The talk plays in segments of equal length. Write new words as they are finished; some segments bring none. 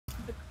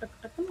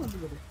டக்குன்னு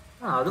வந்து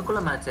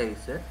அதுக்குள்ள மேட்ச்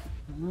ஆயிடுச்சு.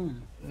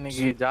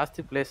 இன்னைக்கு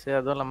ஜாஸ்தி பிளேஸ்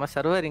அதுவும் இல்லாம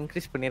சர்வர்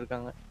இன்க்ரீஸ்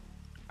பண்ணிருக்காங்க.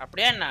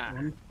 அப்படியே என்ன?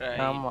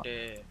 ஆமா.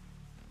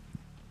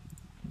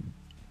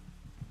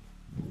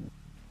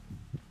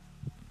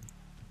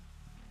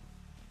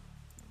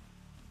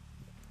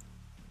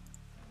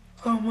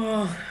 ஆமா.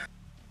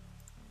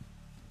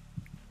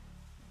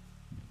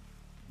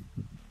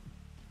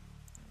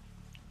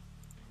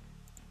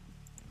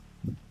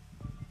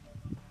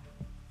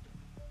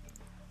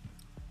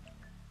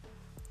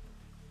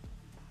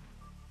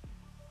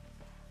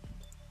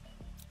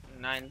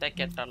 நான் இந்த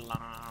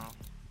கேட்டலாம்.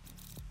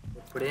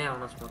 அப்படியே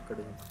அவன ஸ்மோக்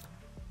எடுங்க.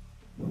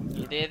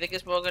 இது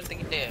எதுக்கு ஸ்மோக்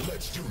எடுத்துக்கிட்டு?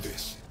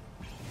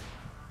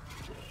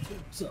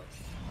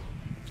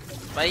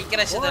 Bike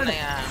rush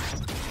தானயா?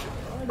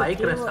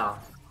 பைக் ரஷா?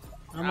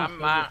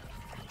 ஆமா.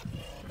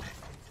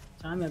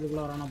 சாமி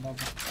அதுக்குள்ள வரானா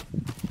பாப்போம்.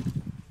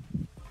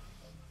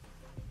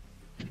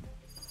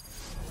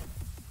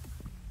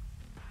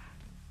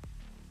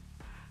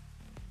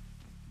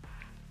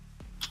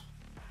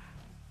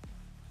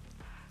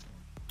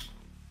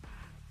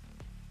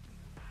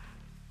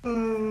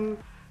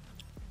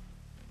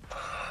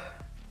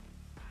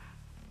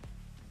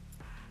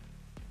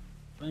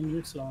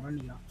 மினிட்ஸ்ல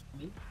வரணியா?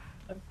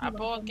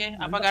 அப்போ ஓகே.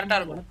 அப்ப கரெக்ட்டா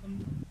இருக்கும்.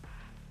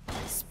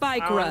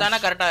 ஸ்பைக் ரஷ் தான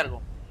கரெக்ட்டா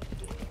இருக்கும்.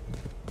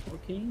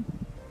 ஓகே.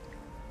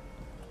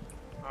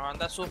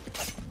 அந்த சூப்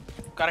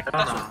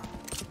கரெக்ட்டா சூப்.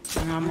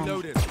 ஆமா.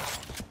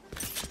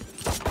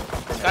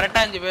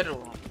 கரெக்ட்டா 5 பேர்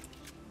இருக்கும்.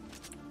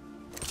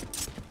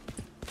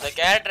 இந்த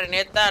கேரக்டர்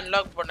நேத்தா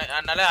அன்லாக் பண்ண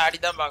அதனால ஆடி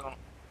தான்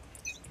பார்க்கணும்.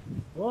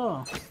 ஓ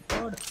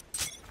code.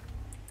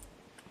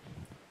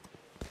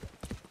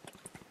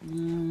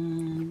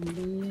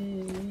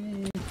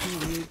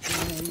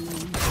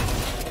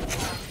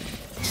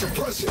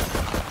 Suppress it.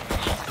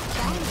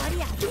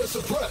 Do a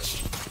suppress.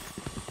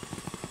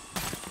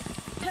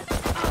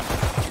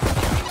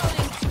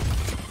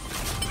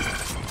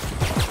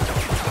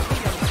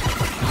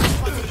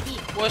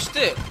 Post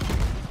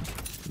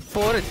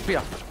 4 HP.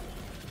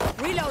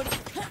 Reload.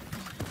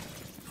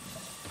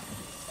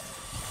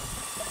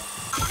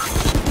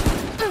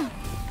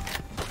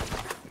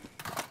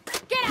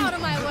 Get out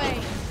of my way.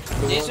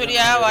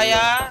 Jayasuriya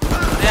வாயா.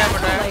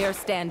 Player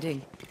standing.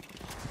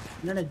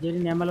 என்னடா ஜெரி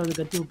நேமல வந்து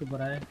கத்தி விட்டு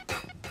போற?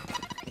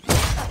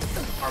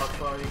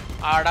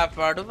 ஆட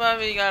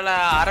படுபாவிகளா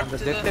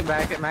ஆரம்பிச்சது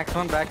பேக்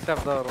மேக்ஸிமம் பேக்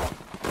ஸ்டாப் தான் வரும்.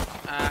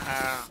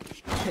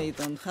 They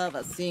don't have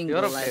a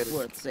single life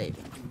worth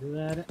saving. இது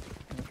வேற.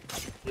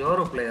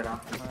 யூரோ பிளேயரா?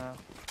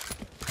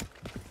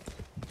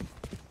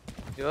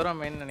 யூரோ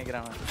மெயின்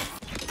நினைக்கிறாங்க.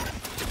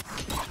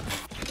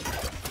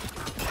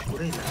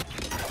 புரியல.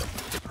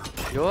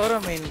 யூரோ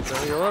மெயின்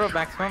யூரோ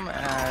மேக்ஸிமம்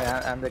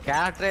அந்த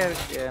கேரக்டரே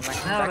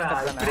மேக்ஸிமம் பேக்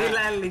ஸ்டாப் தான.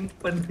 அப்படியே லிங்க்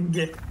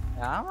பண்ணுங்க.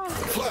 ஆமா.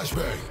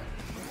 Flashbang.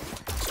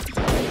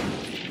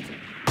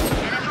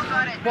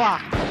 வா.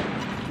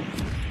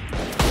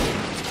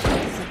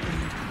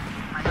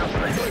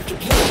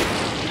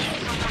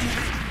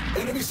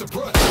 Enemy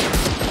suppressed.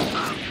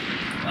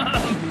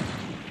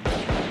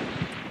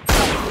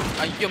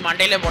 ஐயோ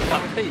மண்டையில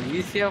போட்டான்.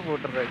 ஈஸியா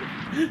போட்டுறாரு.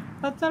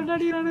 அச்சாடா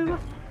அடிறானே.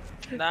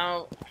 நான்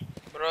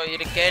ப்ரோ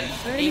இருக்கேன்.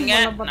 நீங்க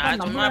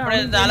நான் சும்மா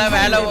அப்படியே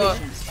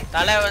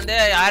தலை வந்து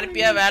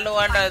ஆர்பியா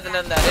வேலுவான்றதுல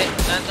இருந்தாரு.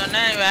 நான்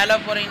சொன்னேன் வேலை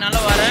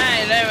போறீங்கனாலும் வரேன்,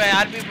 இல்ல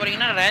ஆர்பி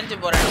போறீங்கன்னா ரேஞ்ச்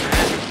போறேன்.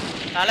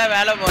 தலை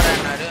வேலை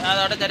போறேன்னாரு.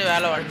 அதோட சரி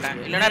வேலை வந்துட்டேன்.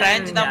 இல்லனா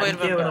ரேஞ்ச் தான்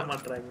போயிருப்பேன். வர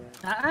மாட்டறாங்க.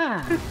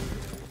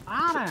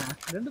 ஆறா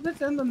ரெண்டு பேர்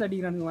சேர்ந்து வந்து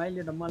அடிக்குறானுங்க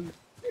வாயில டம்மால்.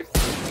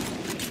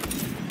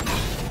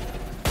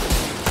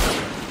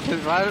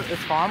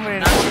 ஃபார்ம்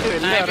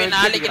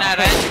நாளைக்கு நான்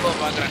ரேஞ்ச் போ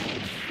பார்க்கறேன்.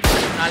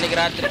 நாளைக்கு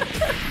ராத்திரி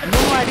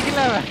இன்னும் அடிக்கல.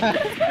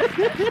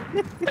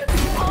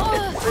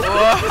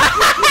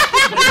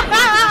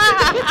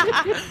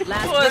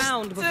 Last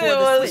round before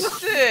the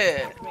switch.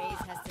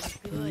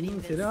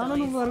 சரியான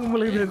பாருங்க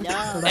உங்களுக்கு.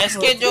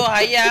 எஸ்கே ஜோ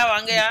ஹையா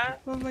வாங்கயா.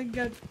 Oh my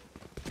god.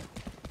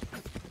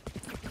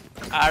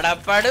 அட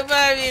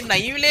படுபாவி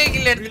நைவிலே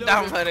கில்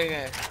எடுத்துட்டான் பாருங்க.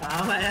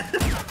 ஆமாயா.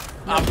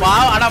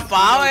 அட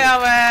பாவயா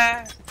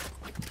அவன்.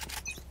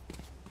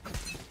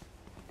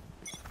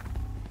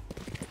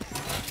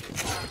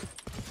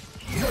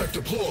 Not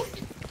deployed.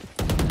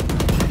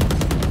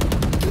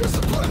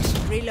 Suppressed.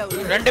 Reload.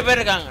 ரெண்டு பேர்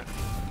இருக்காங்க.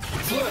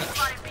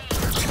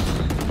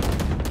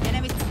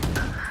 Enemy.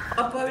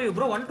 அப்பாவி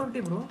bro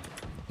 120 bro.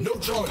 No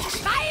charges.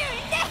 Fire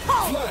in the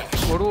hole.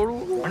 Flash. ஓடு ஓடு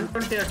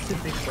 120 அடிச்சு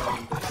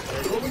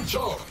Throwing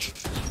charge.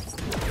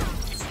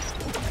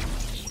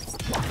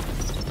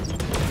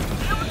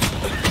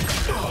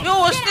 Yo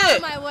worst.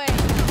 My way.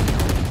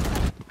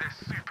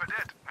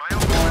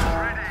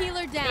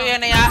 Healer down.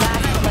 என்னையா?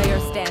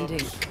 Player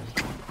standing.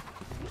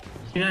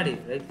 பின்னாடி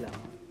ரைட்ல.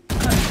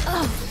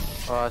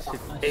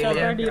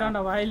 அச்சாடா அடிறானே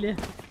வாயில.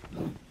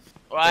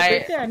 வாய்.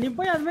 நீ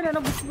போய் அது மாதிரி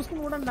என்ன புஷ்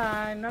புஷ்னு ஓடண்டா.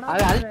 என்னடா?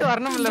 அது அல்ட்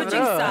வரணும் இல்ல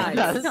bro.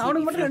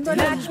 அவனுக்கு மட்டும் ரெண்டு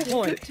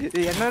வாட்டி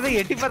என்னது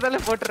எட்டி பார்த்தாலே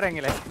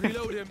போட்டுறாங்களே.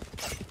 Reload him.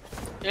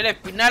 ஏலே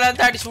பின்னால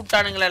தாடி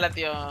ஷூட்டானுங்களே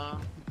எல்லாத்தையும்.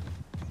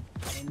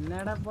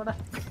 என்னடா போடா.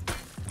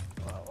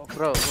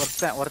 ப்ரோ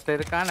ஒருத்தன்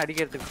இருக்கான்னு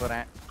அடிக்கிறதுக்கு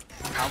போறேன்.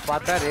 நான்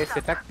பார்த்தா ரேஸ்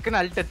டக்குன்னு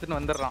அல்ட் எடுத்துன்னு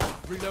வந்துடுறான்.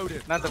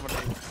 என்னத்த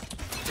பண்றீங்க?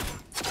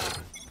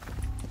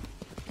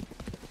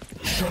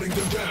 Shutting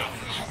them down.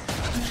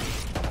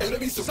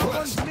 Enemy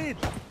suppressed.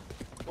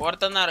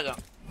 ஒருத்தன் தான்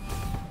இருக்கான்.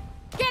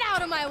 Get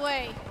out of my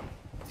way.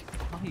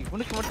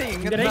 இவனுக்கு மட்டும்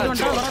எங்க இங்க ரைட்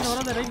வந்தா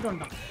வராத ரைட்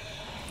வந்தா.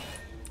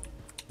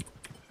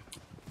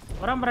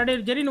 வரான்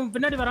ரெடி ஜெரி நம்ம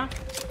பின்னாடி வரான்.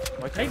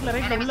 ரைட்ல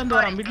உள்ள இருந்து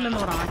வரான் மிட்ல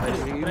இருந்து வரான்.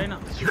 ரைனா.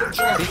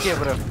 Decay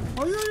bro.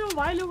 ஐயோ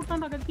வாயில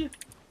விட்டான்டா கத்தி.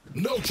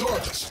 No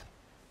charges.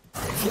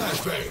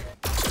 Flashbang.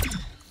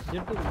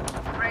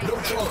 No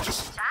charges.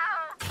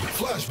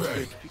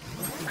 Flashbang.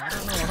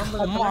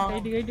 அம்மா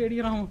கைட்டி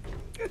அடிக்குறான்.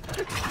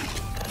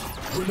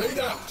 Grenade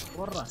out.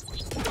 போறா.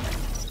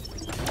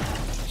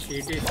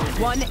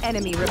 One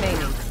enemy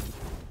remaining.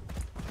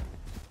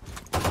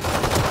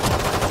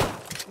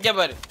 இங்க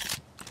பாரு.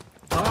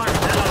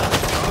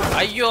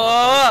 ஐயோ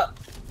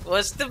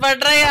வஸ்து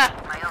பண்றயா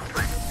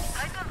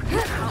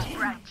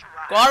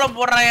கோலம்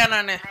போடுறயா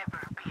நானு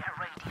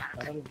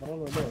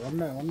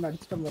பரவாயில்லை ஒன்னு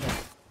அடிச்சிட்டேன் பாரு.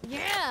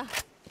 Yeah.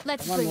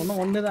 Let's come on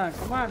bring. ஒண்ணுதான்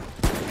கமான்.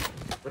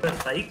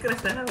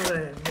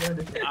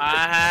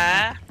 ஆஹா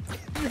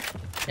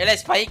இல்ல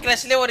ஸ்பைக்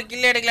ரஷ்ல ஒரு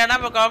கில் எடுக்கலனா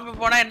அப்ப காம்பி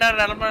போனா என்ன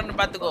நிலமன்னு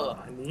பாத்துக்கோ.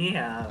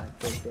 நீயா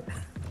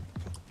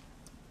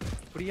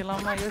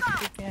இப்படியெல்லாமா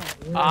யோசிச்சிருக்கேன்.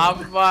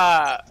 ஆமா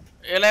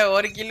இல்ல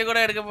ஒரு கில் கூட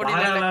எடுக்க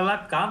முடியல.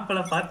 வாங்கலாம்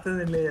காம்பல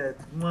பார்த்தது இல்லையா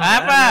சும்மா.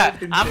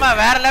 ஆமா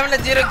வேற லெவல்ல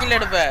 0 கில்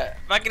எடுப்ப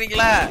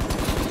பாக்குறீங்களா?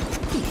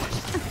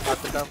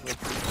 பார்த்துட்டா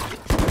போச்சு.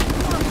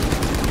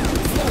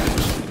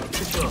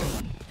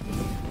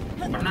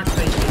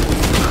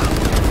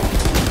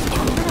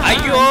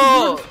 ஐயோ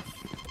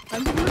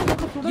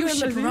You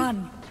should run.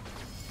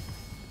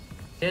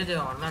 ஏஜே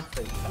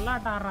 105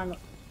 கல்லாட்ட ஆடுறாங்க.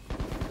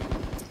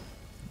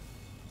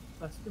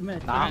 ஃபர்ஸ்ட்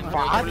மேட்ச் நான்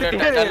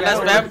நல்லா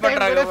ஸ்பேம்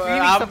பண்றாங்க.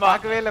 ஆமா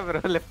பார்க்கவே இல்ல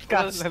ப்ரோ லெஃப்ட்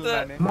கார்னர்ல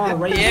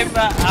நானு.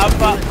 ஏப்பா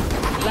ஆமா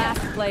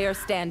Last player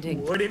standing.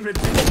 ஓடி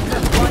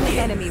One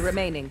enemy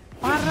remaining.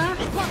 பாறா.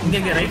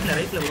 இங்க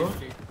ரைட்ல ப்ரோ.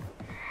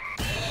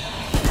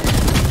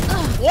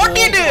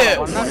 ஓடிடு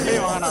ஒண்ணாவே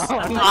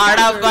வாங்கணும்.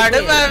 ஆடா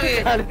படுபாவி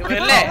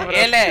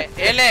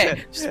ஏலே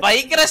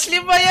ஸ்பைக் ரஷ்லி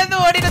பயந்து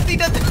ஓடி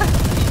நத்திட்டது.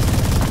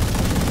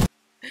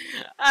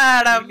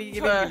 ஆடா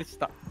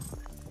கிழிச்சிட்டான்.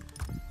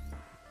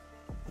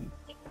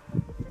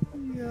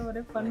 ஐயோ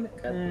ஒரே பண்ணு.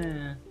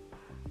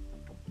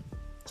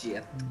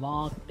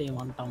 வாக் டைம்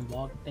வந்துட்டான்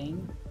வாக்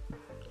டைம்.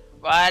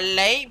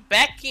 வாலை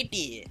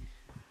பேக்கிட்டி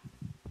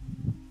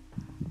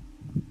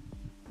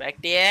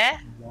பேக்டியே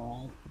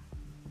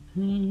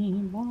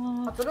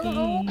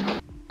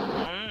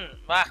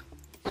வா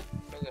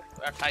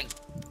டாய்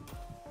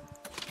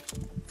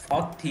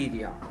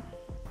bacteria.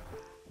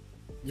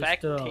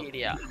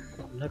 Bacteria.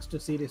 Next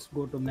series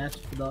go to match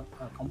to the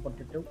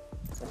competitive.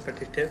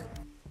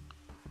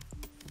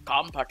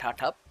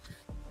 காம்படாட்டப்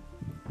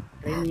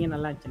training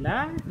நல்லா இருந்துச்சுல.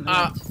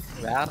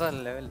 வேற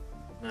லெவல்.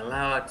 நல்லா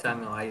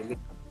வச்சாங்க வாயில.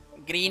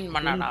 கிரீன்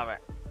பண்ணானா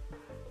அவன்.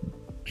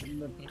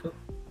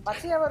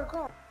 பச்சையாவா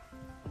இருக்கும்.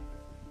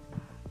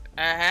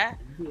 ஆஹா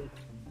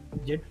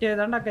ஜெட்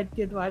ஏதாண்டா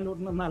கத்தி எடுத்து வாயில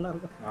விட்டா நல்லா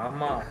இருக்கும்.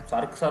 ஆமா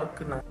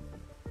சர்க்குனா.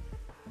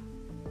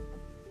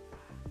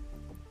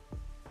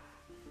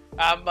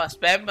 ஆமா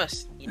ஸ்பேமஸ்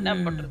என்ன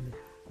பண்றது?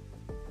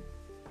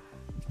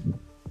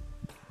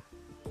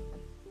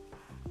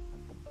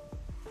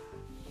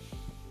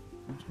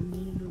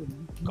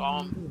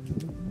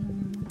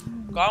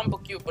 காம்போ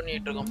கியூ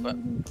பண்ணிட்டு இருக்கோம் இப்ப.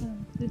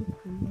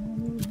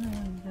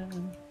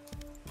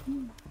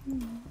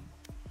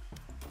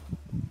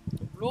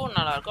 ப்ளூ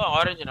நல்லா இருக்கும்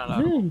ஆரஞ்சு நல்லா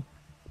இருக்கும்.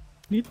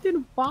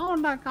 நித்தின்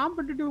பாவம்டா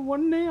காம்படிட்டிவ்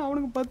 1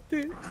 அவனுக்கு 10.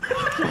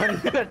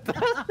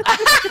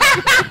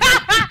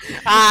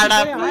 ஆடா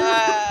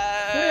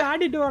ஏய்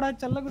ஆடிட்டு வாடா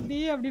செல்லகுட்டி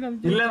அப்படி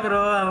நம்ம. இல்ல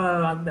ப்ரோ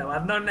வந்த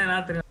உடனே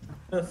நான் தெரியும்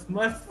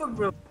ஸ்மர்ஃப்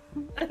ப்ரோ.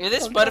 இது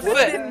ஸ்பர்ஃப்.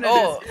 ஓ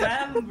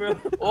ஸ்பேம் ப்ரோ.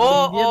 ஓ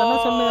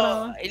இதெல்லாம்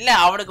சொல்லுறான். இல்ல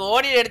அவனுக்கு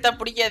ஓடி எடுத்தா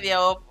பிடிக்காதியா?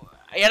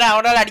 ஏன்னா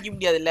அவனால அடிக்க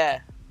முடியாதுல்ல.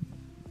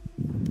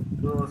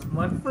 Bro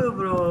ஸ்மர்ஃப்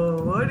bro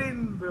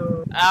ஓடின் bro.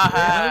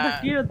 ஆஹா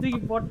கீழ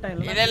தூக்கி போட்டேன்.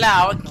 இல்ல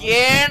அவன்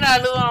கேன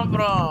அழுவான்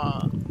அப்புறம்.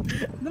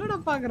 என்னடா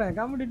பாக்குறேன்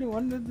காம்படிட்டிவ்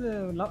 1 இது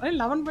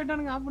 11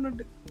 போய்ட்டானுங்க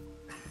ஆப்போனன்ட்.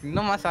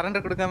 இன்னுமா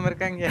சரண்டர் கொடுக்காம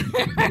இருக்காங்க.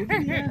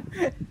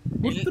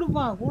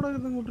 குத்துருப்பான் கூட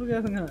இருந்து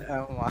குத்துருக்காதுங்க.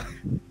 ஆமா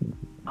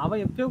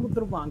அவன் எப்பயோ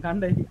குத்துருப்பான்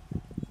காண்டை.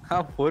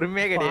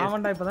 பொறுமையே கிடையாது.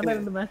 அவன்டா இப்பதான்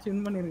 2 மேட்ச்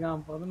வின்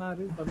பண்ணிருக்கான்.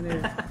 16 17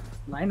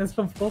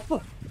 மைனஸ்ல போப்போ.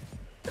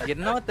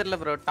 என்னவோ தெரியல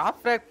ப்ரோ.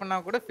 டாப் ரேக் பண்ணா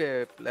கூட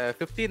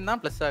 15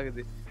 தான் ப்ளஸ்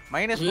ஆகுது.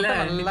 மைனஸ் இல்ல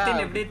நல்லா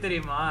நித்தின் எப்படி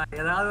தெரியுமா?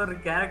 ஏதாவது ஒரு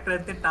கேரக்டர்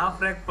எடுத்து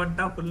டாப் ரேக்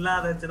பண்ணிட்டா ஃபுல்லா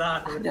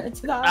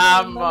அதச்சுதான்.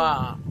 ஆமா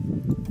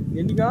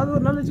என்னைக்காவது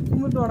ஒரு நாள் வச்சு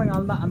கும்பிட்டு வராங்க.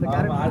 அதுதான் அந்த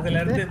கேரக்டர்.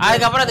 அதுல இருந்து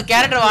அதுக்கப்புறம் அந்த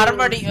கேரக்டர் வர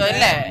மாட்டேங்குது.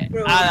 இல்ல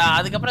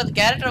அதுக்கப்புறம் அந்த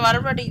கேரக்டர் வர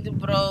மாட்டேங்குது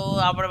ப்ரோ.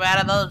 அப்புறம் வேற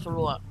ஏதாவது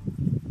சொல்லுவான்.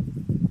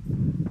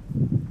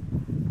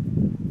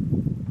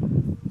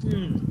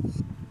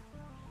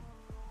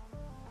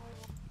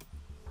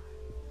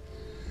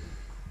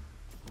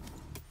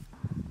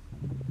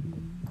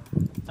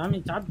 சாமி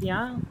சாப்பிட்டியா?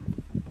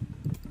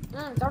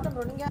 சாப்பிட்டேன்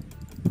ப்ரோ. நீங்க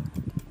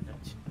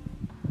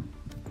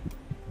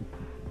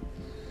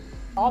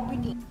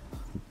சாப்பிட்டீங்க?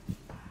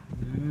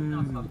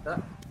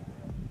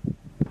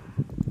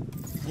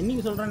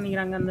 என்னைக்கு சொல்றேன்னு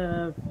நினைக்கிறாங்க அந்த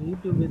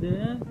யூடியூப் இது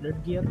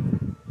ரெட் கியர்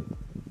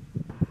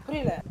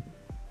புரியல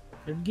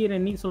ரெட் கியர்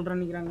என்னைக்கு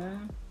சொல்றேன்னு நினைக்கிறாங்க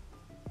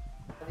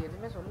அது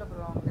எதுவுமே சொல்ல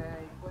ப்ரோ அவங்க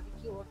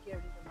இப்போதைக்கு ஓகே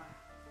அப்படி சொன்னாங்க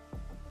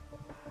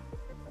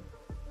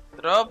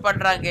த்ரோ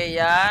பண்றாங்க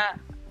ஐயா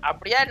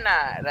அப்படியே என்ன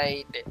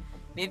ரைட்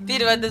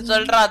நித்திர் வந்து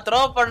சொல்றா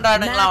த்ரோ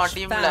பண்றானுங்களா அவன்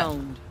டீம்ல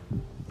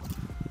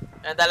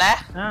அதல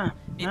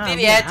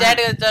நித்திர் ஏ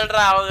சேட்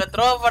சொல்றா அவங்க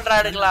த்ரோ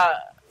பண்றானுங்களா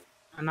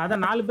நான் அத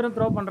 4 பேரும்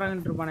த்ரோ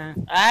பண்றாங்கன்னு இருப்பானே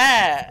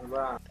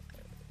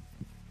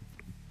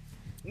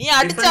நீ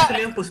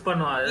அடிச்சாலையும் புஷ்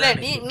பண்ணுவா இல்ல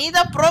நீ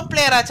தான் ப்ரோ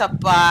பிளேயரா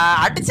சப்பா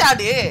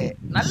அடிச்சாடு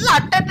நல்ல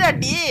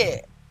அட்டடி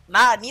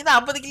நீ தான்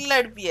 50 கில்ல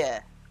அடிப்பிய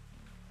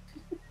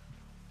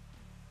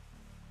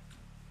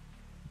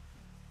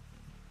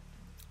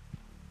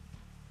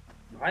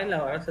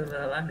வாயில வர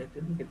சொல்றதா நீ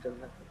திரும்பி கிட்ட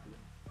இருந்தா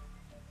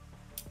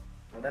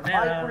உடனே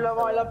வாய்க்குள்ள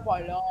வாயில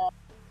பழம்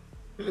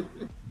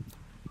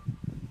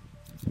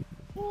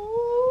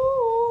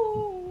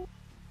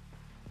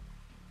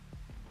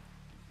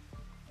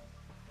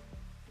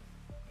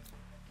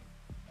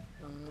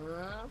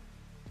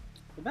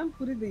அதான்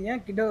புரியுது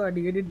ஏன் கிட்ட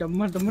அடிக்கடி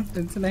டம்மா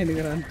டென்ஷன்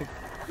ஆயிடுறான்ட்டு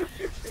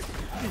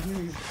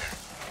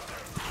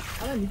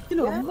ஆனா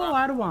நித்தில ரொம்ப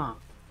வாருவான்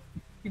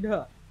கிட்ட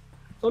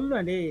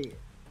சொல்லுவேன் டேய்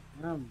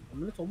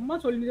சும்மா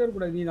சொல்லிட்டே இருக்க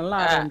கூடாது நீ நல்லா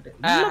ஆடுறன்ட்டு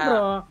இல்ல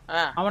ப்ரோ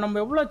அவன் நம்ம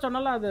எவ்வளவு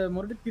சொன்னாலும் அது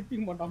மறுபடியும்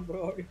திட்டிக்க மாட்டான்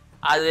ப்ரோ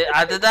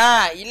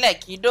அதுதான் இல்ல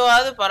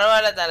கிட்டோவாது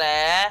பரவாயில்ல தல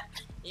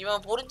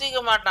இவன்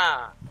புரிஞ்சுக்க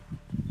மாட்டான்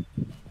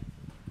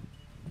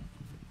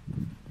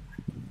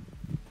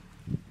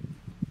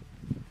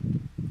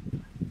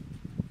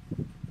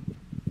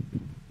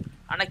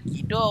ஆனா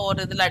கிட்டோ ஒரு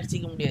இதுல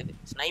அடிச்சிக்க முடியாது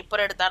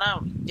ஸ்னைப்பர் எடுத்தானா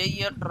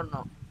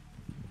ஜெய்யன்றணும்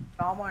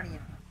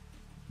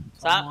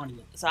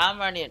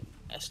சாமானியன்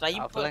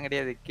ஸ்னைப்பர்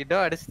கிடையாது கிட்டோ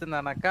அடிச்சிட்டு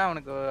இருந்தானாக்கா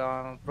அவனுக்கு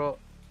ப்ரோ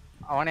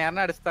அவனை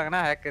யாரனா அடிச்சாங்கன்னா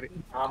ஹேக்கர்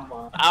ஆமா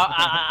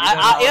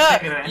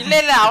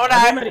இல்ல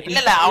அவன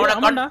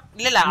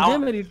இல்ல அதே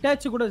மாதிரி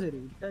இட்டாச் கூட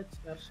சரி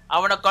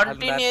அவன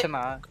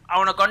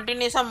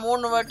கண்டினியூஸா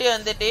 3 வாட்டி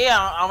வந்துட்டு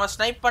அவன்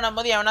ஸ்னைப்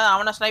பண்ணும்போது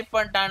அவன ஸ்னைப்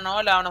பண்ணிட்டானோ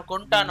இல்ல அவனை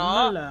கொண்டானோ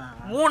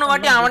 3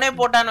 வாட்டி அவனே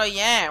போட்டானோ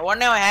ஏன்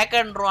உடனே அவன்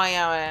ஹேக்கர்ன்றான்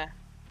அவன்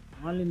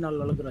நாலு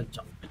நாள்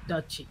அழுகுறாச்சான்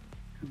இட்டாச்சி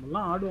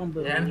நம்மலாம் ஆடுவான்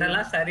ப்ரோ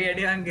ஏண்டலாம் சரி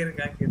அடி வாங்கி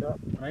இருக்கான் கிடோ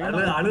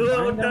அழுவ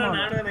விட்டா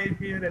நானும்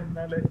நைட் 2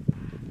 நாள்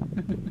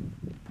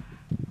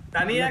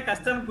தனியா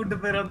கஷ்டம் கூட்டி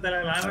போறோம் தல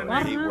நானும்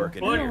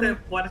போட்டு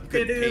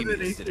பர்ச்சேட்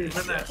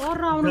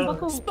ஓடுற அவன்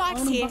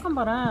பக்கம்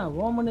பாரு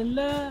ஓமன் இல்ல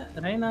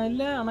ரைனா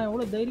இல்ல ஆனா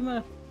எவ்வளவு தைரியமா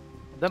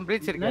தம்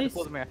பிரீச் இருக்கு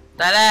போதுமே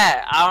தல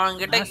அவன்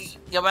கிட்ட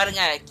இங்க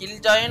பாருங்க கில்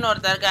ஜாயின்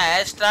ஒருத்தர் இருக்கான்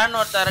ஆஸ்ட்ரான்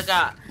ஒருத்தர்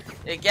இருக்கான்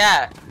ஏக்கா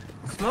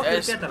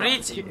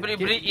பிரீச்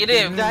இரு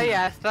ஜாய்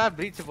ஆஸ்ட்ரா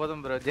பிரீச்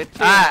போதும் ப்ரோ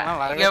ஜெட்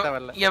வரவே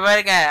தேவையில்ல இங்க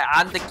பாருங்க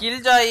அந்த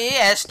கில் ஜாய்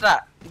ஆஸ்ட்ரா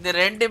இது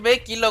ரெண்டுமே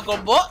கிலோ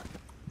கொம்போ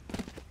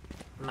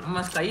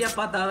நம்ம ஸ்கைய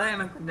பார்த்தாதான்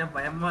எனக்கு கொஞ்சம்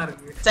பயமா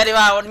இருக்கு சரி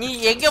வா நீ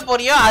எங்க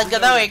போறியோ அதுக்கு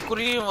தான்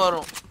குறியும்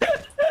வரும்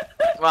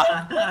வா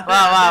வா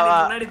வா வா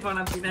முன்னாடி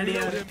போனா பின்னாடி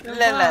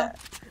இல்ல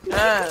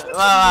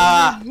வா வா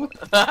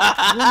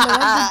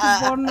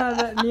போனாத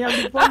நீ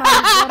அப்படி போனா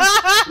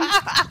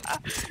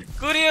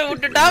குறிய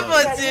விட்டுட்டா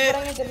போச்சு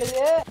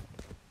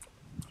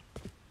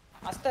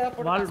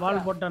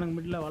வால் போட்டானுங்க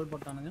மிட்ல வால்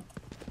போட்டானுங்க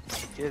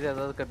ஏது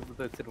அதாவது கட்டு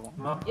குத்து வச்சிருவோம்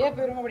ஏ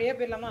பேருமா அப்படி ஏ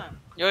பேர்லாமா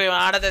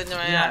இவன் ஆட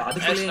தெரிஞ்சவன்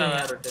அதுக்குள்ள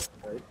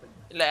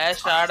இல்ல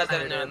ஆஷ் ஆட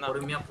தெரிஞ்சவன் தான்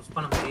பொறுமையா புஷ்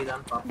பண்ண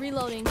முடியுதான்னு பாப்போம்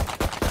Reloading.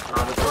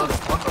 அதுக்கு ஒரு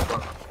ஸ்பாட்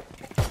போறோம்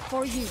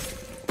For you.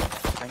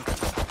 Thank you.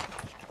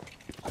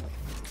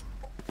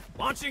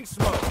 Launching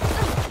smoke.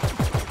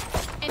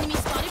 Enemy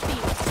spotted B.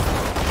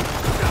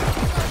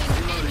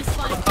 Enemy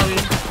spotted B.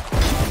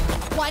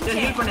 One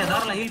heel பண்ணு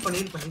தாராளம் ஹீல்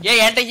பண்ணு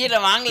ஏய் என்கிட்ட ஹீல்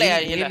வாங்கலையா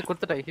ஹீல்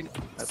கொடுத்துட்டா ஹீல்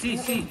சி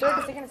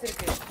 30 செகண்ட்ஸ்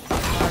இருக்கு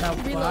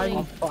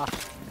அப்பா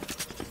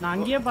நான்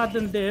அங்கேயே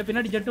பார்த்துட்டு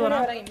பின்னாடி ஜெட்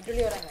வரான்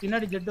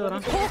பின்னாடி ஜெட்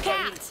வரான்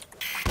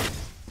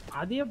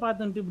அதையே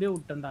பார்த்துட்டு இப்படியே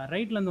விட்டேன்டா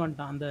ரைட்ல இருந்து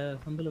வந்துட்டான் அந்த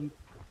சந்துல இருந்து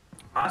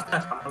ஃபாஸ்டா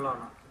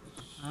பண்ணலாம்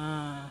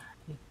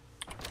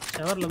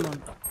ஷவர்ல இருந்து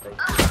வந்துட்டான்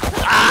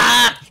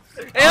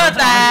ஏய்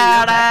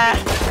தாடா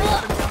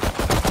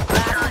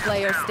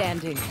Player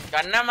standing.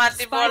 கண்ணை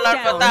மாத்தி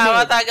போடலாம் பார்த்தா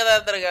அவ தாக்கதா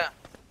இருக்க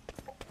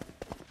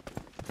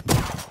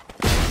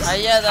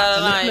ஐயா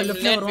அதெல்லாம்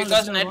late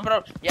because net bro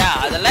yeah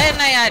அதெல்லாம்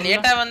என்னயா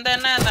லேட்டா வந்தா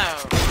என்ன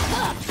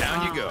Down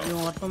you go.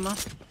 இவன் வரட்டும் தான்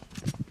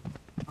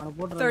அவனை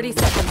போட்டு 30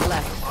 seconds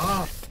left.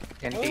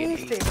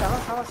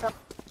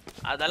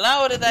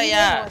 அதெல்லாம் ஒரு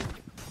இதாயா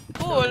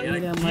cool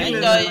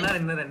enjoy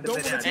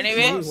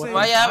anyway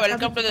வாயா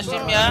welcome to the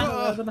stream yeah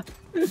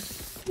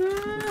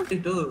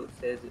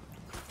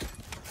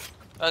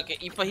okay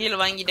இப்போ ஹீல்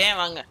வாங்கிட்டேன்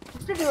வாங்க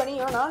 52 வனி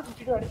நான்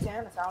 52 அடிச்சேன்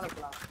நான்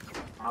சாவலக்கலாம்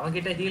அவன்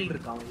கிட்ட ஹீல்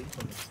இருக்கு அவன் ஹீல்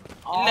பண்ணு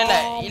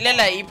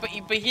இல்ல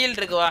இப்போ ஹீல்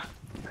இருக்கு வா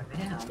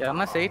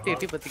யாரனா சைட்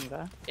எட்டி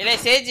பாத்தீங்களா இல்ல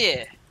சேஜ்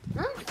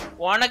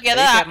உனக்கு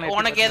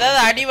ஏதாவது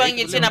அடி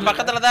வாங்கிச்சு நான்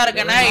பக்கத்துல தான்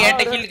இருக்கேனா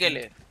ஏட்ட ஹீல்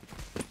கேளு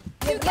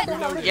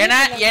ஏனா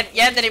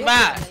ஏன் தெரியுமா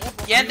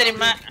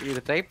இது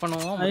ட்ரை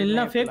பண்ணுவோம்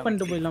இல்ல ஃபேக்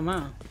பண்ணிட்டு போயிடலாமா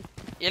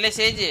இல்ல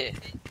சேஜ்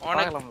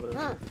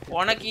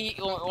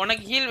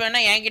உனக்கு ஹீல் வேணா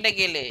என்கிட்ட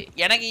கேளு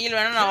எனக்கு ஹீல்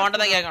வேணா நான்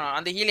உன்கிட்ட தான் கேட்கணும்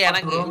அந்த ஹீல்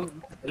எனக்கு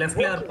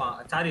லெஃப்ட்ல இருப்பான்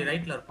சாரி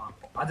ரைட்ல இருப்பான்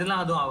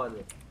அதெல்லாம் அதுவும் ஆகாது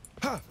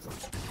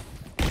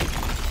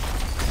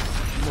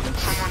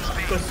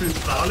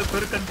நாலு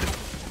பேர் கண்டு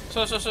சோ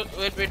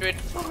வெயிட்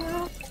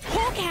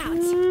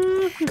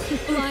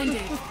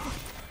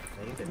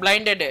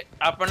blinded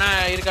அப்பனா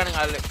இருக்கானுங்க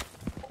ஆளு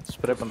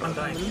ஸ்ப்ரே பண்றாங்க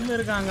உள்ள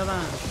இருக்காங்க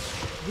தான்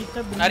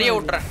நிறைய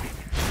விட்டுறேன்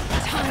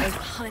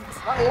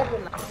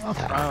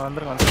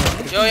வந்துருங்க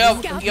யோ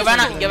இங்க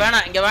வேணாம் வாங்க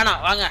இங்க வேணாம்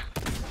அங்க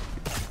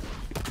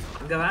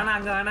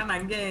வேணாம் நான்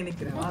அங்கே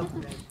நிக்கிறேன்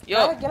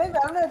யோ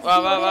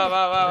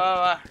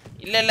வா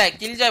இல்ல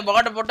கில்ஜாய்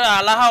பாட் போட்டு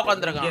அழகா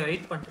உட்கார்ந்திருக்கான்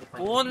வெயிட் பண்ணிட்டு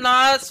பூனா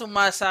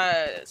சும்மா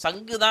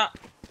சங்கு தான்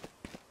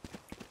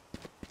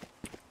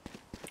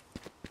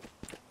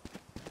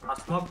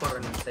ஸ்மோக்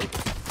போடுறேன் சைட்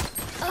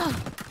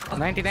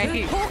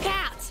 90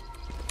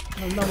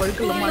 நல்லா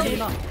வழுக்கல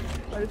மாட்டிக்கலாம்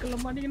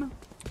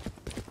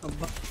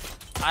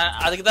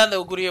அதுக்கு தான் அந்த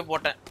குறியை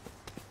போட்டேன்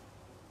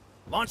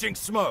Launching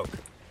smoke.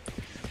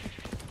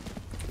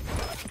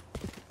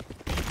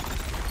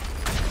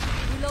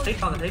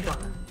 Take on.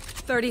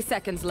 30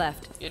 seconds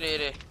left.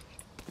 இரு.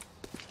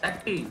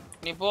 Acti.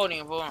 நீ போ.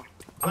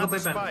 அங்க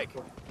போய் spike.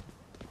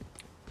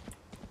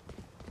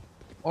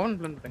 ஓன்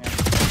பிளான் பண்ணுங்க.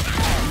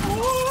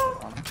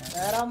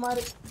 வேற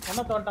மாதிரி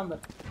என்ன தோட்டம்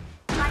பாரு.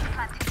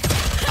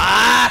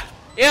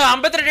 ஏ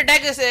 52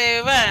 டேக்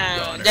இவன்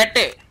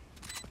ஜெட்.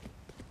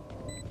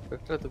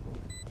 வெக்டருக்கு.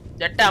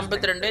 ஜெட்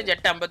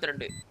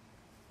 52.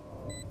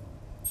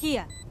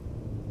 Here.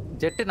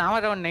 ஜெட் நாம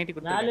 90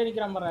 கொடுத்தேன். மேல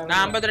நிக்கறான் பாரு.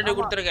 நான் 52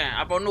 கொடுத்திருக்கேன்.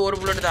 அப்ப இன்னும் ஒரு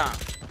புல்லட் தான்.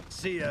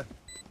 See ya.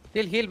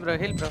 Heal bro.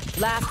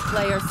 Last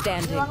player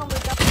standing.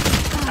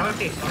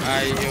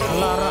 ஐயோ.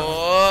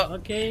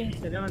 ஓகே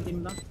சரியான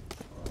டீம் தான்.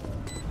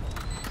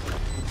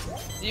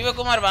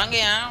 ஜீவகுமார்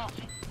வாங்கயா.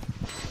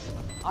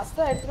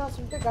 அஸ்தா எடுத்துறான்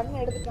சொல்லிட்டு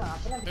கன் எடுத்துட்டான்.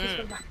 அப்பதான் டிஸ்கஸ்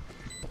பண்ணான்.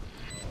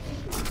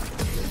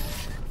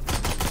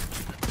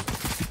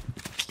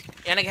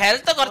 எனக்கு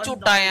ஹெல்த் குறைச்சு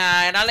விட்டாயா.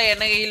 என்னால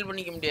என்ன ஹீல்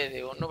பண்ணிக்க முடியாது.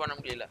 ஒண்ணும் பண்ண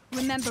முடியல.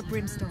 Remember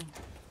Brimstone.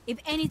 If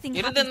anything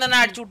இருந்தேன்னா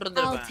அடிச்சு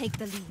விட்டுறேன். I'll take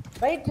the lead.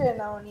 Right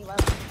நான் நீ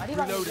அடி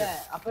வாங்கல.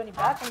 அப்ப நீ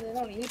பேக்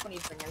பண்ணீனா நீ ஹீல்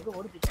பண்ணிருப்பீங்க. எனக்கு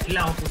ஒரு பிட். இல்ல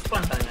அவன் புஷ்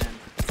பண்ணிட்டாங்க.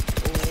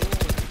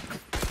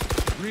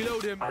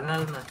 Reload him.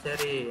 அதனால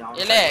சரி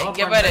இல்ல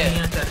இங்க பாரு.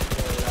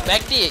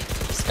 பேக்டி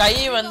ஸ்கை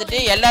வந்துட்டு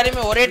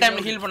எல்லாரையுமே ஒரே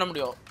டைம்ல ஹீல் பண்ண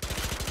முடியும்.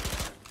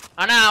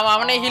 ஆனா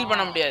அவனே ஹீல்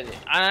பண்ண முடியாது.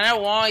 அதனால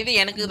இது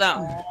எனக்கு தான்.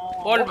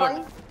 ஹோல்ட்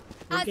பண்ணு.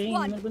 ஓகே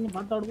இன்னும் கொஞ்சம்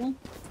பார்த்து ஆடுவோம்.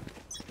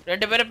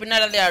 ரெண்டு பேரும்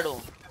பின்னால இருந்தே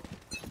ஆடுவோம்.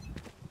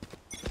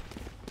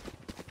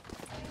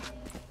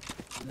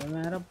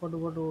 வேற போட்டு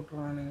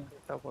விட்டுறானே.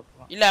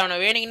 இல்ல அவன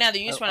வேணுங்கனே அதை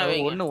யூஸ் பண்ண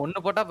வைங்க.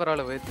 ஒன்னு போட்டா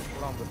பரவாயில்லை வெயிட்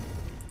போலாம் bro.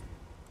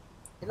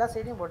 எல்லா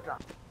சைடையும்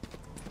போட்றான்.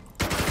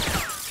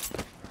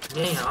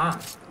 ஏயா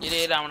இரு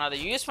அவன அதை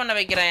யூஸ் பண்ண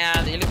வைக்கறேன்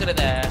அது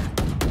இழுக்குறத.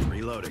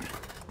 Reloading.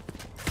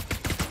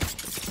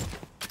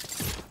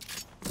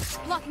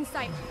 Blocking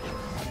sight.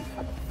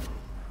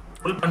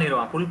 புல்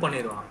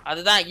பண்ணிடுவான்.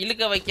 அதுதான்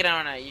இழுக்க வைக்கிறேன்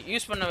அவனை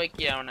யூஸ் பண்ண வைக்க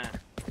அவனை.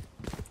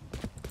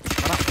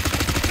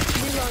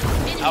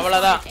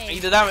 அவ்வளவுதான்.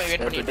 இதுதான்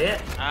வெயிட் பண்ணிட்டு.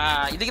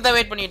 இதுக்கு தான்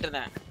வெயிட் பண்ணிட்டு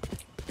இருந்தேன்.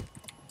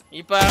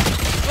 இப்போ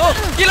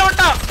கீழ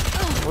வந்தா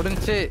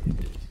முடிஞ்சு.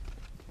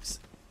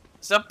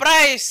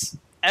 சர்ப்ரைஸ்.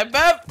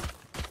 அபப்.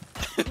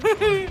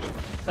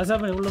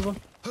 கசாப உள்ள போ.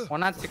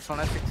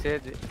 106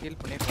 சேஜ் ஹீல்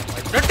பண்ணிருக்கோம்.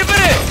 ரெண்டு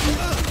பேரு.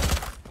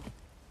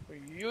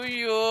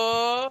 ஐயோ.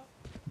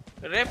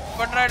 ரேப்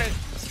பண்றாரு.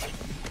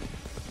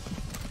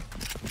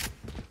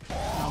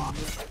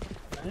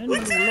 உள்ள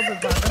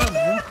போய்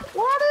பாக்குறேன்.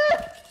 ஓடு.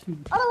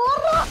 அட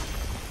ஓடுறா.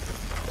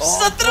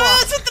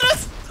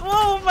 சத்ரஸ். Oh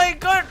my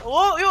God.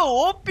 Yo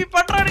OP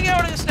பண்றானுங்க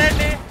அவனுக்கு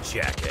ஸ்டாண்ட்.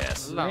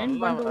 Jackass. லைன்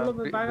பண்ணி உள்ள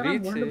போய் பாக்குறேன்.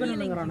 ரெண்டு பேர்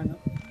நிக்கறானுங்க.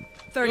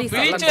 30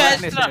 பீச்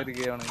seconds. எக்ஸ்ட்ரா.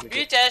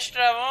 பீச்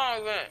எக்ஸ்ட்ராவும்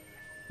இவன்.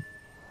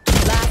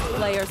 Last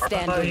player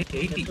standing.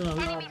 80.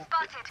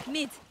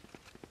 Mid.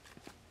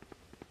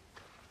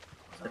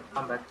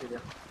 Come back to the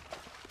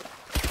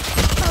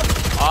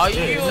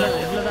ஐயோ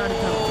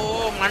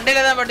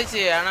மண்டையில தான்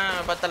பட்டுச்சு ஆனா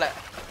பத்தல.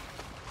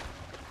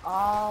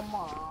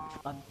 ஆமா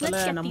பத்தல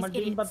நம்ம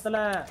டீம் பத்தல.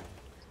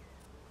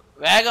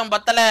 வேகம்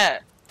பத்தல.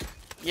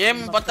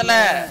 ஏம் பத்தல.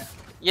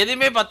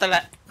 எதுமே பத்தல.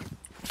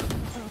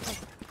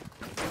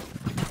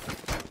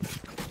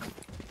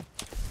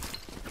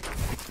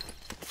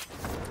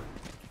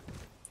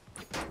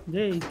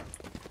 டேய்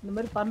இந்த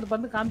மாதிரி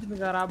பந்து காமிச்சிட்டு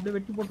இருக்காரா அப்படியே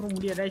வெட்டி போட்டுற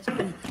முடியாது.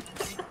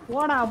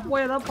 போடா அப்போ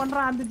ஏதோ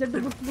பண்றான் அந்த ஜெட்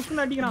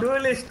புஷ்னு அடிக்கிறான்.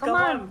 டூலிஸ்ட் கம்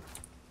ஆன்.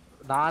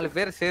 4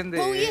 பேர் சேர்ந்து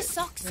Pull your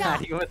socks up.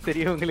 அடிக்குமா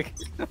தெரியும் உங்களுக்கு.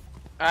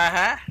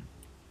 ஆஹா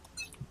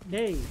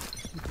டேய்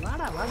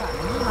வாடா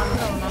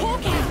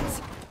Hawk out.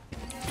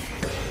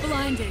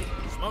 Blinded.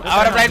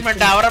 அவரை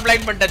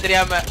பிளைண்ட் பண்ணிட்ட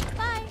தெரியாம.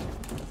 Bye.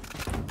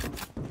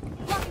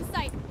 Blocking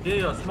sight.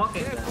 ஐயோ smoke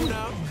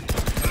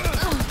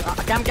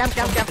game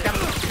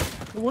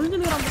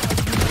ஒளிஞ்சிருக்கான்.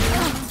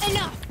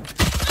 Enough.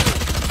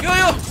 Yo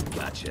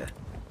Gotcha.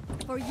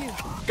 For you.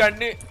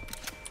 கண்ணு.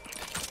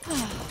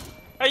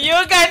 ஐயோ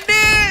கண்ணு.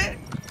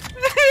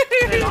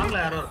 லாங்ல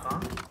யாரோ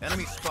இருக்கான்.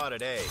 Enemy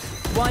spotted A.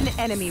 One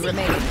enemy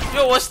remaining.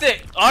 Yo worst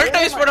alt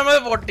use பண்ணும்போது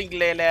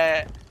போட்டிங்களேல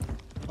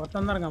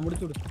ஒருத்தன் தான் இருக்கான்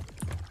முடிச்சு விடு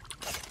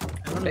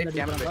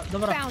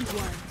Found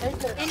one.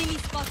 Enemy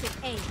spotted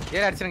A.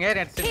 Air அடிச்சிருங்க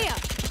air அடிச்சிருங்க Here.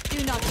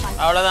 Do not fight.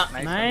 அவ்வளவுதான்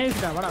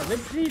நைஸ் டா வாடா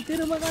வெற்றி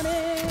திருமகனே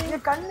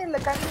கண்ணு இல்ல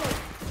கண்ணு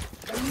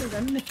We're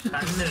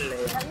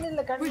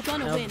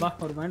gonna win.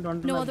 அப்பா ஒரு பாயிண்ட் No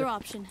வந்துட்டோம் other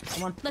option.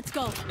 Come on. Let's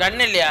go.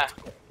 கன் இல்லையா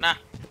நான்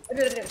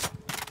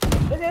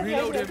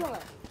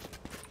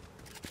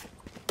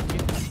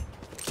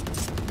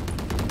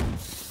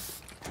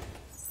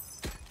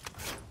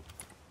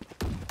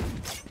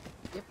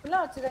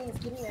எப்பலாம் வச்சிருக்காங்க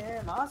ஸ்கின்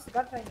மாஸ்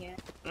காட்றாங்க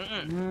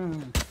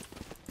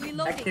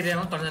Reloading.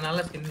 பாக்டீரியாவும் கொஞ்ச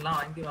நாள்ல ஸ்கின்லாம்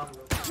வாங்கி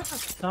வாங்குவோம்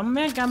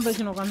செம்மையா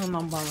கேம்பேஷன் உட்கார்ந்து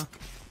வந்தான் பாவன்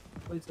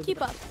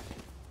Keep up.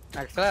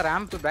 ஆக்சுவலா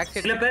ரேம்ப் பேக்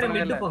சைடு சில பேர்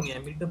மிட் போங்க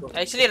மிட் போங்க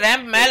ஆக்சுவலி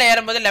ரேம்ப் மேல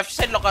ஏறும்போது லெஃப்ட்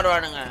சைடுல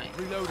உட்காருவானுங்க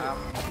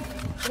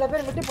சில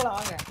பேர் விட்டு போலாம்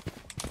வாங்க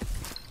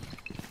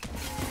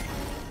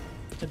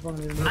செட்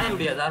பண்ணி நான்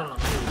இப்படியா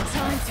தாராளம்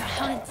Time to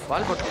hunt.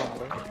 வால்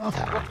போட்டுக்கோங்க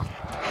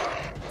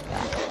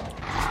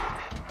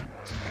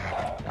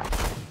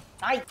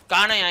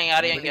காணோம்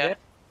யாரையும் இங்க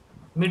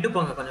மிட்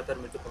போங்க கொஞ்சம்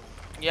பேர் மிட் போங்க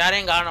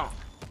யாரையும் காணோம்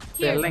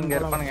எல்லாம் இங்க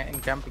இருப்பானுங்க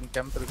இங்க கேம்பிங்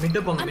இருக்கு மிட்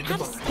போங்க I'm மிட்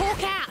having போங்க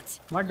poke out.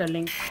 வாட்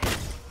டார்லிங்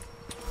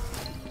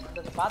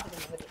அத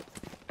பாத்துக்கங்க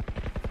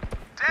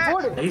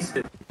nice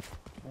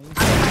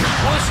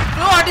push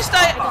to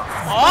அடிஸ்டா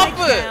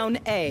app Down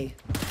A.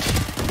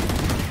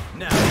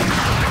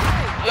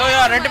 யோ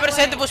ரெண்டு பேரும்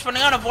சேர்த்து புஷ்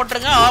பண்ணுங்க அவனை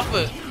போட்டுருங்க ஆப்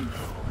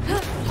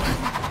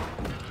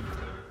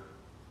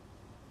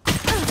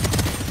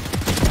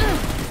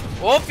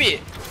ஓபி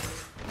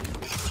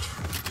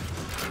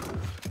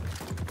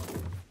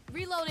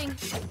Reloading.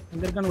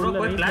 இங்க இருக்கானு ப்ரோ உள்ள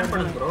போய் பிளான்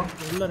பண்ணுங்க ப்ரோ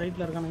உள்ள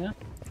ரைட்ல இருக்கானுங்க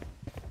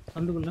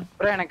சந்துக்குள்ள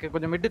ப்ரோ எனக்கு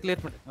கொஞ்சம் மிட்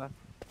கிளியர் பண்ணுங்க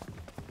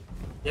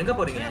எங்க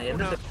போறீங்க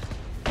எந்த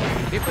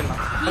டீப்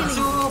பண்ணலாம்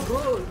அச்சோ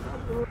ப்ரோ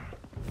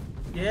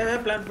ஏவே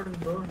பிளான் பண்ணுங்க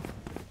ப்ரோ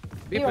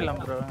டீப்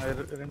பண்ணலாம் ப்ரோ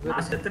ரெண்டு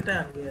நான்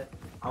செத்துட்டேன் அங்க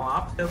அவன்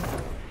app step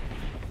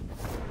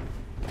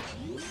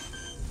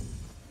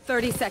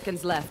 30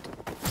 seconds left.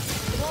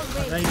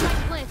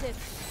 Planted.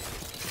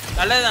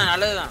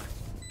 நல்லதுதான்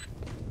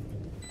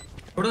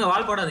கொடுங்க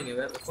வால் போடாதீங்க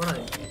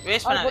போடாதீங்க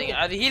வேஸ்ட் பண்ணாதீங்க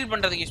அது ஹீல்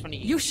பண்றதுக்கு யூஸ்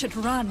பண்ணிக்க You should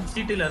run.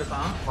 சிட்டில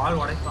இருக்கான் வால்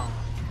உடைப்பான்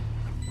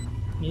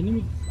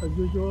எனிமி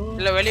ஐயோ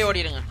இல்ல வெளிய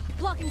ஓடிடுங்க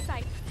Blocking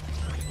sight.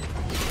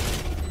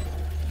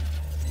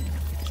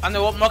 அந்த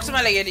பாக்ஸ்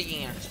மேல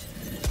ஏறிக்கீங்க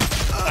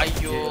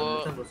ஐயோ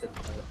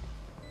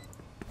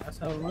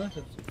அசவமா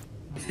செட்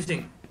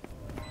டிஃபியூசிங்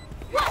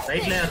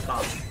ரைட்ல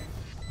இருக்கான்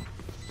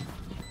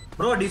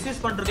ப்ரோ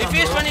டிஃபியூஸ் பண்றான்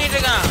டிஃபியூஸ் பண்ணிட்டு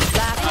இருக்கான்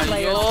Last player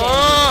ஐயோ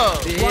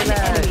standing. One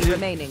enemy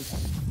remaining.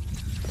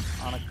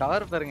 அவன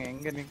கவர் பாருங்க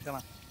எங்க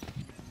நிக்கறான்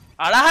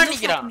அழகா Look at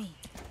நிக்கிறான் me.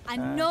 I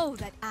know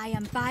that I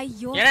am by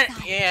your ஏன்னா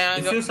side.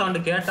 டிஃபியூஸ் சவுண்ட்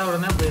கேட்ட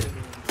உடனே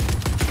போயிருக்கீங்க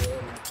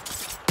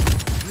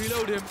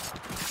Reload him.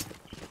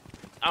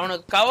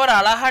 அவனுக்கு கவர்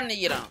அழகா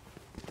நிக்கிறான்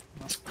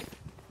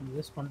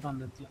யூஸ் பண்ணிட்டான்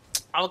அந்த இடத்துல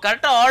அவன்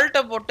கரெக்டா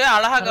ஆல்ட்ட போட்டு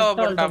அழகா கவர்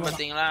பண்ணிட்டான்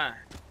பாத்தீங்களா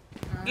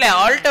இல்ல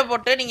ஆல்ட்ட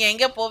போட்டு நீங்க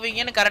எங்க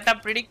போவீங்கன்னு கரெக்டா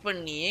பிரெடிக்ட்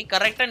பண்ணி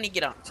கரெக்டா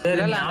நிக்கிறான்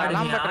சரி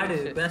ஆடு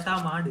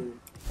பேசாம ஆடு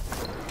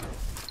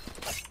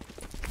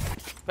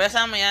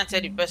பேசாம ஏன்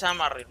சரி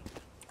பேசாம ஆடுறேன்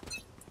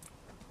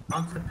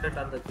கான்சென்ட்ரேட்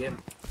ஆன் தி கேம்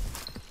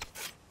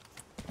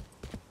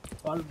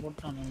பால்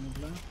போட்டான்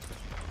உள்ள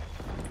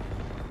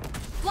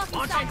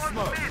Blocking sight.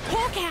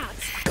 Poke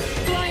out.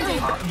 Blinded.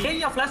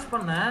 ஏயா ஃபிளாஷ்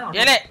பண்ண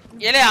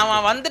ஏலே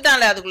அவன்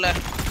வந்துட்டான்ல அதுக்குள்ள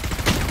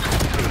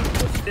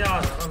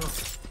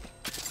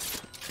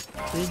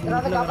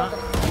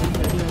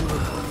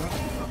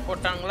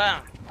போட்டாங்களா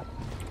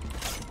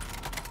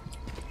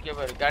இங்க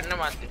பாரு கண்ணை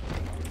மாத்து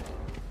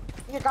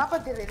நீங்க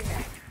காப்பாத்திடுறீங்க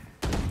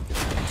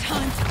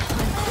Time to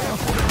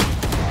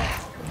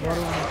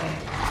hunt.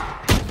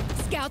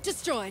 Scout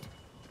destroyed.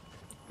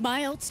 My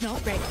ult's not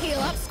ready.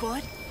 Heal up,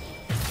 squad.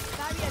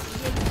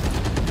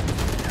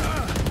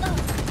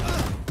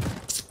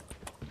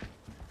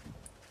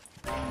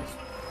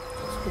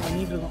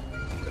 பண்ணிட்டு இருக்கோம்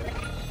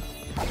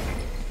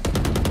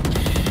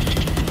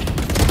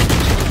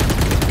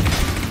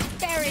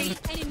Buried.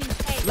 Enemy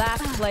A.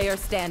 Last player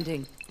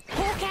standing.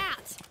 Poke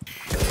out.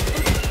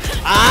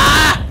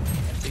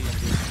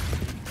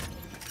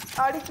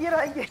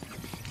 அடிக்கிறாங்க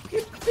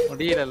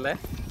முடியல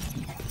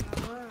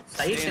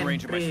side Stay in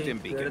range of my stim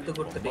entry beacon.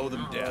 எடுத்து Mow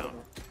them down.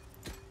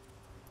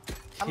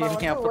 நம்ம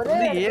வந்து அப்ப ஒரே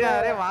வந்து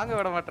ஏஆரே வாங்க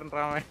விட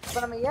மாட்டேன்றான் அவன் இப்ப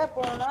நம்ம ஏன்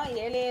போனோம்னா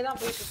ஏழையே தான்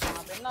போயிட்டு இருக்கோம்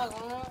அப்ப என்ன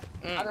ஆகும்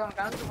அது அவங்க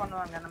கணக்கு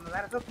பண்ணுவாங்க நம்ம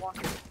வேற ஏதோ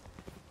போனோம்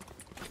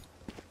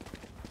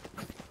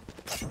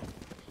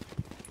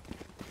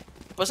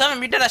பேசாம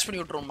மிட் ரஷ்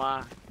பண்ணி விட்டுருமா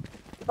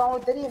இப்ப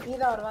அவங்களுக்கு தெரியும் பீ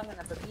தான் வருவாங்க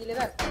நம்ம பீல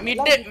தான் இருக்கோம்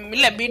மிட்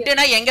இல்ல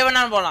மிட்னா எங்க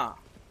வேணாலும் போலாம்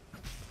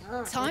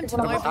Time to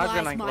mobilize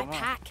my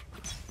pack.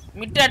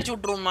 Mid அடிச்சு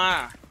விட்டுருமா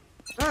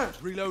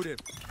Reload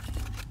him.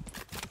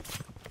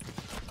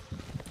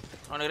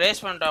 அவனுக்கு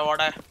ரேஸ் பண்ணிட்டா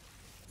ஓட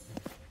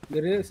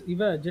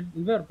இவ ஜெட்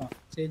இவ இருப்பான்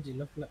சேஜ்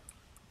லெஃப்ட்ல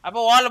அப்ப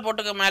வால்ல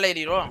போட்டுக்க மேல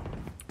ஏறிரோம்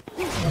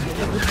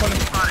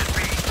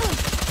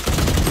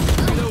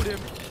Reload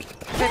him.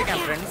 சரி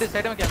கேம் ரெண்டு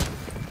சைடும் கேம்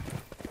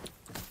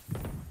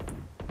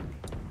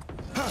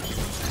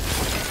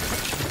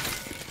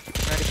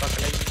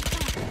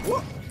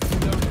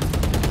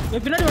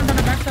பின்னாடி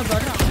வந்தானே பேக் ஸ்டாப்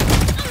பாரு.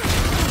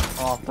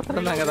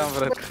 அப்பதான் நாங்க தான்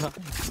bro இருக்கோம்.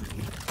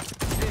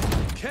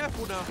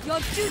 Careful now. Your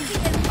duty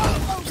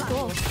is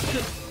over.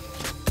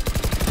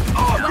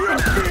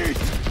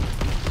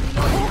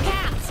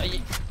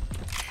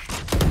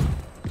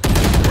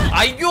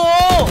 ஐயோ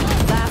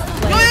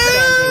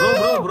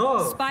bro.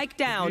 Spike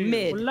down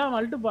mid. உள்ள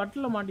மல்டி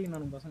பாட்டில்ல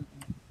மாட்டினானுங்க பசங்க.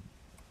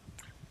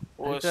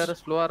 ஓசார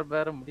ஸ்லோவர்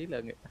பேர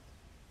முடியலங்க.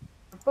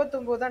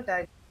 39 தான்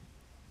டாக்.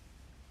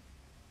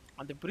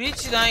 அந்த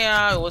breach Tanya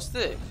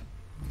ஒஸ்து.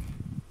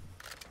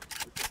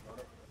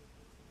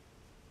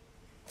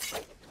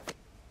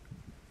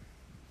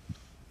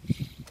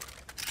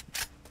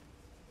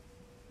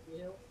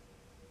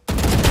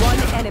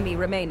 One enemy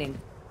remaining.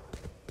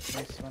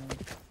 Nice one.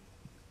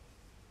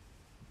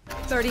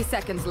 30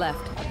 seconds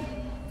left.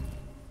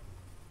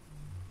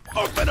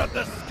 Open up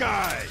the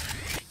sky.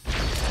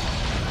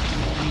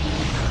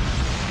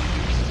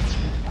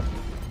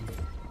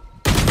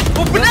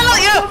 உப்பினல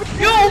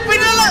யோ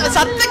உப்பினல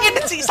சத்தம்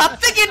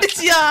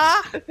கேட்டுச்சியா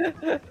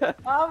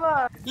ஆமா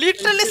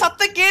லிட்டரலி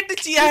சத்தம்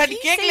கேட்டுச்சியா நீ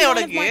கேக்கல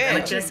உனக்கு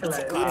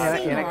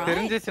எனக்கு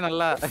தெரிஞ்சிச்சு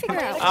நல்லா.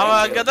 அவன்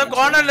அங்கத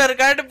கார்னர்ல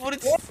இருக்கான்னு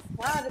புரிச்சு.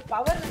 அது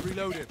பவர்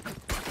Reloaded.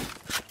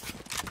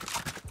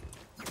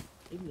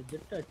 இல்ல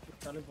ஜெட்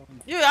அடிச்சாலே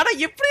போகும். யோ அட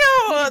எப்படியா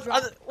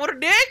அது ஒரு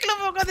டேக்ல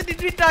உட்கார்ந்து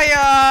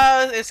டிட்விட்டாயா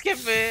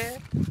எஸ்கேப்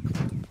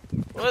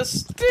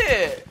ஒஸ்ட்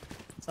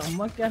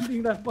செம்ம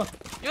கேம்பிங்டாப்பா.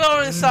 யோ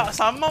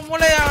சம்ம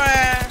மூளை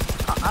அவன்.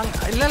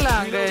 இல்ல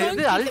அங்க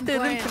இது அல்ட்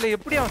இருந்துச்சுல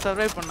எப்படி அவன்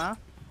சர்வைவ் பண்ணா?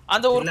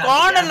 அந்த ஒரு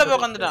கார்னர்ல போய்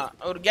உட்கார்ந்துட்டான்.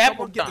 ஒரு கேப் Get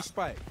the விட்டான்.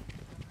 spike.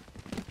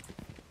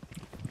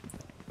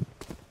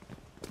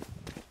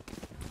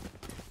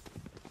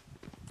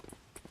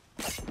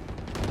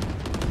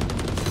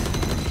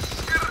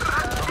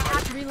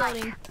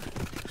 Reloading.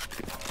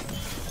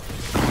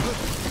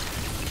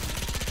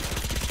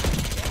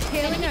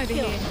 Healing over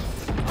here.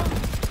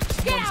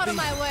 Get out of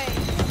my way.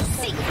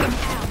 Seek him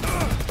out.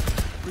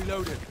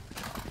 Reloaded.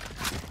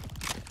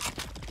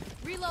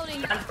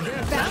 Reloading.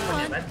 Found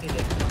one.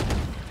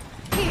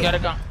 இங்க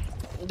இருக்கான்.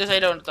 இந்த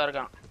சைடுல ஒருத்தன்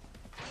இருக்கான்.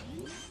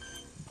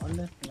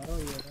 வந்து வரோ.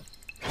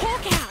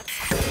 Hawk out.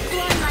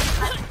 Blind light.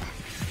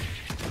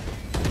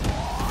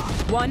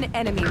 One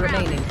enemy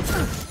remaining.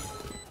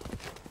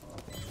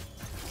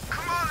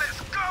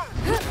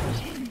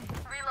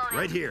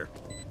 Right here.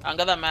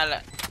 அங்கதான் மேல.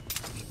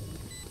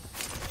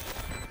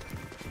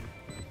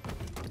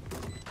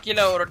 கீழ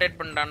ரொட்டேட்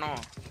பண்றானோ?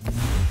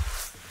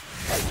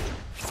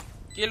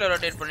 கீழ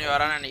ரொட்டேட் பண்ணி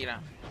வரான்னு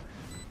நினைக்கிறேன்.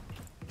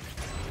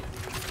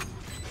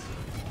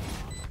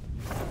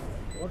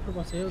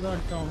 ஓட்டுப்பா சேவ் தான்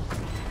அடிச்சான்.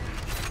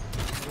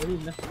 ஓடி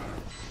இல்ல.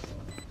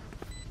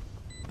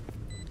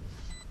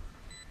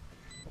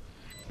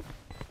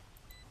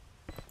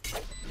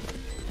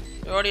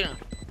 ஓடினா.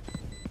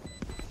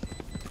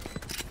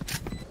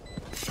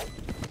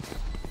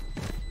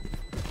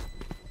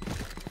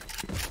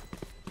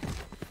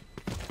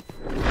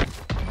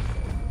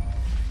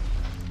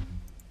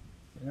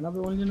 எங்கனா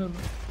போய் ஒளிஞ்சின்னு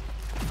இருக்கு.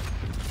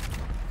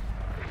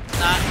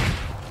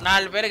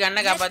 நாலு பேர்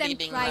கண்ணை Let them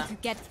காப்பாத்திட்டீங்களா? try to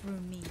get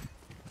through me.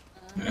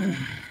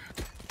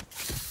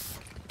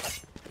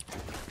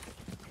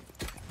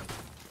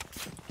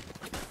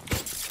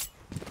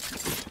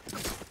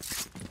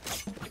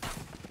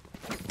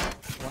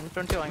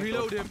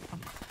 Reload him.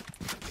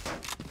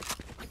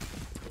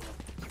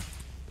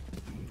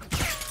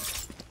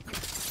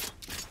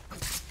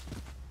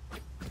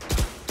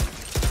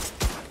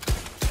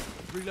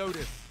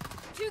 Reloaded.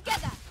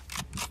 Together.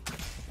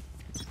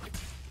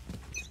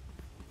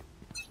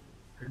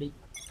 Ready.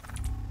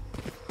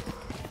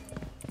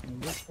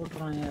 இங்க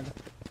போட்றான் யார்.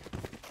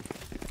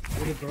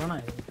 ஓடி போறானா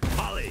இது.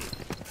 Molly.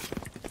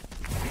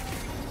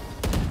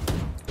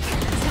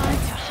 Time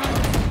to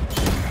hunt.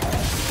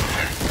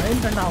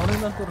 Rhine பண்ணா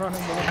அவனுக்கு தான் சொல்றானே.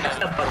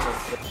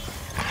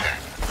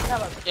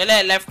 இல்ல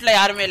லெஃப்ட்ல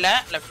யாருமே இல்ல.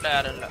 லெஃப்ட்ல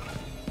யாரும் இல்ல.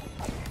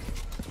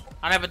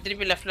 ஆனா இப்ப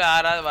திருப்பி லெஃப்ட்ல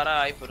யாராவது வர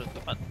வாய்ப்பு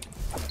இருக்கு பாத்து.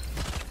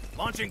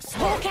 Launching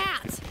smoke. Hawk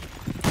out.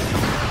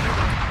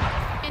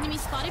 Enemy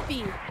spotted B.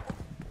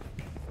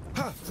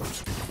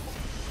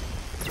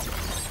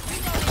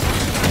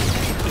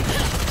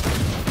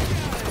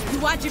 You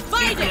want to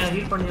fight it?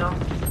 Heel பண்ணியா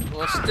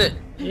ஒஸ்ட்.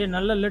 ஏய்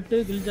நல்ல லெட்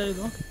கில்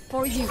ஜாயிடும்.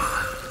 For you.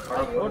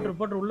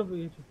 போட்ரு உள்ள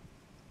போய்.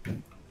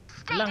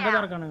 எல்லாம் அங்க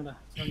தான் இருக்கானுங்கடா.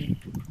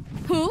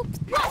 Who?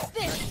 What's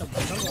this?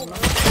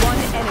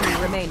 One enemy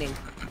remaining.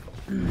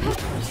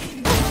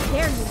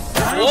 There you.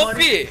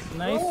 OP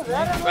nice.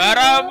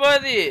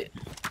 பராபதி.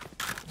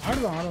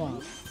 ஆடுவான்.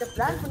 இந்த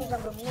பிளான்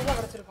பண்ணிக்கலாம் bro. 3 தான்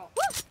கிடைச்சிருக்கும்.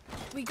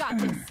 We got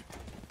this.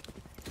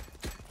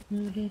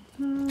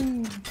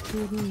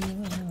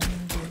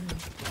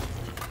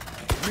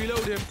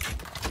 Reload him.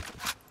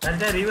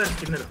 நிறைய ரிவர்ஸ்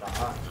ஸ்கின் இருக்கா?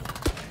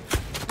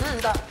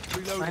 இந்தா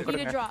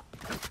Need a drop.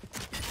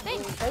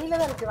 Thanks. கையில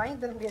தான் இருக்கு. வாங்கி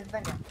தர முடியாது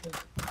தாங்க.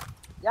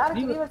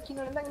 யாருக்கு ரிவர்ஸ் ஸ்கின்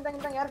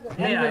இந்தாங்க யாருக்கு?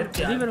 ஏய்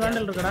ரிவர்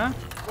வேண்டல் இருக்குடா.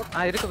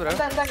 இருக்கு bro.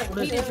 இந்தாங்க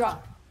Need a drop.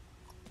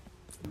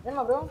 என்ன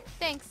bro?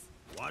 Thanks.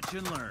 Watch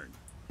and learn.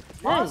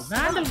 ஏய்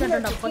வேண்டல்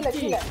கேட்டடா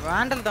பச்சி.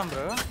 வாண்டல் தான்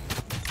bro.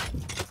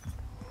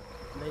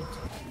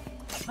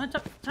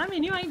 சாமி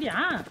நீ வாங்கிட்டியா?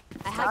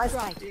 I have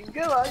right. இங்க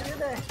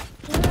வாங்குடே.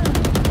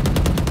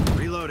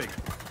 Reloading.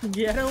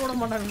 ஏற விட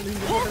மாட்டாங்க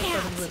இங்க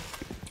போட்டு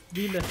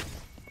டீலர்.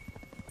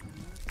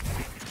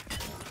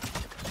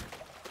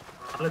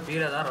 நல்ல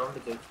பீல தான்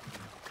ரவுண்ட் ஜெயிச்சு.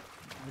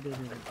 இது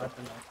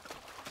பாத்தல.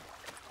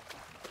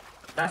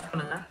 டாஷ்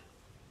பண்ணுங்க.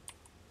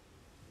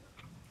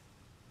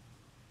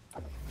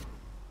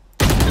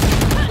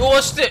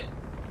 கோஸ்ட்.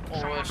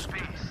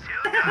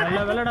 நல்ல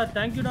வேலைடா.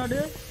 Thank you டாடு.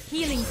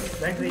 Healing.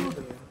 பேட்டரி.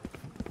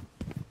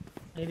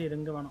 ஏறி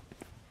ரெங்க வேணும்.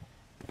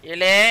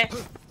 இலே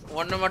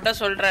ஒன்னு மட்டும்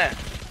சொல்றேன்.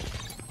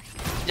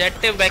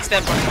 ஜெட் பேக்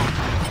ஸ்டாப் பண்ணுவான்.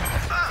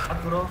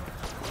 ப்ரோ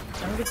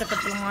சங்கு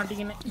சக்கரத்துல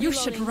மாட்டிக்கினே. You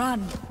should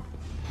run.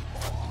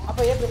 அப்ப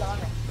ஏபில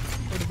வாங்க.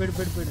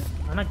 போடு.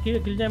 ஆனா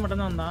கில் ஜாய்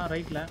மட்டும் தான் வந்தான்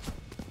ரைட்ல.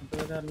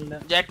 அப்பவே இல்ல.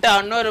 ஜெட்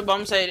இன்னொரு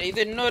பம் சைடு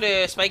இது இன்னொரு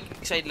ஸ்பைக்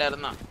சைடுல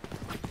இருந்தான்.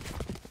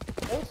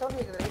 ஏய்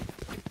சொல்லுங்க.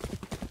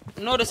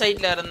 இன்னொரு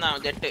சைடுல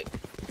இருந்தான் ஜெட்.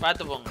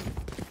 பாத்து போங்க.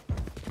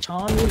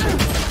 சாலு.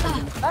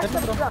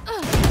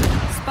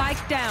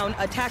 Spike down,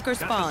 attacker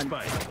spawn.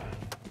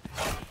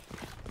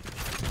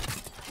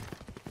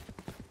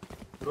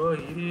 Bro,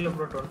 இல்ல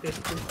bro 20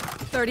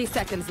 30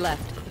 seconds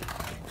left.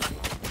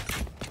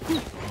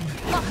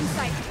 Lock in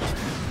sight.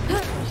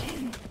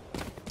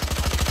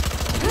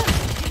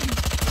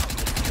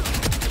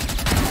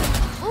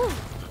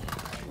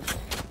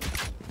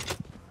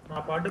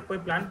 நான் பாட்டுக்கு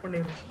போய் பிளான்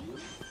பண்ணிடுறேன்.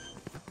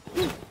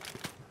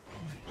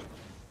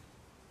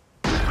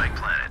 Spike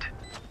planted.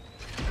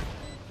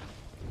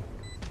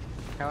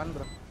 Heaven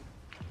bro.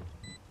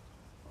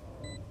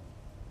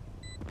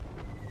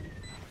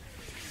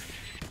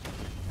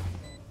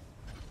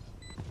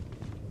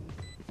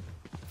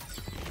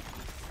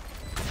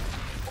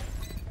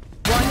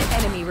 One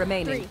enemy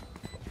remaining.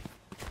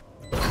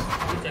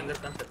 எங்க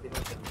தான் சத்தியமா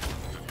தெரியல.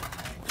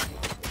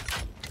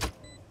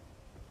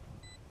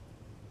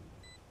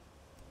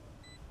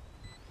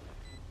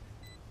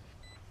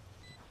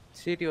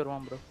 சிடி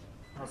வருவான் bro.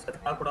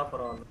 செத்தா கூட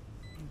பரவாயில்லை.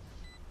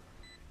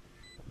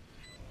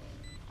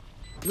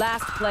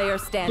 Last player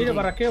standing.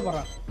 கீழ வர.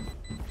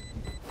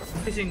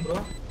 Finishing bro.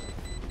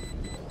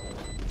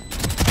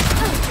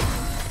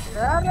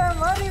 வேற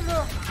மாதிரி bro.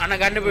 அண்ணா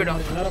கண்டு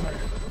போய்டும்.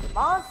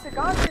 மாஸ்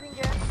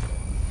காத்துறீங்க.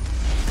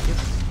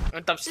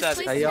 தப்ஸ்டார்.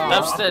 ஐயோ.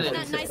 தப்ஸ்டார்.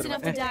 Not nice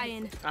enough to die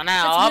in. Anna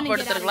app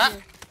எடுத்துறலாம்.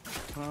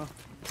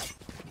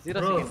 0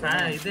 bro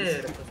seconds. இது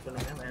ரெக்வெஸ்ட்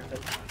பண்ணுங்க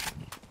வேண்டல்.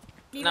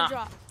 Need Nah. a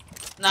drop.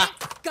 நா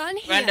Gun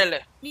here. வேண்டல்.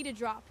 Need a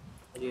drop.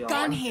 ஐயோ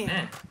Gun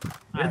here.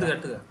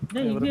 எடுத்துக்க.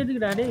 டேய் இது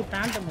எதுக்குடா டேய்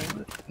பேண்டம்.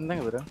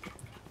 இந்தாங்க bro.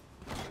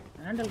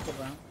 ஹேண்டல்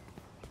போடுறான்.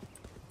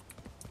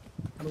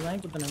 அது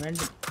வாங்கி கொடுத்தன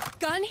வேண்டாம்.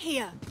 Gun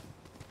here.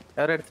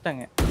 யாரோ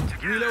எடுத்துட்டாங்க.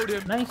 Reload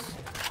him. Nice.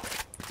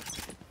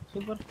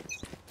 Super.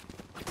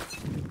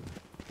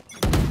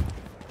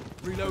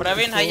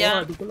 Praveen ஐயா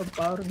அதுக்குள்ள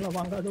பாருங்க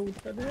வாங்காத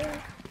விட்டது.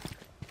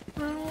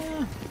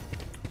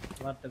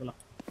 வார்த்தைகளா.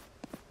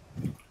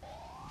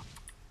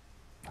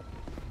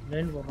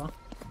 ரெண்டு போறான்.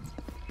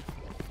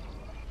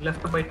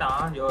 லெஃப்ட்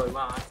போய்ட்டான். யோ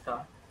இவன் ஆஸ்டா.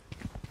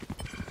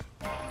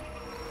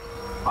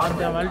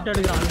 ஆர்டா வல்ட்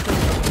அடிக்குறான்.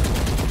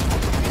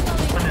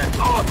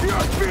 Off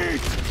your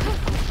feet.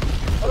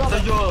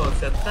 ஐயோ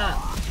செத்தா.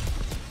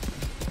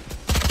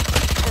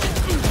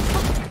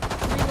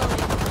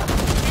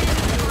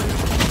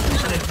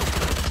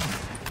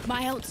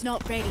 My ult's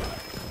not ready.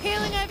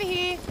 Healing over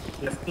here.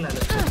 லெஃப்ட்ல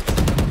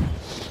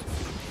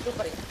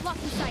super. Lock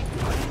in sight.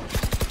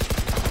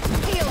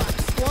 Heal up.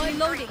 Boy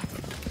loading.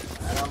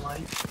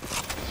 ஆராமாய்.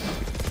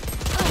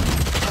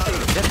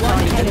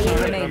 One enemy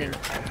remaining.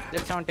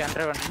 Just 70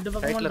 101. இந்த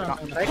பக்கம் ரைட்ல இருக்கான்.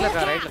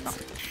 ரைட்ல இருக்கான்.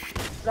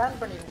 பிளான்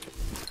பண்ணிடுங்க.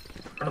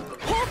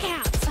 Hawk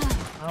out.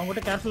 அவங்க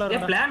கிட்ட கேர்ஃபுல்லா ஏ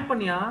இருக்கா. பிளான்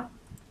பண்ணியா?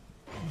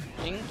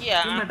 எங்கயா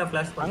டீம்மேட்ட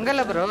ஃபிளாஷ் பண்ணு.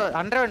 அங்கல bro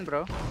 101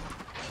 bro.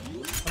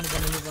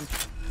 பண்ணு.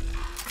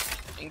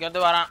 இங்க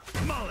வந்து வரான்.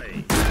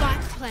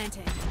 Spike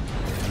planted.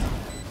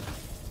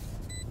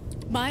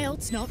 My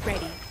ult's not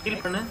ready.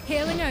 Heel பண்ணு.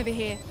 Healing over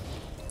here.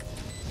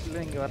 இல்ல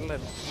இங்க வரல.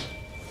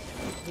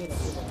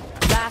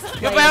 Last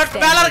இப்ப player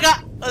மேல standing. இருக்கா.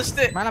 ஃபர்ஸ்ட்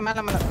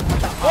மேல.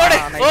 ஓடு.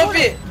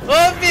 ஓபி.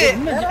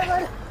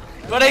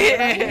 ஓடு.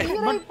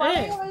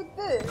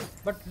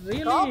 பட்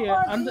ரியலி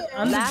அந்த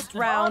Last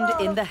round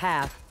in the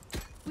half.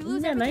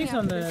 உண்மையா நைஸ்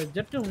அந்த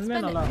ஜெட் உண்மையா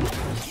நல்லா இருக்கு.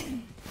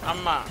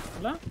 அம்மா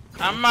இல்ல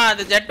அம்மா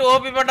அது ஜெட்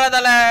ஓபி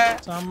பண்றதால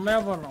செம்மையா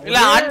போறோம். இல்ல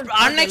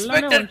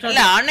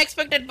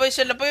அன்எக்ஸ்பெக்டட்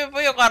பொசிஷன்ல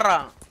போய்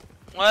உட்கார்றான்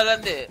முதல்ல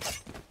இருந்து.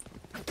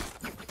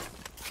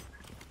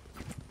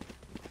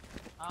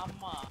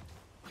 ஆமா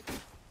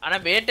ஆனா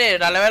பேட்டே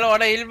நல்ல வேளை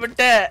ஓட ஹீல்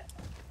விட்ட.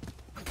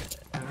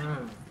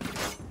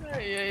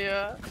 ஐயோ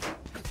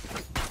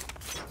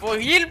இப்போ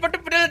ஹீல் பட்டு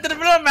பின்னால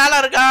திரும்ப மேல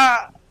இருக்கா.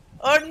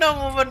 ஒண்ணு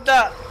மூவ்மெண்ட்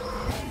தான்.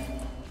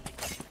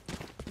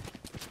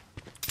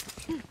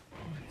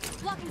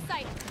 Lock in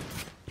sight.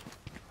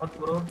 What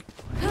bro?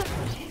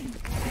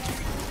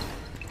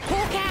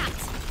 Hawk out.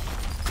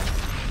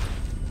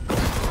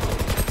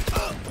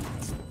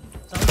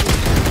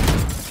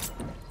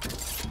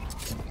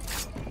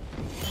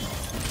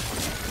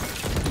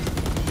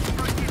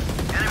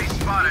 Enemy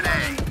spotted A.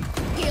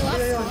 Heal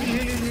up.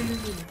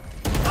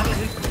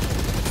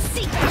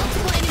 Seek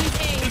multiple enemies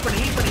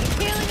Healing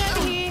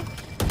over here.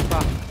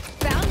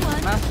 Found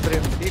one. நான் spray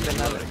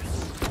இல்லனால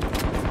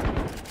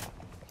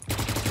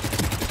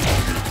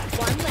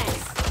One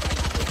less.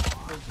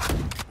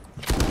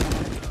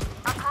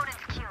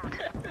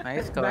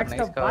 Nice cover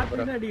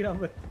bro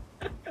அடிக்குறான் பாரு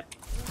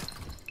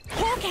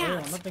Hawk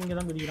out. நம்ம இங்க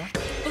தான் குதிக்குறான்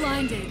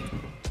Blinded.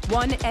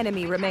 One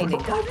enemy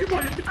remaining.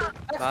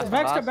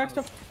 Back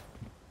step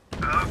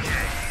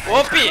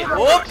OP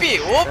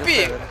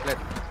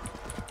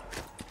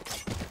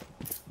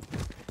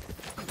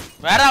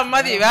வேற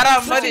அம்மாதி வேற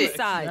மாதிரி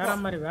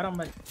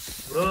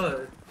bro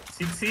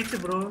 6 each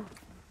bro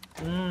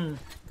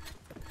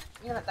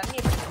நீங்க தண்ணி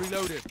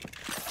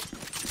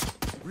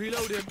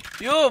Reload him.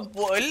 யோ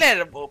இல்ல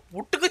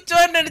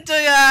புட்டுக்குச்சோன்னு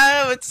நினைச்சோயா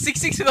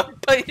 66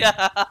 கொட்டோயா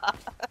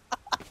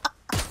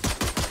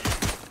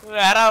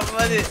வேற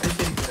அம்மாதி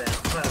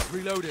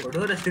Reload him.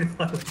 ஒடோர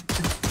சிரிப்பாரு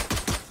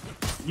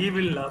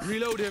evil laugh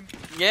Reload him.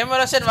 Game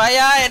Roshan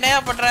வாயா என்னையா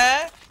பண்ற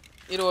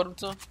இரு ஒரு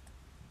நிமிஷம்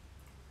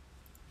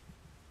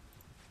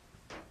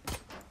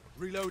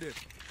Reload him.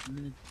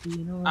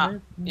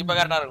 இப்ப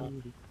கரெக்டா இருக்கும்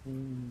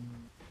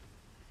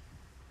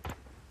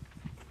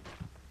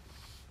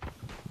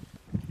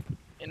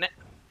என்ன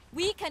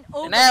We can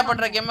என்னையா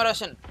பண்ற கேம்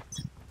ரோஷன்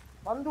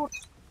வந்து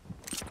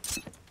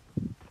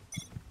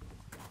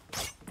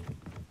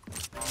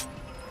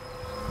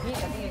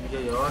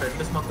ஐயோ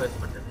ரெண்டு smoke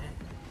waste பண்ணிட்டேனே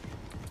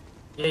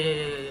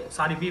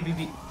sorry B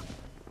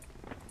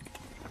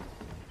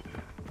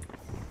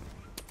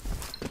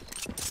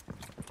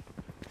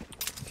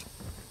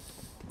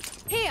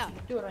Here.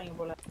 விட்டு வராங்க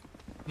போல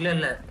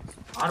இல்ல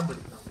ஆர்ப்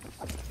எடுக்கலாம்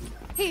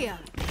Here.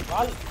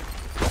 Wall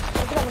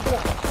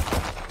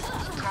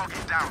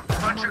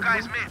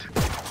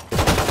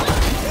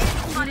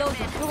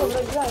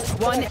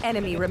One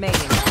enemy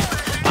remaining.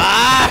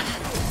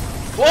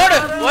 ஓடு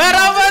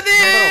வேறாவது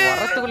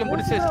வரத்துக்குள்ள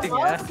முடிச்சு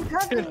வச்சிட்டீங்க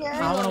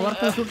அவன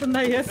ஒருத்தன்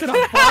சுட்டுனா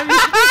ஏசுறான் பாவி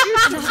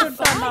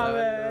சுட்டான்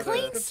அவன்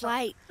Clean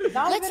slate.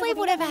 Let's leave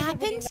whatever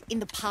happened in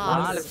the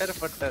நாலு past. பேர்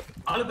பட்டர்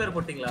நாலு பேர்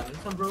போட்டீங்களா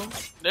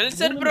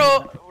நில்சன் ப்ரோ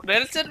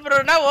நெல்சன்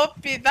ப்ரோனா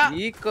ஓபி தான்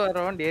ஈகோ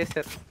அரவுண்ட்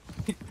ஏசர்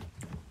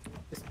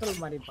பிஸ்டல்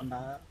மாதிரி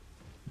பண்ணா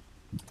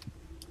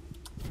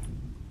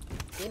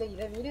இல்ல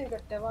இத வீடியோ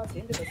கட்டவா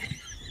சேர்ந்து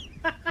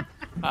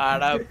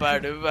அட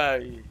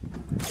படுபாவி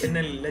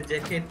மின்னல்ல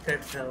ஜாக்கெட்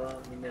கட்டவா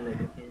மின்னல்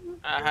அடிக்கே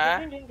ஆஹா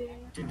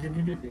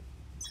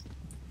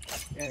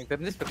எனக்கு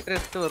தெரிஞ்சு ஸ்பெக்டர்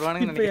எடுத்து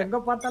வருவானுங்க இப்ப நினைக்கிறேன் எங்க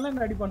பார்த்தாலும்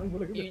என்ன அடிப்பானுங்க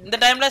உங்களுக்கு இந்த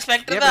டைம்ல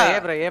ஸ்பெக்டர்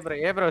தான்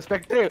ஏ ப்ரோ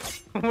ஸ்பெக்டர்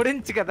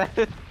முடிஞ்சு கதை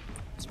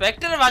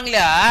ஸ்பெக்டர்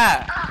வாங்கலையா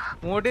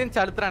முடிஞ்சு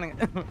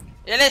அழுத்துறானுங்க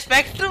ஏலே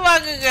ஸ்பெக்டர்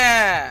வாங்குங்க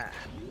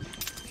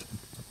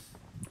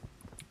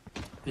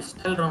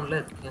பிஸ்டல் ரவுண்ட்ல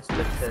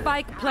Spectre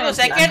Spike planted.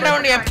 Second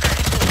round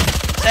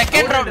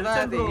second round தான்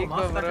அது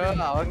ஈகோ ப்ரோ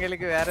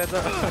அவங்களுக்கு வேற ஏதோ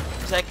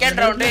செகண்ட்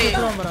ரவுண்ட்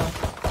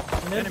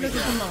நேர்ல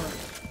சுத்தணும்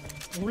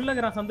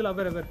உள்ளங்கற சந்துல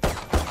பேர்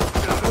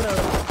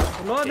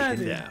லோதா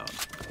இது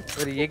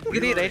ஒரு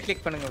எக்ரி ரைட்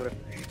கிளிக் பண்ணுங்க ப்ரோ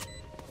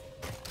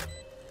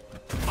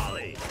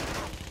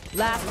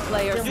Last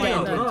player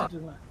standing.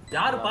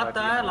 யாரு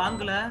பார்த்தா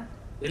லாங்ல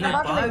இல்ல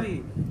பாவி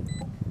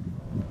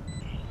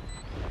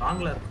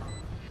லாங்ல இருக்கான்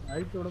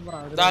ஐட்டு விட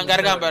போறான் தான் அங்க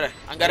இருக்கான் பாரு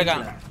அங்க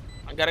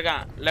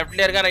இருக்கான்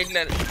லெஃப்ட்ல இருக்கா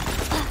ரைட்ல இருக்கு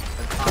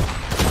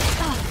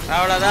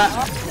அவ்வளவுதான்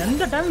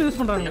எந்த டைம்ல யூஸ்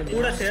பண்றாங்க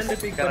கூட சேர்ந்து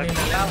பிக்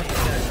பண்ணினா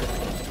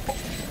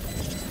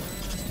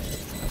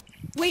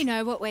We know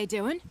what we're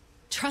doing.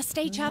 Trust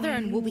each other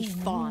and we'll be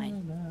fine.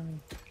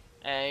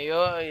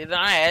 ஐயோ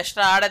இதான்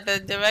எக்ஸ்ட்ரா ஆட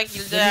தெரிஞ்சவே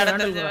கில்ஜ ஆட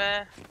தெரிஞ்சவே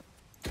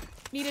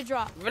Need a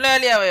drop.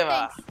 விளையாலியாவே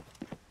வா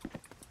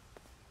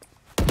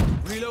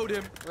Reload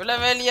him.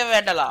 விளையாலியா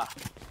வேண்டலா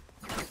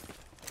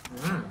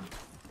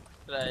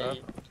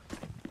right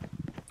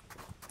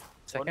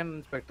second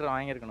Spectre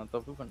வாங்கி இருக்கணும்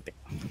தப்பு பண்ணிட்டேன்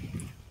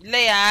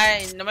இல்லையா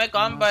இந்த மாதிரி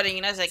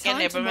காம்பாரிங்னா செகண்ட்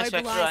Time to எப்பவுமே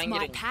ஸ்பெக்டர் mobilize my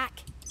வாங்கிருங்க pack.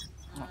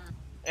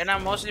 ஏன்னா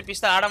மோஸ்ட்லி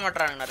பிஸ்தா ஆட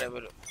மாட்டாங்க நிறைய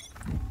பேர்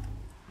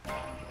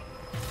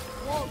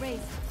Wall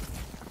raised.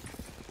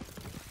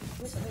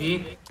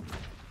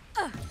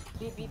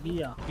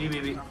 பியா பி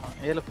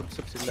ஏல ஃபுட்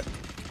ஸ்டெப்ஸ் இல்ல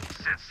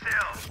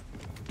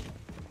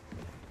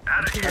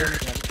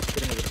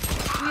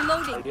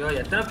Reloading. ஐயோ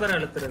எத்தனை பேர்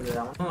அழுத்துறது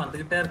அவனும்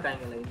வந்துகிட்டே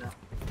இருக்காங்க லைனா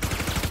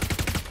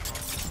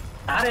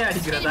யாரே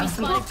அடிக்கிறதா Enemy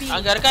spotted B.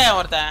 அங்க இருக்கா ஏன்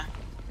ஒருத்தன்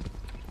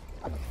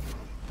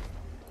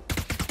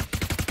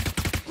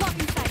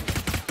Blocking sight.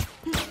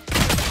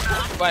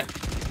 But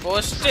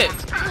post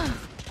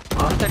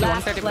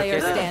Last player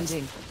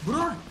standing.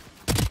 Bro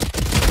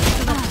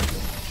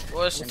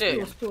post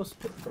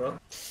bro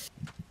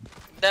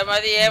இந்த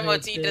மாதிரி ஏம்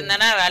வச்சிட்டு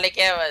இருந்தானா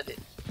வேலைக்கே ஆகாது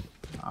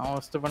அவன்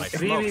ஃபர்ஸ்ட் My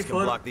பண்ணிட்டேன் smokes can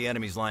 3v4. block the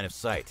enemy's line of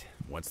sight.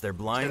 Once they're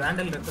blind,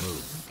 வேண்டல் இருக்கு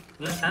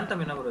இல்ல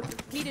சாந்தம் என்ன bro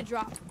Need a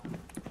drop.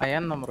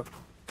 Iron number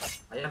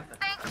ஐயா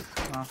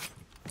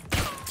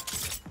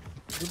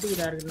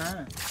குட்டிடா இருக்குனா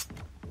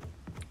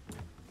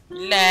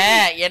இல்ல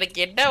எனக்கு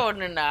என்ன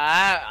ஒண்ணுன்னா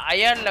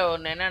அயர்ல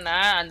ஒண்ணு என்னன்னா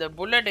அந்த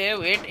புல்லட்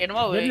வெயிட்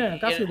என்னமோ என்ன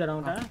காசு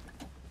தரவங்க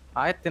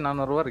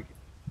 1400 ரூபாய் இருக்கு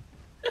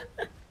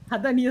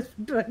அத நீ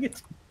சுட்டு வாங்கி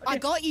I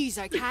got yous,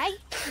 okay?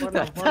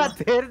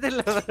 தெரியுது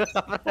இல்ல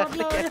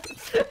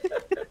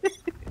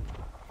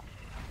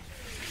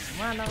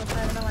சும்மா நான்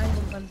வந்து வாங்கி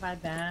கொடுப்பேன்னு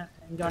பார்த்தேன்.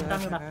 இங்க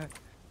வந்துட்டாங்கடா.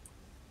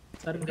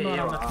 சர்க்கிள்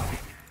வராங்க.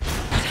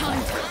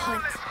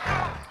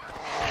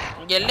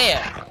 இங்க இல்லையா?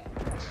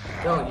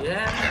 யோ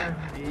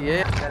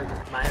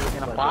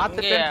நான்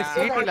பார்த்துட்டு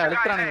சீட்டில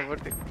அழுத்துறானுங்க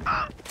போட்டு.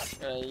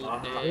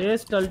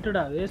 Waste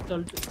அல்ட்டடா, waste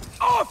Alt.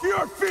 Off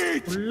your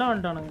feet. ஃபுல்லா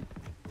வந்துட்டானுங்க.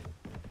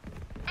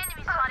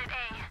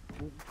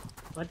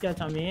 பாத்தியா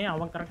சாமி,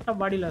 அவன் கரெக்டா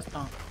பாடியில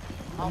வச்சான்.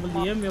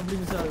 நம்ம ஏம் எப்படி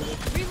மிஸ் ஆகுது?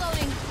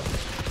 Reloading.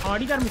 அவன்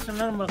அடிக்க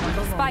ஆரம்பிச்சானா நம்ம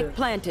கண்ட்ரோல் பண்ண Spike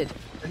planted.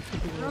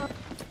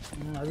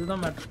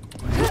 அதுதான் மேட்டர்.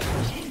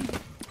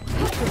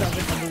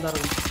 அது கண்ட்ரோல் தான்.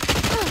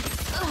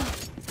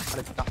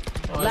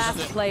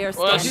 Last player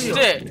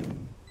standing.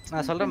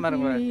 நான் சொல்றேன்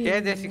பாருங்க.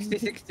 KJ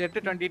 66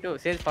 Z22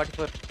 sale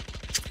 44.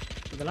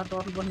 இதெல்லாம்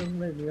டோட்டல்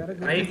பண்ணுங்க. நீ வேற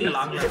ரைட்ல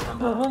லாங்ல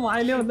இருக்கான். அவன்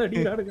வாயிலே வந்து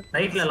அடிக்குறானுங்க.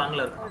 ரைட்ல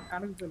லாங்ல இருக்கான்.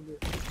 கணக்கு சொல்லு.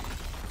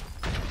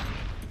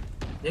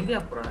 எங்க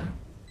போறேன்?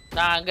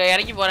 நான் அங்க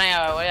இறங்கி போறேன்.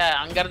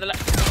 அங்க இருந்தல.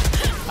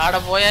 ஆட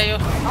போயாயோ.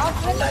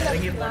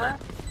 இறங்கி போறேன்.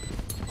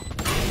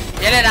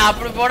 ஏலே நான்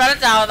அப்படி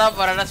போடாலும் சாவதா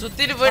போறேன். நான்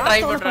சுத்திட்டு போய் ட்ரை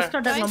பண்றேன்.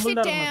 Don't sit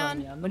down.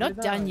 We're not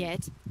done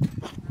yet.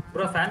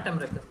 Bro, phantom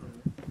record.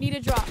 Need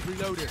a drop.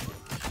 Reloading.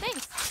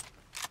 Thanks.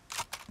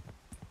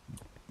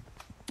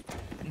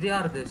 இது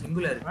யாருது?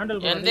 சிங்குலர்.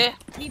 எந்த?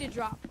 Need a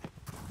drop.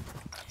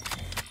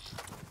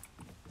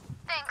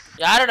 Thanks.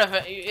 யாரோட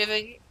இது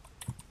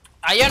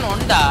அயன்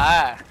ஒண்டா?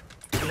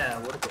 இல்ல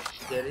ஒருது.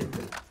 சரி.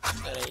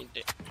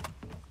 ரைட்.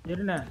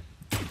 என்ன?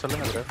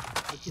 சொல்லுங்க bro.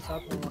 வெச்சி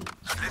சாப்பிடுவோம்.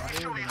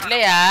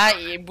 இல்லையா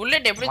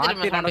புல்லட் எப்படி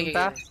திரும்ப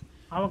மாட்டேங்குது?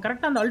 அவன்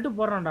கரெக்ட்டா அந்த அல்ட்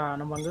போறான்டா.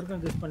 நம்ம அங்க இருக்க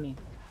கெஸ் பண்ணி.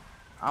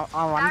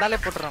 அவன் வந்தாலே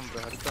போட்றான்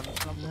bro. அதுக்கு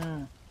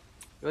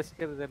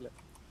யோசிக்கிறதே இல்ல.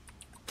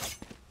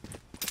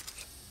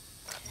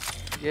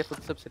 ये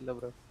फुटस्टेप्स இல்ல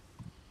bro.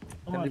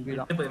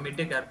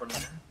 மிட் கேர்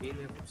பண்ணுங்க.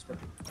 பீலே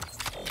ஃபுட்ஸ்டெப்.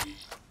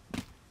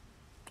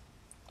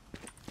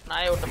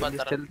 நாயை விட்டு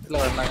பார்த்தறேன். ஸ்டெல்த்ல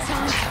வந்தாங்க.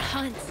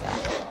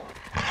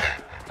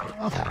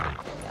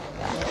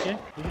 ஓகே,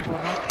 இது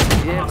போறோம்.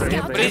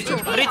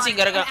 பிரீச்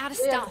இங்க இருக்கா?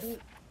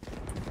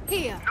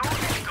 Here.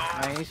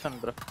 Nice one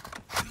bro.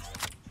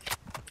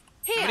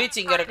 Breach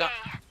இங்க இருக்கா?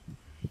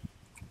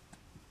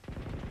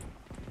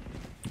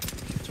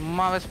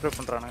 சும்மாவே ஸ்ப்ரே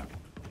பண்றானுங்க.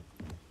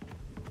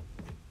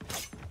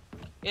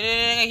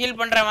 இருங்க ஹீல்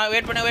பண்றேன்.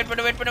 வெயிட் பண்ணு.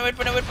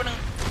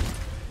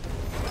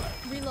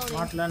 Reloading.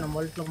 மாட்ல நம்ம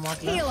அல்ட்ல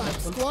மாட்ல. Heal up,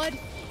 squad.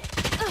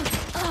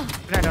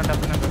 I don't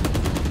have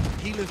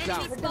Healers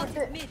down.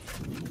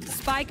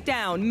 Spike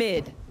down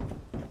mid.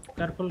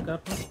 Careful.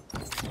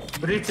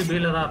 Breach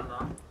பீல தான்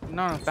இருந்தான்.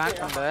 இன்னும்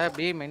பேக் அந்த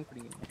பி மெயின்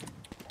பிடிங்க.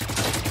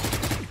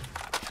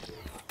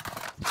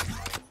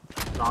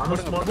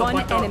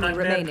 One enemy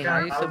remaining.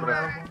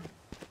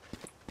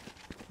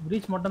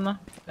 பிரீச் மட்டும் தான்.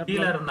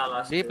 கீழ இருந்தான்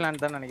லாஸ்ட். பி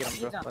பிளான் தான் நினைக்கிறேன்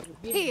bro.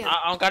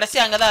 அவன் கடைசி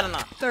அங்க தான்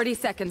இருந்தான். 30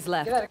 seconds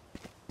left.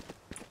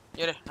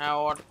 இரு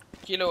நான்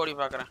கீழ ஓடி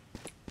பார்க்கறேன்.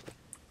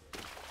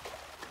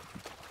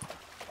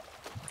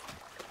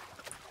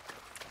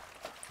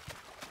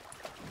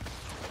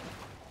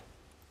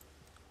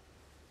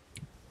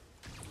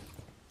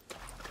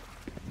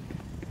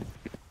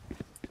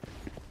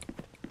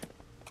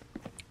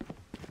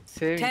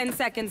 Save. 10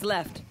 seconds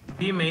left.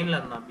 பி மெயின்ல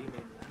இருந்தான். பி மெயின்ல.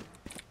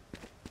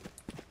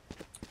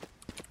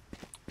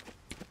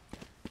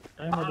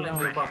 டைம்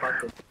ஓடிலாம்.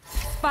 பாத்து.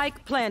 Spike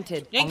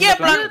planted. எங்க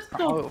plan?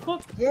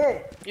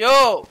 Yo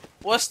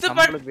worst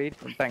but wait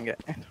பண்ணிட்டாங்க.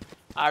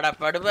 அட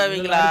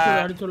படுபாவீங்களா?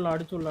 அடிச்சுடலாம்.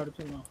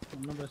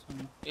 என்ன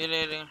பேசுறீங்க? இரு.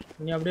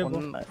 நீ அப்படியே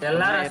போ.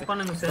 எல்லாரும் ரெஸ்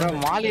பண்ணுங்க bro. சார்.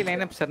 மாலி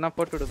லைனப் சர்னா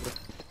போட்டு விடு bro.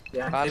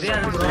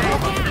 தெரியாது bro.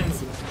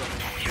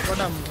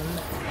 போடா.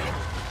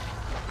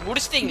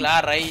 முடிச்சிட்டீங்களா?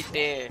 ரைட்.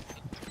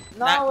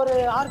 நான் ஒரு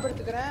ஆர்ப்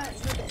எடுத்துக்கறேன்.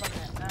 இன்னொரு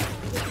பண்ணேன்.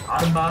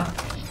 ஆர்பா.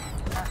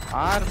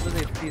 ஆர்பது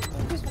எப்படி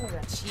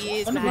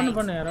Cheers,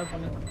 பண்ணு யாரா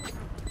பண்ணு.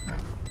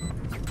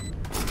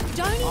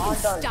 Don't even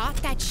start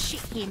that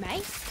shit here,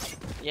 mate.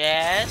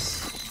 Yes.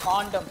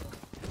 Condom.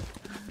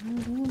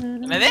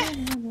 என்னது?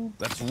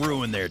 Let's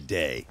ruin their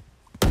day.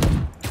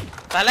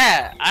 தல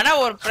ஆனா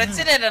ஒரு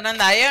பிரச்சனை என்னன்னா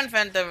இந்த அயன்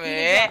ஃபேந்தம்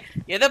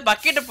ஏதோ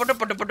பக்கெட்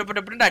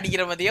போட்டு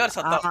அடிக்கிற மாதிரியே ஒரு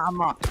சத்தம்.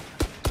 ஆமா.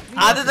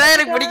 அதுதான்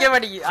எனக்கு பிடிக்க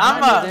மாட்டேங்குது.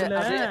 ஆமா.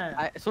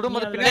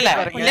 சுடும்போது பின்னாடி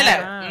பாருங்க. இல்ல.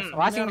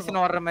 வாஷிங் மெஷின்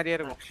ஓடுற மாதிரியே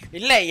இருக்கும்.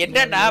 இல்ல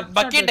என்னடா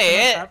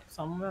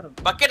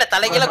பக்கெட்ட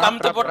தலைகீழ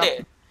கமுத்து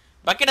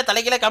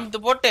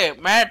போட்டு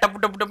மேல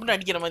டப்பு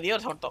அடிக்கிற மாதிரியே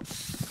ஒரு சத்தம்.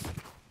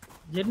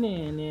 ஜெர்னி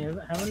நீ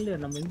ஹெவன்ல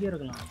நம்ம எங்க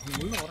இருக்கலாம். நீ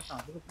உள்ள வரடா.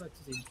 அதுக்கு அப்புறம்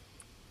அச்சு செய்.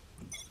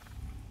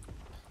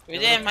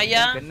 விஜய்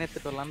ஐயா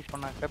பென்னெட் வரலாம்னு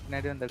பண்ணாக்க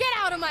பின்னாடி வந்து Get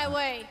out of my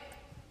way.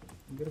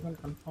 இங்க இருக்க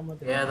கன்ஃபார்மா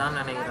தெரியும். ஏதான்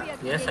நினைக்கிறேன்.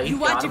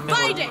 சைட்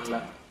ஆரம்பமே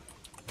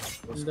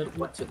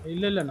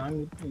இல்ல நாங்க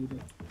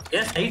இருக்கோம்.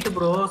 Side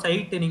bro.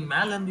 சைட் நீங்க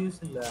மேல இருந்து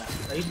யூஸ் இல்ல.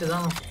 சைட்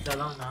தான்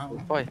இதெல்லாம் நான்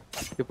போய்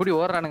இப்படி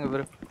ஓடுறானுங்க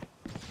bro.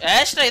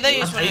 ஆஸ்ட்ரா இத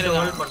யூஸ் பண்ணிருக்காங்க.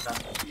 ஹோல்ட்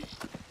பண்ணிட்டாங்க.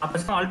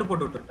 அப்ப ஆல்ட்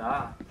போட்டு விட்டுட்டா.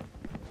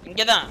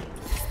 இங்க தான்.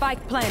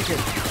 Spike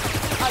planted.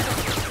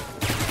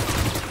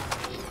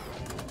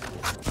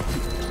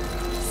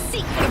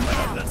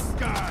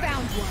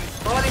 Found one.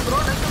 Sorry bro.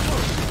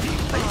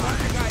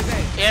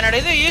 என்னோட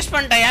இது யூஸ்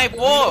பண்ணிட்டயா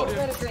இப்போ?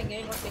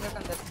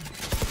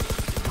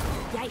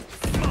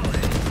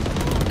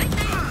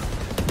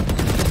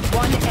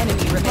 One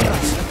enemy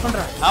remaining.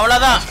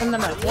 அவ்வளவுதான்.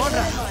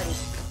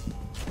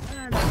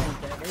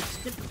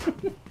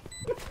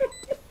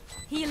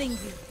 Healing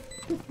you.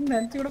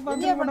 நினைச்சு கூட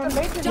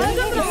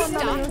Don't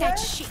start that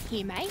shit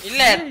here, mate.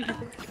 இல்ல.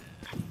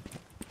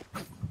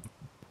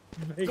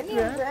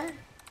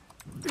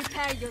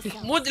 Prepare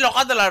yourself. மூஞ்சில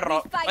உட்கார்ந்து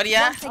விளையாடுறோம்.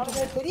 வரியா?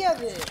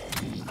 தெரியாது.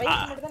 ஃபைட்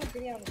மட்டும் தான்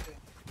தெரியும் அவனுக்கு.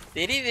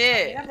 தெரியுது.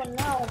 என்ன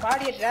பண்ணா அவன்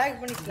பாடியை டிராக்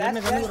பண்ணி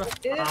ஸ்லாஷ்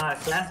பண்ணிட்டு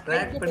ஸ்லாஷ்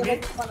டிராக் பண்ணி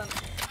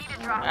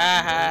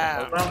ஆஹா.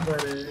 அப்புறம்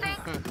பாரு.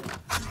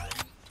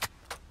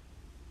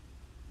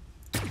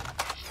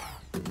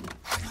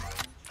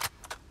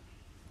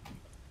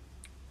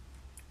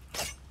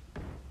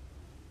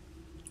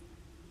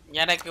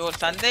 எனக்கு ஒரு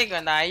சந்தேகம்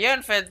அந்த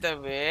அயர்ன்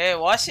ஃபேத்தம்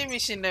வாஷிங்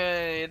மிஷின்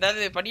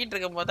ஏதாவது பண்ணிட்டு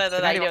இருக்கும்போது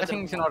ஏதாவது ஐடியா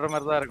வாஷிங் மிஷின் வர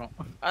மாதிரி தான் இருக்கும்.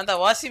 அந்த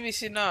வாஷிங்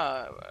மிஷினும்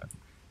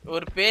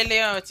ஒரு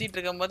பேலையும் வச்சிட்டு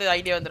இருக்கும்போது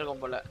ஐடியா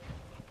வந்திருக்கும் போல.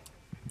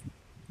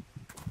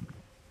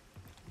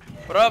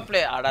 ப்ரோ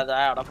ப்ளே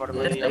அடடா அடப்பட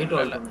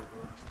இல்ல.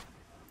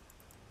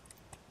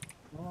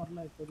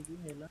 வரல இப்போதைக்கு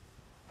இல்ல.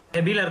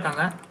 ஏபில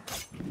இருக்காங்க.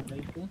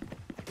 ரைட்.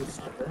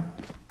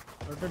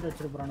 ரொட்டேட்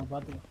வச்சிருப்பானே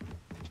பாத்துங்க.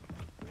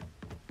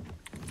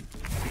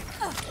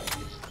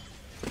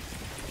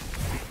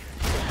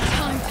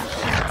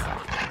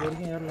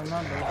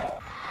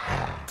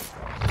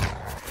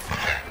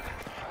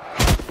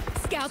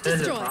 Scout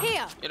destroy.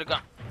 Here.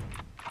 இருக்கான்.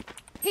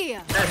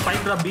 Here.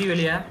 ஸ்பைக் டிராப் பி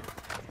வெளிய.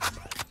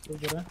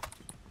 சூப்பர்.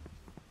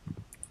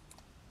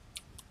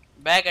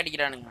 பேக்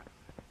அடிக்குறானுங்க.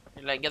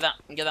 இல்ல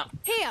இங்கதான்.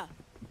 Here.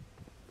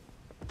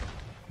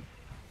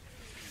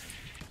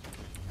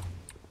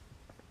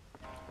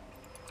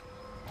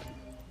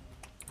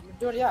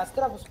 மிட்வலியா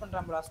அஸ்த்ரா புஷ்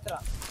பண்றான் bro அஸ்த்ரா.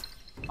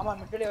 ஆமா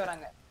மிட்வலியா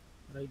வராங்க.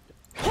 ரைட்.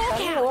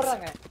 தண்ணில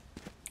ஓடுறாங்க.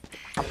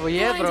 அப்போ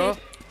ப்ரோ.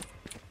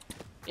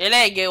 ஏலே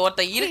இங்க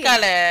ஒருத்த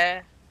இருக்கால.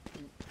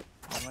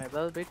 அவன்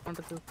ஏதாவது வெயிட்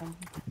பண்றது போம்.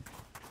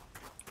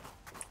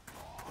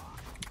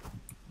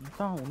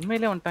 மச்சான்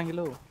உண்மையிலே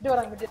வந்துட்டாங்களோ? மிட்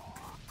வராங்க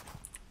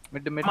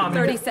மிட்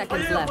 30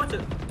 seconds left.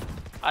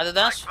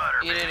 அதுதான்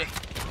இரு.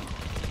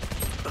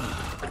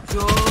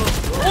 அச்சோ.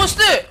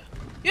 பூஸ்ட்.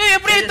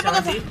 எப்படி இந்த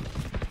பக்கம்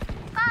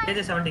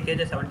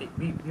KJ70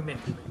 B main.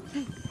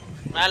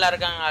 மேல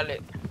இருக்காங்க ஆளு.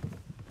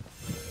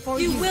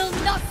 You will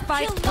not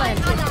kill my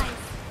allies.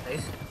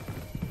 Nice.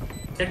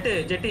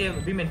 Jet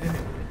B main.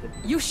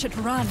 You should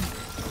run.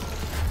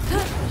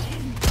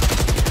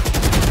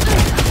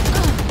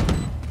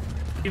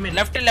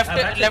 Left.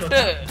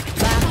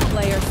 Last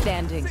player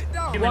standing.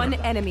 One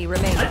enemy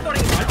remaining.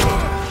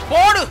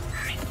 போடு.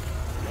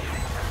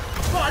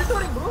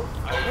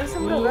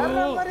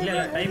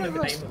 இல்ல டைம்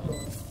இருக்கு.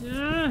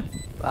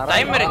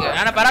 டைம் இருக்கு.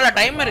 ஆனா பரவாயில்ல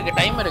டைம்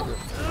இருக்கு.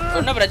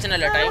 ஒண்ணும் பிரச்சனை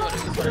இல்ல டைம்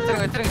இருக்கு.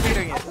 வச்சிருங்க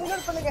சீடுங்க.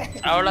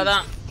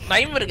 அவ்வளவுதான்.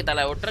 டைம் இருக்கு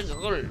தல ஒட்டறங்க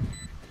கூல்.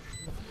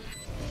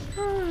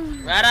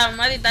 வேற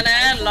மாதிரி தல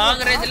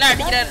லாங் ரேஞ்ச்ல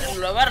அடிக்கிறாரு.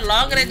 வேற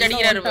லாங் ரேஞ்ச்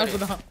அடிக்கிறாரு பாரு.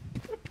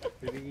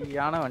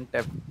 சரியான ஒன்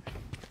டேப்.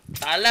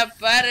 தல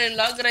பாரு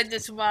லாங் ரேஞ்ச்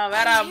சும்மா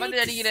வேற மாதிரி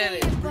அடிக்கிறாரு.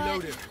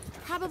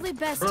 Probably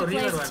best to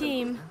play as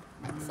team.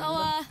 So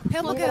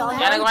he'll look at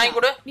that. எனக்கு வாங்கி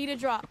கொடு. Need a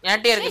drop.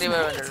 ஏன்ட்டே இருக்கு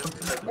ரிவைவ் வேண்டல்.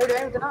 எப்படி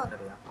வாங்கிட்டனா?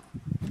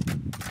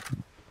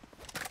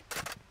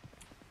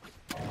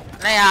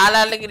 நான்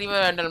ஆளாளுக்கு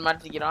ரிவைவ் வேண்டல்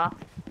மாத்திக்கிறோம்.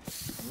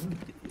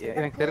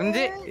 எனக்கு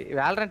தெரிஞ்சு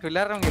Valorant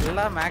விளையாடுறவங்க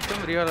எல்லாம்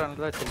மேக்ஸிமம் ரிவைவ்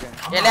வேண்டல் தான் வச்சிருக்காங்க.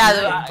 ஏலே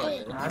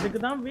அதுக்கு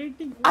தான்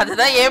வெயிட்டிங்.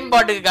 அதுதான் ஏம்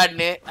பாட்டுக்கு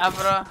காட்டு.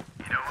 அப்புறம்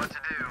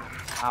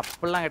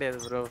அப்பலாம் கிடையாது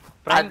ப்ரோ.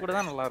 பிரைம் கூட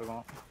தான் நல்லா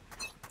இருக்கும்.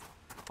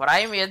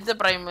 பிரைம் எது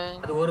பிரைம்?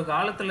 அது ஒரு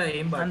காலத்துல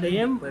ஏம் பாட். அந்த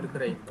ஏம்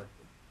இருக்கிற ஏம் பாட்.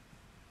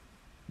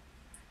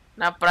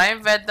 நான்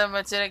பிரைம் ஃபேத்தம்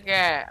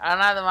வச்சிருக்கேன்.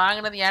 ஆனா அது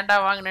வாங்குனது ஏன்டா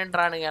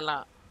வாங்குனேன்றானுங்க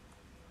எல்லாம்.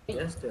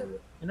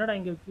 என்னடா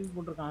இங்க கிளிக்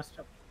போட்டுருக்கான்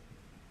ஆஸ்ட்ரா.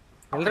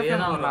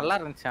 எல்டர்ஃப்ளேம் நல்லா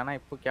இருந்துச்சு ஆனா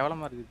இப்போ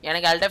கேவலமா இருக்கு.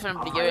 எனக்கு எல்டர்ஃப்ளேம்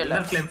பிடிக்கவே இல்ல.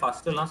 எல்டர்ஃப்ளேம்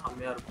ஃபர்ஸ்ட் எல்லாம்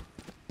செமையா இருக்கும்.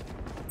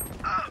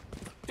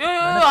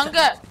 அங்க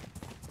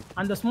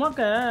அந்த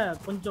ஸ்மோக்க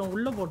கொஞ்சம்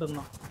உள்ள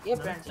போட்டுறணும். ஏ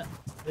பிரான்ச்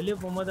வெளிய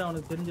போகும்போது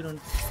அவனுக்கு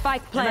தெரிஞ்சிரும்.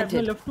 Spike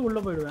planted. லெஃப்ட் உள்ள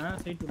போய்டுவேன்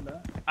சைட் உள்ள.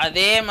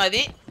 அதே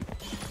மாதிரி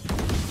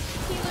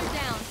Healer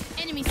down.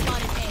 Enemy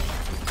spotted A.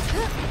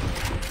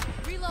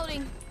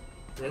 Reloading.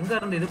 எங்க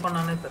இருந்து இது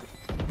பண்ணானே தெரியல.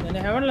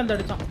 என்ன ஹெவன்ல இருந்து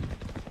அடிச்சான்.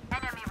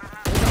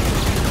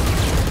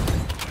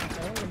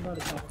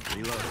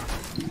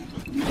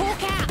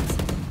 Hawk out.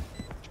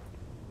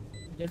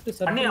 ஜெட்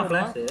சர்க்கிள் பண்ணியா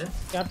ஃபிளாஷ்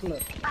கேப்ல.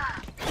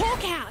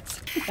 Hawk out.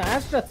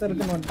 ஆஸ்ட்ரா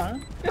சர்க்கிள் வந்துட்டான்.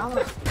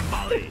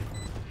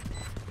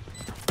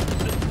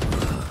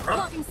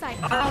 Blocking sight.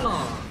 ஆனா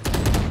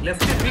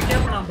லெஃப்ட் பீக்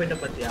பண்ணாம போய்ட்ட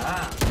பாத்தியா?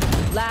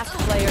 Last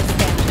player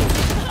standing.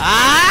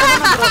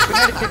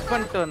 பின்னாடி செக்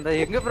பண்ணிட்டு வந்தா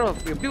எங்க ப்ரோ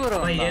எப்படி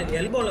வரும்?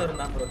 எல்போல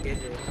இருந்தான் bro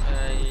gauge.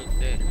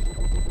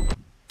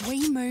 We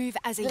move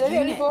as a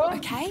unit,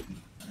 okay?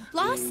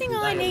 Last thing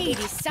I need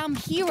is some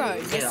hero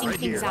messing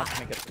things up.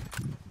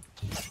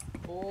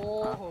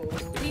 Oh.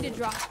 Need a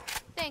drop.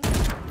 Thanks.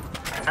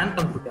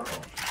 Phantom Gutta.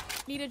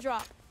 Need a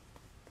drop.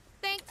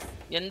 Thanks.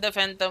 எந்த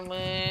phantom?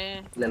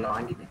 இல்ல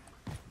வாங்கிட்டேன்.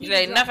 இல்ல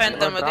என்ன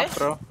phantom அது?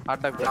 Bro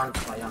hot dog.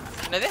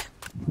 என்னது?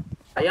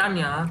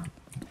 அயான்யா.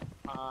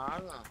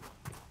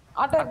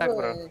 Attack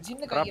bro.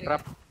 ஜின்னு drop கையில.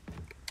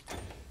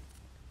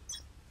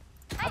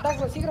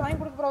 Attack சீக்கிரம் வாங்கி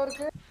கொடுக்க ப்ரோ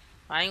அவருக்கு.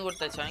 வாங்கி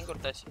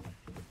கொடுத்தாச்சு.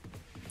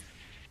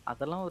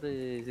 அதெல்லாம் ஒரு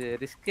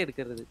ரிஸ்க்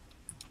எடுக்கிறது.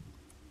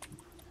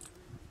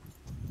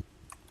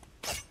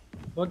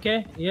 ஓகே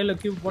 7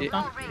 கியூப்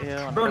போட்டான்.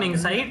 ப்ரோ நீங்க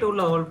சைட்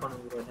உள்ள ஹோல்ட்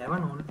பண்ணுங்க ப்ரோ.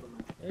 ஹெவன் ஹோல்ட் பண்ணுங்க.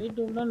 சைட்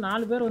உள்ள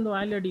 4 பேர் வந்து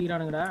வாயில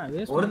அடிக்குறானுங்கடா.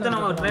 வேஸ்ட். ஒருத்தன்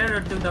நம்ம ட்ரேட்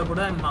எடுத்துட்டா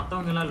கூட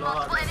மத்தவங்க எல்லாம் லோ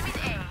ஆகும்.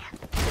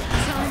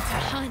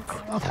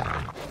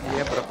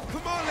 ஏ ப்ரோ.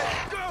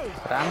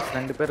 ராம்ஸ்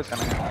 2 பேர்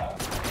இருக்கானுங்க.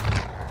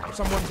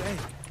 Someone say.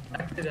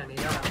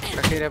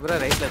 கட்டிரே ப்ரோ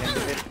ரைட்ல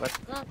 2 பேர் பஸ்.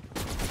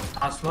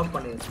 ஸ்மோக்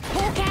பண்ணிரு.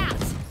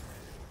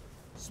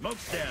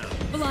 Smoke's down.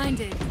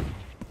 Blinded.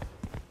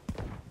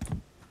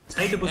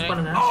 Side push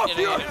பண்ணுங்க. Off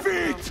your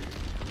feet.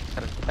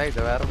 கரெக்ட்டா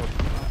இது வேற போடு.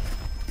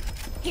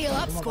 Heal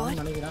up, squad.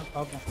 நினைக்கிறேன்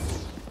பாப்போம்.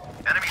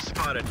 Enemy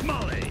spotted.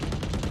 Molly.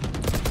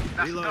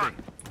 Reloading.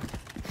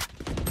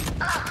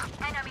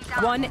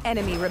 One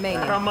enemy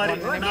remaining.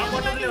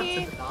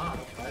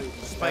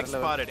 Spike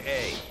spotted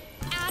A.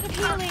 Out of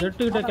healing. Jet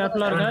கிட்ட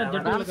கேப்ல இருக்க.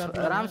 ஜெட் கிட்ட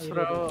கேப்ல. Rams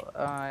bro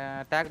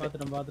talk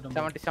பாத்துறோம்.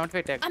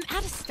 75 talk. I'm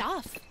out of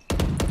stuff.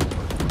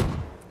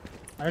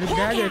 அடி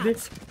டாக் இது.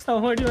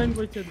 சவாடி வாங்கி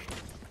போச்சு.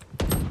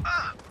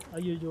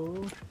 ஐயோ.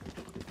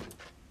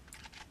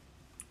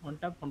 ஒன்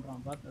டாப்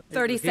பண்றான் பாத்து.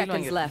 30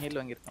 seconds left. Heel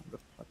வாங்கிருக்கான் bro.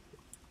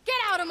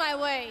 Get out of my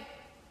way.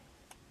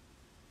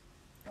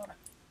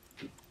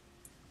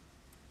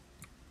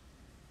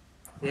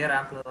 ஏ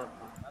ராப்ல தான்.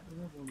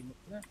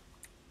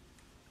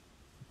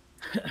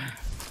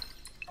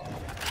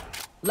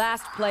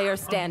 Last player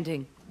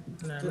standing.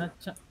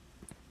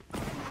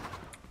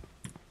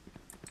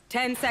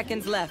 10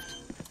 seconds left.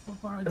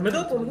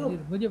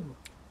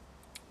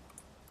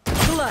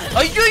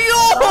 ஐயோ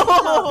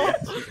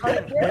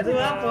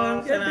மெதுவா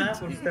போன்ஸ்னா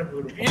புஷ்ட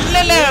போடு.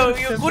 இல்ல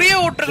குறிய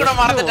விட்டுறணும்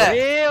மறந்துட்டேன்.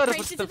 ஒரே ஒரு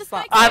புஷ்.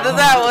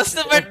 அதுதான்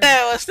வஸ்து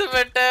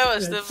பண்ணிட்டு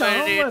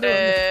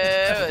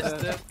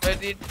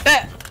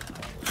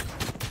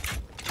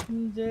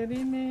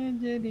ஜெரிமே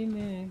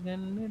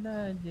கண்ணுடா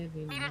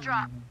ஜெரிமே.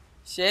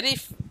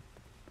 ஷெரீஃப்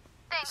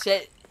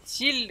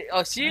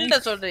ஷீல்ட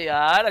சொல்றியா?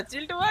 நான்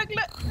ஷீல்ட்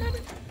வாங்கல.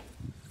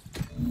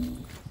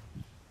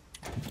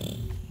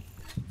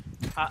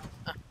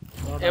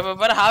 எப்ப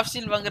பாரு ஹாஃப்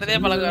ஷீல்ட் வாங்குறதே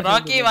பழக்கம்.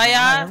 ராக்கி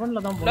வாயா.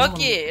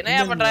 லோக்கி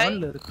என்னையா பண்ற?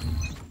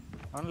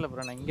 ஒண்ணுல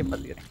ப்ரோ நான் இங்க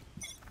பாத்துக்கிறேன்.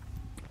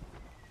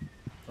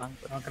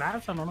 நான்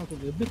கிராஷ் ஆனானோ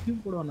எப்படி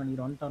கியூப் போடுவான் நீ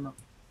வந்துட்டானா.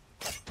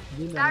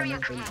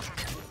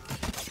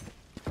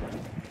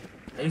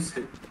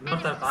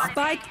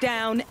 Spike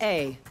down A.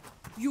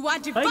 You are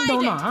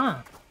divided.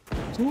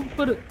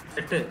 Super.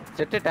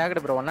 Set talk to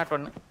bro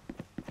 101.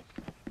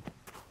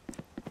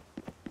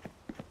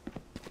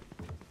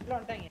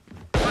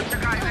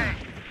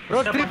 Bro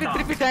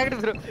திருப்பி டாக்டு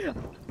ப்ரோ.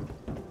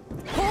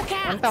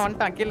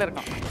 வந்துட்டான் கீழ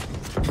இருக்கான்.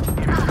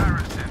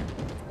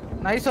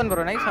 Nice one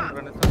bro. ஐயோ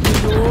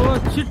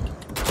shit.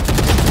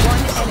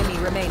 One enemy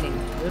remaining.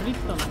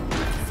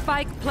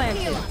 Spike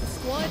planted.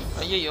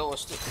 ஐயோ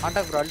வஸ்து. ஆட்டா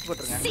ப்ரோ அல்ட்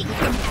போட்டுருங்க.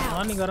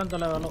 மார்னிங் வரேன்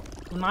தல வேணும்.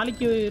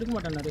 நாளைக்கு இருக்க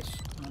மாட்டேன் நரேஷ்.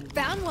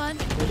 Found one.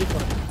 ரெடி போ.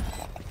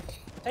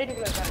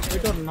 சைடுக்குள்ள இருக்கான்.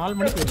 வெயிட் ஒரு 4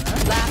 மணிக்கு வரேன்.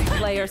 Last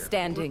player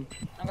standing.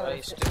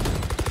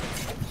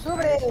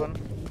 சூப்பர்.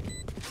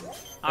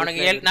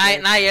 அவனுக்கு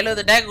நான்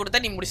 70 டேக் கொடுத்தா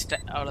நீ முடிச்சிட்ட.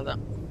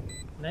 அவ்வளவுதான்.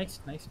 நைஸ்.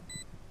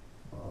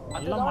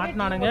 எல்லாம்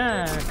மாட்டனானுங்க.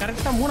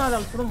 கரெக்ட்டா மூணாவது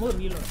ஆள் சுடும்போது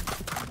ரீல் வரும்.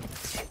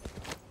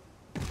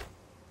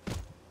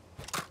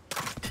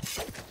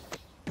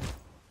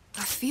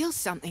 I feel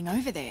something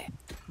over there.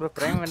 Bro,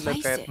 prime vendor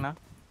kaitna.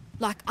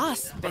 Like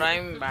us.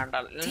 Prime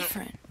vandal.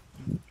 Different.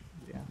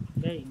 Yeah.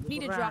 Hey,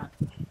 need a drop.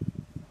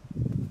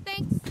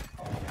 Thanks.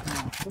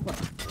 Super.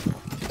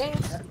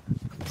 Thanks.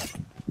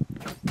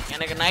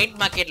 எனக்கு நைட்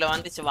மார்க்கெட்ல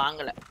வந்துச்சு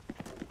வாங்கல.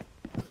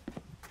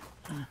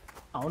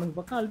 அவனுக்கு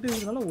பக்கம் அல்ட்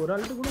இருக்கனால ஒரு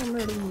அல்ட் கூட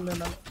ஒண்ணும் எடுக்க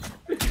முடியல.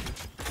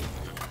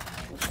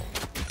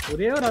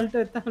 ஒரே ஒரு அல்ட்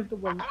எடுத்தா அல்ட்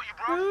போடு.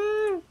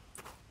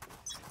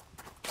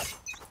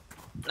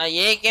 நான்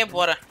ஏகே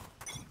போறேன்.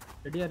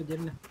 ரெடியா இரு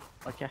ஜெர்ன.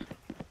 ஓகே.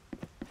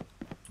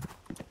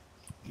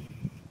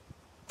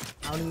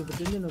 அவனுக்கு இப்ப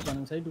தெரிஞ்சு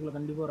இருக்கானுங்க சைட்டுக்குள்ள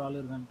கண்டிப்பா ஒரு ஆள்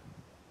இருக்கான்.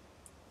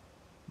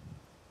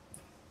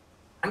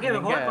 அங்கே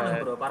ஹோல்ட்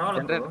பண்ணுங்க ப்ரோ.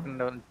 பரவாயில்லை ப்ரோ.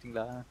 ஜெனரேட்டர்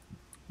வந்துட்டீங்களா?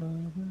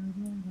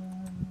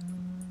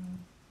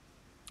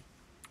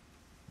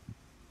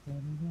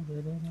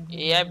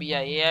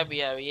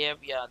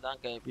 ஏபியா தான்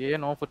கேப். ஏ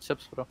நோ ஃபுட்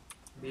ஸ்டெப்ஸ் ப்ரோ.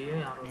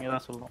 நீங்க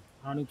தான் சொல்லணும்.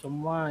 அவனுக்கு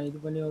சும்மா இது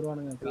பண்ணி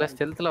வருவானுங்க. இல்ல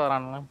ஸ்டெல்த்ல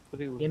வரானுங்க.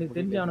 எனக்கு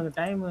தெரிஞ்சு அவனுக்கு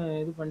டைம்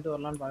இது பண்ணிட்டு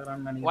வரலாம்னு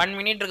பாக்குறான்னு நினைக்கிறேன். 1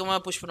 மினிட்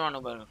இருக்கும்போது புஷ்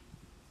பண்ணுவானு பாருங்க.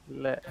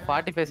 இல்ல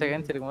 45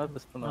 செகண்ட்ஸ் இருக்கும்போது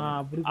புஷ்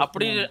பண்ணுவாங்க.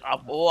 அப்படி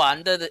ஓ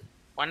அந்தது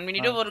 1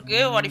 மினிட் இருக்கு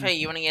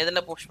 45 இவனுங்க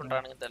எதுல புஷ்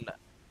பண்றானுங்க தெரியல.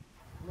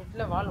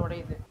 மிட்ல வால்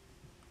உடையுது.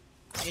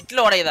 மிட்ல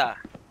உடையுதா?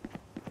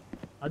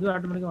 அது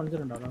ஆட்டோமேட்டிக்கா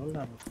வந்துரும்டா.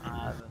 அவ்வளவுதான்.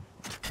 அது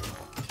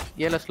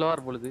ஏல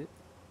ஸ்லோவர் போடுது.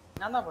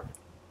 நான் தான் போட்டேன்.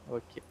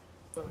 ஓகே.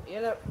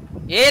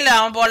 ஏல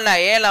அவன் போடல.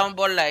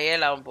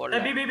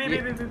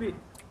 பி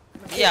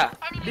யா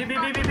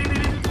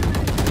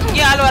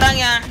இங்க ஆள்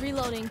வராங்க.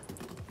 Reloading.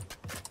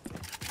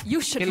 You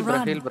should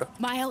run. Heal bro.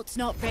 My ult's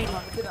not ready.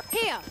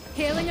 Here,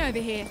 healing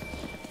over here.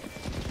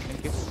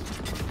 Thank you.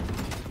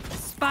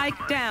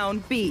 Spike down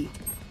B.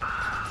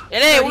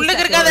 ஏலே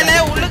உள்ளுக்கு இருக்காதே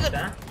உள்ளுக்கு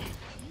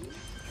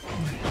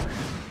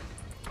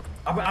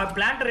அப்ப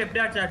பிளான்டர் எப்படி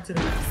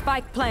அடிச்சிருக்கு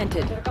Spike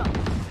planted.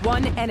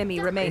 One enemy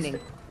remaining.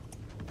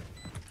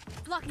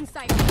 Blocking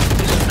sight.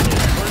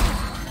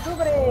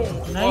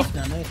 Nice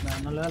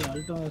நல்லா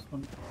அல்டோ யூஸ்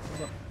பண்ணு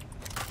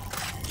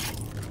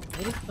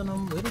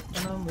வெரிஸ்தனம்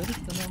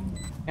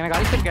எனக்கு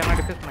அல்ட் கேரனா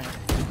டிஃபென்ஸ் பண்ணு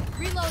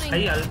Reloading.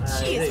 I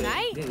Cheers,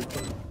 mate.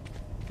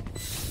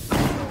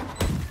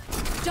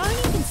 Don't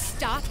even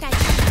start that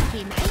shit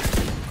here, mate.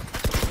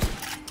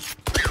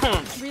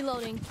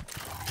 Reloading.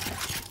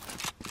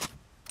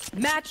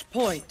 Match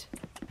point.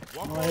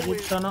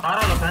 வெரிஸ்தனம்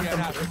ஆரால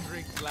Phantom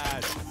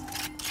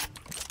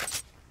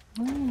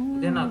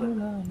என்னது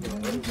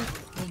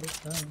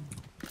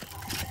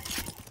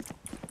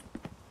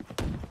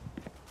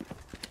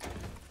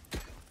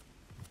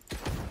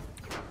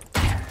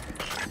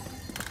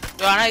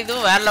ஆனா இது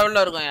வேற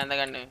லெவல்ல இருக்கும் அந்த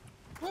கண்ணு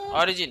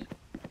origin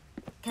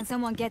Can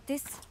someone get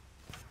this?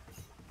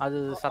 அது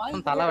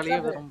சத்தம் தலைவலியே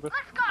வரும் bro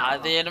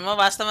அது என்னமோ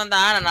வாஸ்தவம்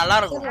தான் நல்லா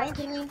இருக்கும்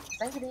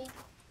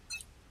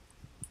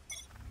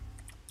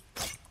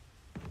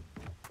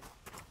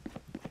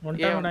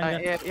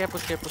ஏ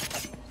புஷ்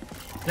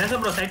நேச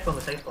ப்ரோ சைட்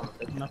போங்க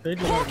நான்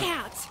ஃபைட்ல Walk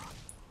out.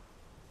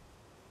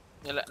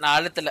 இல்ல நான்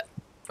அழுத்தல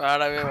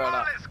வாடவே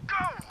வாடா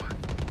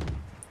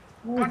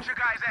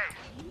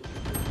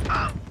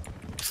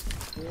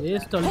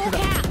waste Walk Alto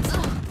out.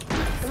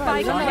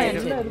 Spike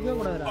planted. இருக்கவே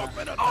கூடாதுடா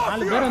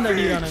 4 பேர் வந்து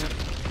அடிக்குறானுங்க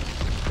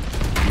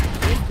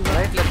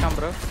ரைட்ல இருக்கான்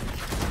bro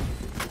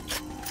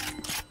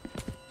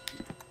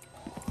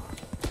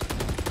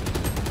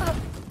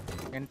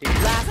என்டி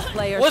Last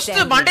player ஒஸ்ட்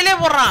standing. மண்டையிலே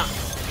போடுறான்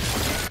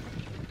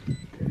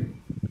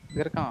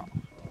இருக்கான்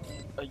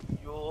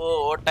ஐயோ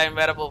ஓவர் டைம்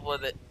வேற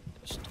போகுது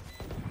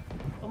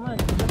சும்மா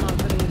இந்த 4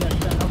 பேர் இது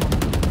அடிச்சா என்ன பண்ணும்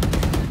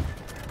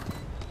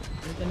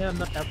நீ தனியா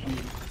இருந்தா டேப்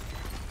பண்ணு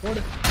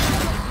போடு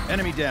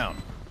Enemy down.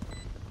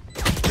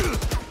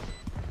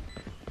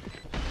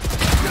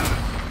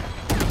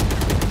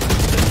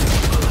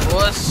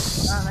 ஓஸ்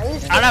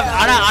அட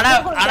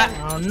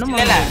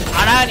இல்ல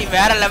அட நீ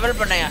வேற லெவல்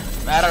பண்ணயா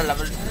வேற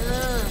level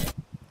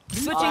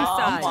Switching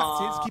sides.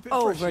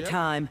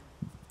 Overtime.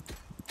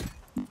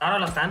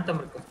 ஆரால Phantom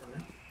இருக்கு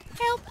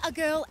Help a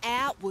girl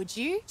out, would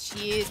you?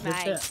 Cheers,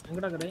 mate.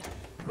 எங்கடா கடை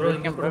ப்ரோ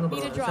இங்க ப்ரோ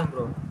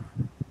ப்ரோ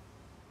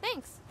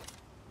Thanks.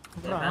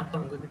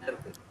 ஃபேண்டம் கிட்ட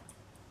இருக்கு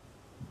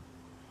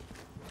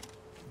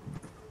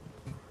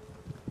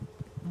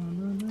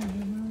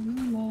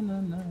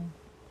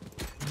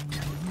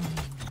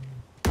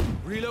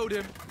Reload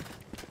him.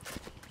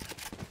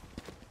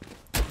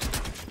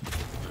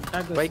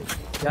 அட்டாக் பைக்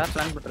யார்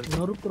பிளான் பண்றது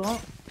நொறுக்குறோம்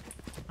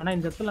ஆனா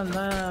இந்த இடத்துல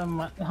இருந்தா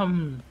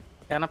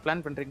ஏனா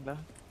பிளான் பண்றீங்களா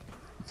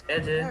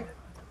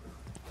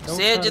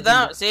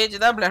சேஜ்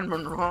தான் பிளான்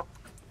பண்றோம்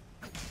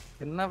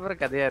என்ன bro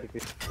கதையா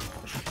இருக்கு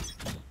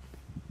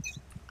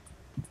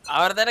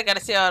அவர் தான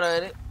கடைசியா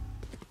வரவர்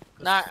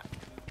நான்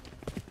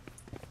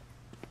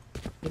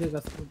பெரிய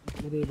கஷ்டம்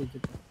பெரிய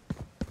ரிஜெக்ட்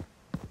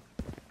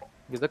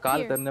ஏதோ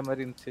கால் தந்த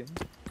மாதிரி இருந்துச்சு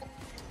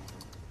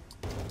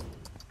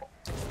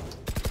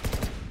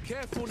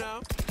Careful now.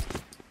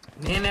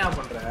 நீ என்ன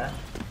பண்ற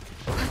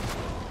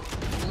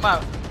அம்மா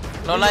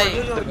லோலாய்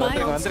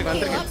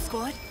வந்துருங்க Up,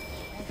 squad.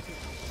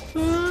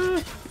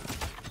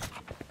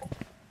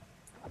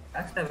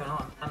 பேக் ஸ்டெப்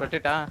வேணும்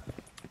ரொட்டேட்டா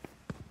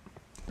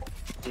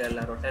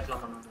இல்ல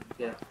ரொட்டேட்லாம்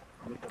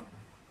பண்ணனும்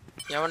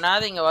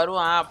எவனாவது இங்க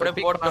வருவான் அப்படியே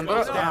போட்டு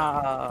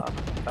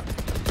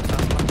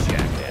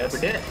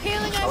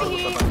Healing over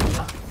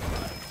here.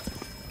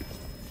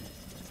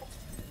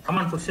 Come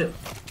on, push it.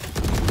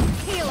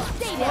 Healer.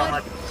 Stay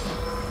down.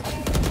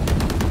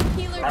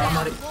 Healer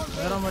down.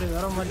 வேற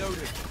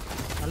மாதிரி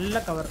நல்ல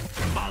cover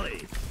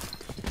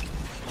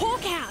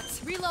Hawk out.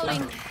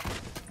 Reloading.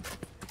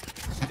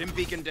 Stim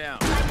beacon down.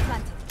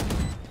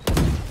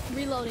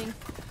 Reloading.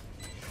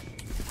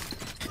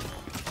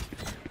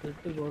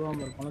 வெட்டி போறோம்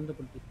பாரு குழந்தை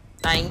குட்டி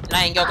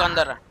நான் இங்க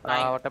உட்கார்ந்தறேன்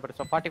வட்டப்பட்டு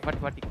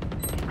 40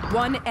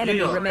 One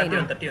enemy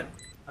remaining. 31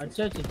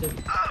 அச்சா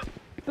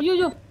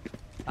ஐயோ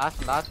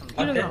லாஸ்ட்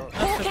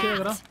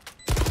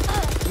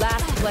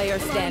Last player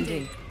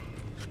standing.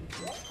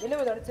 வெளிய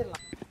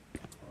அடிச்சிரலாம்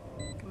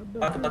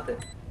பாத்து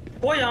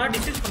போய்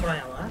டிஸ்கஸ்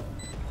பண்றான் அவன்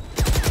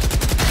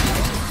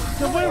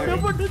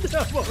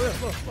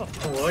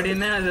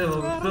ஓடினே அது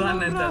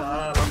உட்கார்ந்து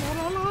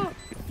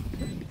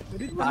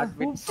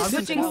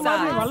Switching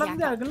sides.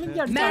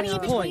 Man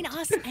between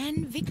us and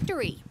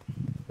victory.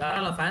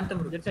 Dharalam phantom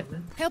இருக்கு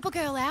Help a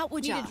girl out,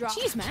 would you?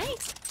 Cheers,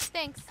 mate.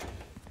 Thanks.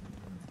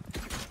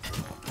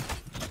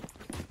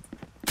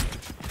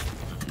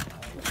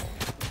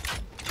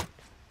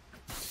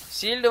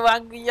 Shield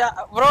வாங்குறியா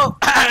bro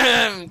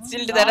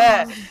shield தானே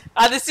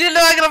அது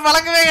ஷீல்ட் வாங்குற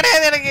பழக்கமே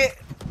கிடையாது எனக்கு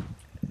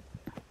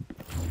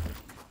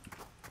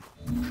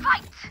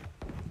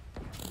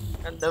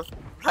அந்த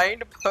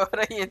பிளைண்ட்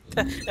பவரை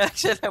எத்த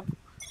ஆக்சுவலா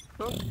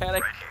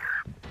கரெக்ட்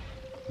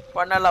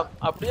பண்ணலாம்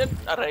அப்படியே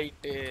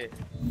ரைட்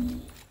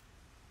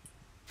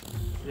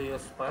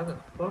ரியஸ் பாக்க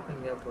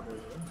போங்க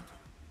போடுறது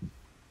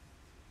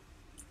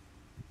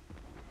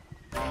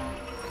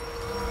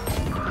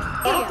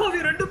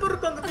ரெண்டு பேர்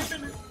இருக்காங்க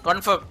கிச்சன்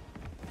கன்ஃபார்ம்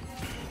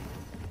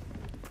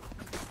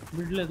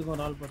மிட்ல எதுக்கு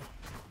ஒரு ஆள் போடு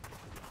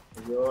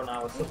ஐயோ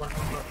நான் வசு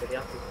பண்ணனும்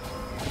சரியா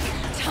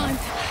Time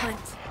to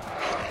hunt.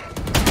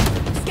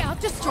 Scout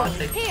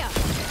destroyed. Here.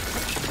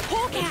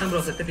 Hawk out.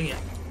 Bro செத்துட்டீங்க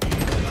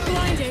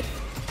Blinded.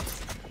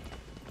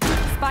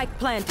 Spike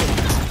planted.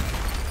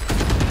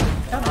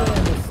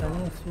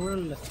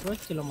 சூழல்ல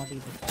ஸ்ட்ரெச்ல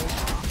மாட்டிக்கிட்டு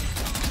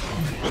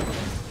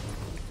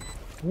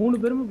மூணு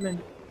பேரும்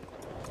பிளைண்ட்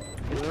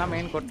எல்லாம்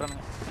மெயின்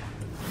கொட்டறானுங்க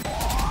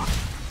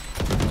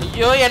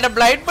ஐயோ என்ன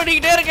பிளைண்ட்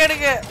பண்ணிக்கிட்டே இருக்க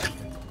எனக்கு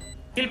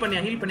ஹீல்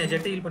பண்ணியா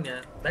ஜெட் ஹீல் பண்ணியா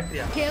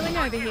பாக்டீரியா Healing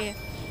over here.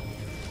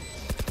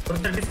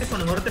 ஒருத்தர் டிஸ்கஸ்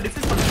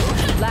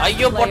பண்ணுங்க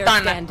ஐயோ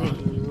போட்டான்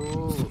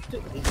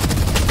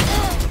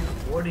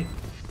ஓடி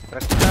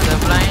அந்த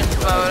பிளைண்ட்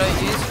பவரை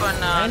யூஸ்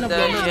பண்ண அந்த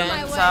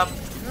சாப்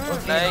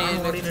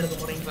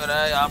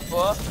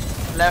அப்போ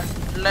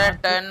லெஃப்ட்ல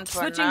டர்ன்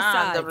பண்ணா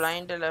அந்த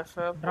பிளைண்ட் லெஃப்ட்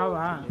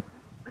டிராவா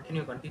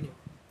கண்டினியூ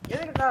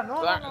எதுக்குடா no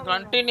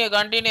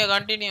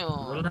continue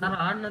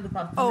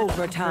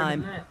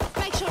Overtime.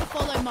 Make sure to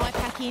follow my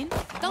pack in.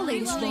 They'll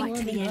lead us right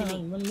to the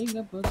enemy.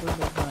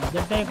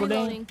 ஜெட்டை குடே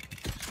Reloading.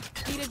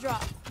 Need a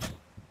drop.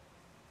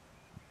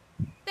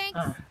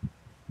 Thanks.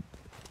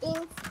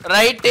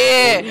 Right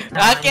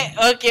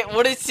okay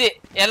முடிச்சு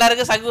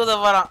எல்லாருக்கும் சங்குத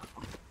போறான்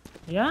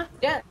ஏன்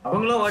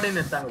அவங்களும் ஓடின்னு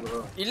எடுத்தாங்க ப்ரோ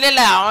இல்ல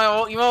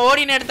இவன்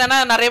ஓடின்னு எடுத்தானா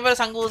நிறைய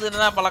பேர்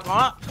சங்குதுன்னு தான்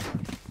பழக்கம்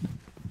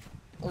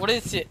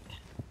முடிச்சு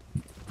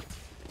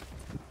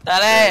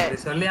தலை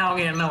சொல்லி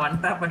அவங்க என்ன ஒன்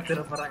டாப்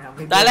அடிச்சிர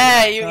போறாங்க தலை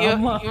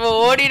இவன்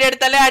ஓடின்னு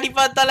எடுத்தாலே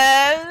அடிப்பா தலை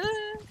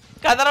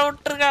கதற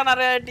விட்டுருக்கான்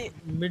நிறைய அடி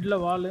மிட்ல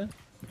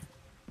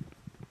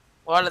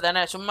வால்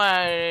தானே சும்மா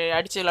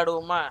அடிச்சு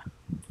விளையாடுவோமா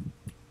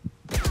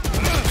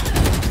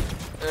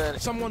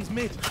Someone's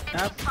mid.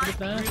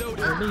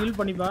 ஹீல்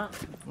பண்ணிப்பா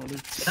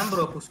என்ன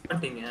ப்ரோ புஷ்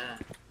பண்ணிட்டீங்க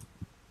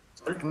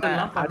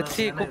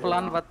அடிச்சு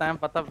கூப்பலான்னு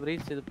பார்த்தா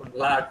பிரீச் இது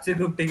பண்ணல அடிச்சு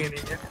கூப்பிட்டீங்க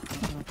நீங்க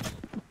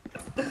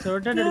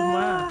சொட்டட்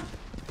எடுக்குமா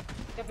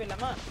கேப்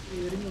இல்லமா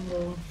இருங்க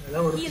ப்ரோ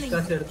ஏதோ ஒரு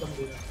பிஸ்காஸ் எடுக்க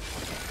முடியல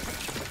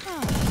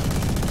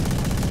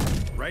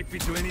Right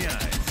between the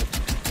eyes.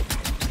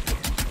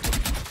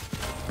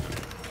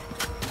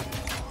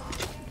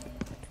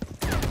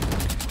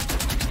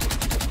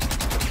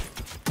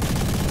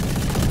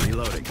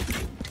 Reloading.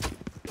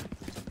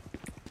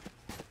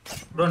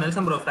 Bro,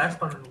 Nelson bro, flash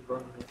பண்ணனும் bro.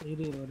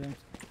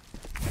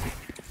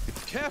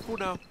 Careful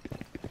now.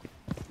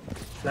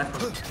 Flash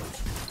பண்ணு.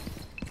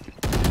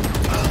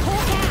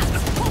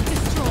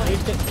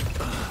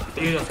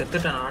 ஐயோ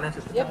செத்துட்டேன் நானே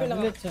செத்துட்டேன்.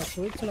 இல்ல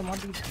ஸ்விட்ச்ல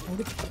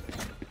மாட்டிக்கிட்டு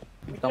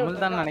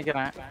தமிழ் தான்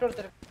நினைக்கிறேன்.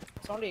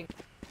 சவுண்ட்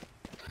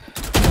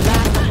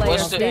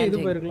இது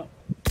போயிருக்கலாம்.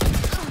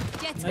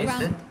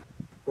 நைஸ்.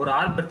 ஒரு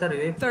ஆள் பெர்த்தாரு.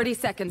 30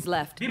 seconds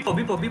left. பீப்போ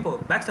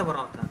பேக் ஸ்டெப்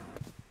வரான் அவன்.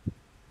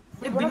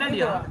 ஏய்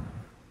பின்னாடியா?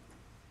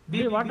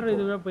 வாட்டர்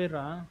இதுவே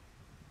போயிரா.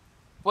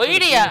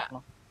 போயிடியா?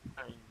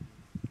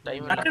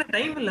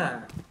 டைம் இல்ல.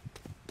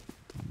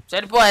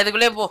 சரி போ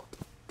அதுக்குள்ளே போ.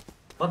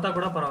 போத்தா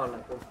கூட பரவாயில்ல.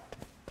 போ.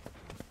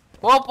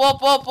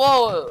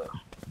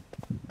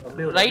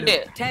 ரைட்.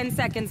 10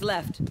 seconds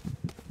left.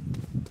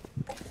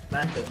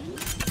 பிளான்ட்.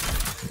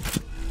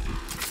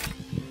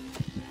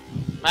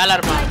 மேல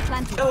இருப்பா.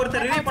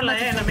 ஒருத்தர் ரிவே பண்ணலாம்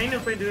என்ன மெயின்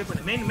போய் ரிவே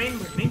பண்ணு. மெயின்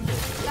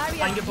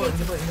அங்க போ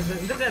இந்த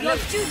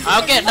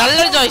ஓகே நல்ல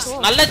சாய்ஸ்.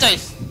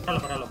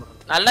 பரவாயில்ல.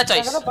 நல்ல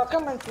சாய்ஸ்.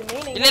 பக்கம் வந்து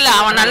மெயின் இல்ல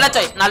அவன் நல்ல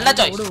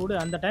சாய்ஸ். ஓடு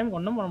அந்த டைம்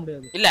ஒண்ணும் பண்ண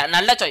முடியாது. இல்ல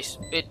நல்ல choice.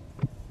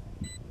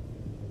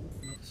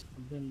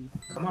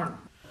 Come on.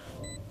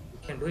 You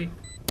can do it.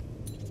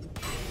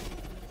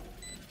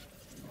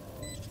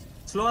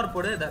 Slower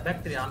போடு back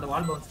 3 அந்த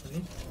wall bounce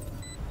பண்ணி.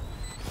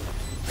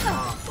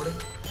 போடு.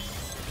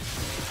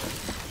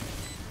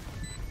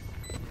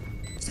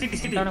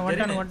 சிட்டி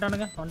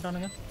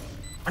வந்துட்டானுங்க.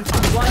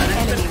 One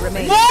enemy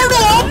remains.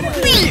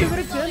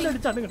 இவரே சேர்ந்து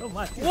அடிச்சானுங்க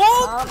மாதிரி.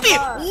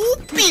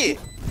 OP.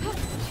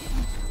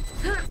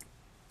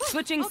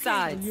 Switching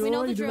sides. We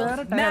know the drill.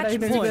 Match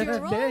point.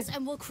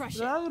 And we'll crush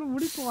it. ஒரு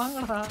முடிப்பு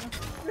வாங்கடா.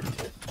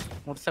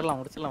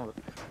 முடிச்சிடலாம்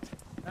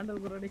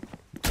ஹேண்டில் ரெடி.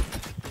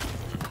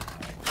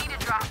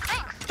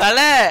 தல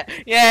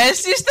என்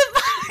சிஸ்டம்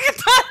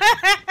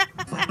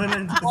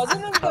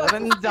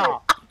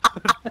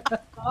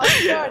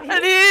 15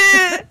 அடி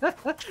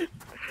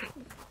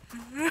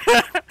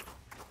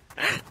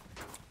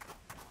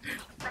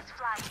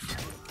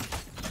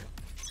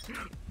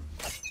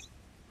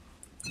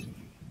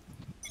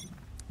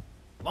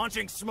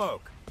Launching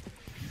smoke.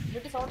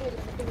 விட்டு சவுண்ட்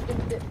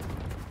விட்டு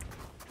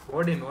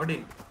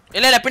ஓடின்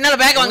இல்ல பின்னால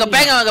பேக் வாங்க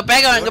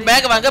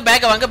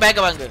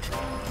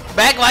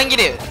back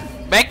வாங்கிடு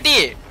back D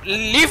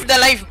leave the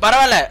life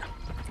பரவாயில்ல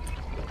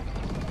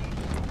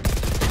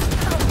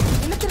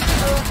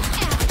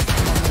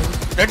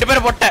ரெண்டு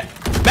பேர் போட்ட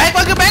பேக்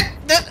வாங்க back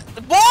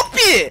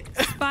போப்பி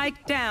Spike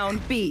down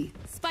B.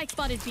 Spike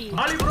spotted B.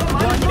 மாலி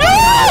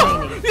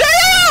ப்ரோ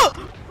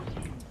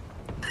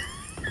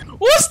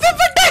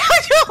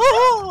உஸ்தப்பட்டாயோ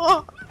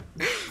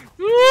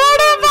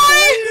ஓட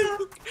பாய்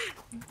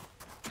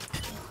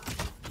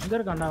இங்க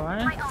இருக்கான்டா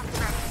அவன்.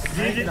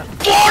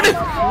 போடு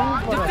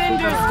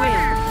Defenders win.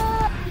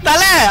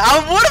 தல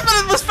அவன் 3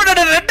 பேர் புஷ்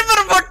பண்ணானே 2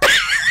 பேரும் போட்டு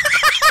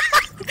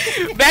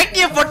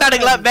பேக்டிய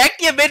போட்டானுங்களா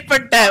பேக்டிய பேட்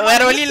பண்ணிட்டேன்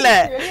வேற வழி இல்ல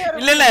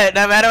இல்ல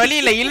நான் வேற வழி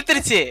இல்ல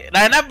இழுத்துருச்சு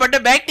நான் என்ன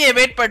பண்ணிட்டேன் பேக்டிய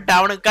பேட் பண்ணிட்டேன்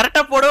அவனுக்கு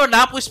கரெக்டா போடுவோம்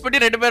நான் புஷ்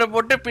பண்ணி 2 பேரை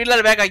போட்டு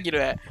பின்னால பேக்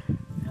ஆக்கிடுவேன்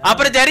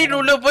அப்புறம் ஜரி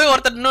உள்ள போய்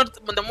ஒருத்தர் இன்னொரு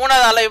இந்த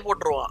 3வது ஆளையும்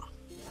போட்டுருவான்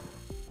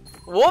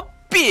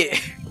ஓப்பி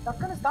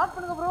டக்குனு ஸ்டார்ட்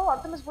பண்ணுங்க ப்ரோ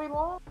அடுத்த மேட்ச்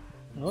போயிடுவோம்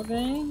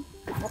ஓகே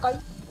ஓகே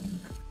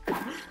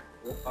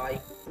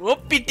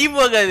ஓப்பி டீம்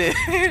போகாது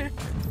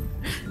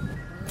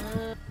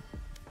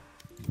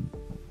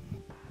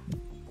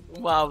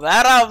வா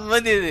வேற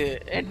மாதிரி இது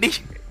எடி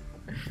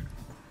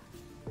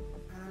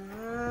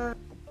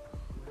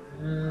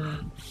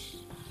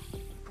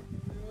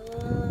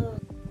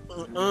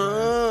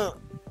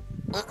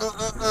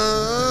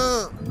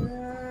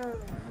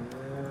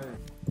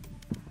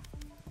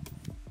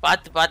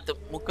பாத்து பாத்து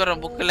முக்கற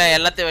புக்ல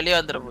எல்லாத்தையும் வெளிய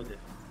வந்துற போகுது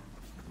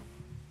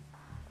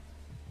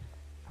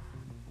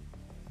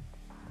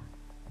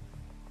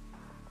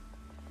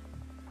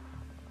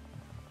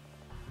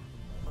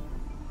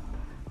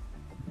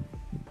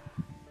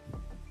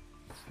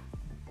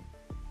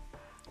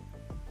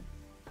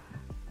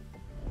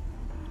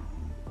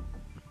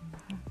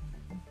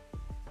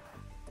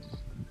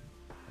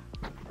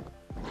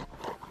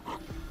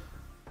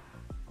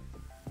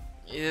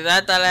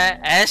இதுதான் தல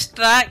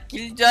ஆஸ்ட்ரா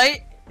கில்ஜாய்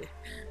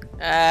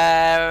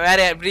வேற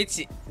பிரீச்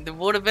இந்த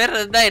 3 பேர்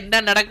இருந்தா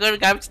என்ன நடக்கும்னு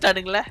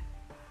காமிச்சிட்டானுங்களே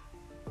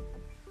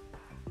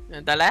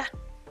தல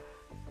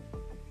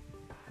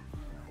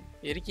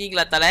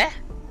இருக்கீங்களா தல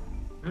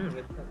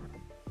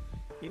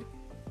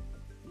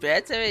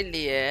பேசவே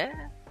இல்லையே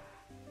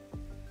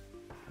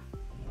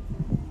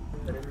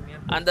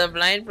அந்த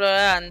பிளைண்ட் ப்ரோ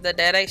அந்த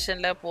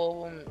டைரக்ஷன்ல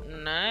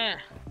போகும்னா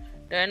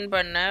டர்ன்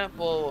பண்ண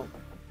போவோம்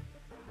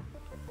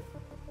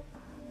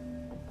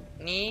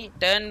நீ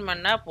டர்ன்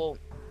பண்ணா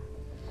போகும்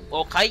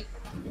ஓகே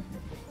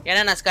ஏன்னா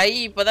நான் ஸ்கை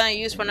இப்போதான்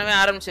யூஸ் பண்ணவே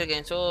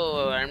ஆரம்பிச்சிருக்கேன் ஸோ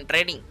ஐம்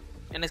ட்ரைனிங்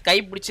எனக்கு ஸ்கை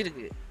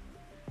பிடிச்சிருக்கு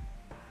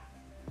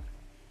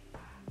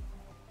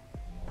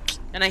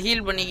ஏன்னா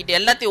ஹீல் பண்ணிக்கிட்டு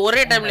எல்லாத்தையும்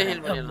ஒரே டைம்ல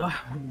ஹீல் பண்ணிடலாம்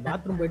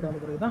பாத்ரூம் போயிட்டு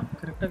வந்த பிறகு தான்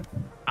கரெக்டா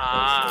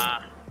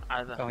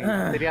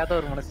அதான் தெரியாத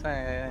ஒரு மனுஷன்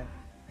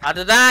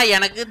அதுதான்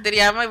எனக்கு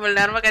தெரியாம இவ்வளவு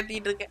நேரமா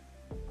கத்திட்டு இருக்கேன்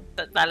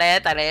தலை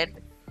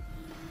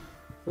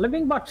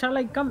living pot shall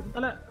I come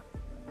தல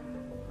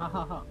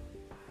ஆஹா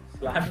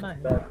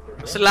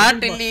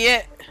ஸ்லாட் இல்லையே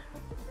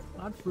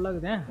ஸ்லாட் ஃபுல்லா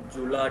இருக்குதே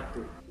ஜுலாட்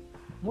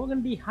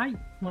மோகன் டி ஹாய்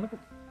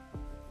வணக்கம்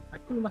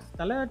ஆக்சுவலி மஸ்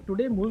தல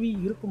டுடே மூவி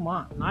இருக்குமா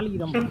நாளைக்கு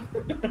தான்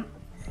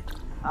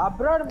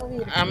அப்ராட் மூவி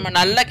ஆமா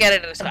நல்ல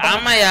கேரக்டர்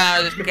ஆமா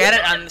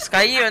அந்த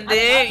ஸ்கை வந்து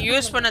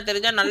யூஸ் பண்ண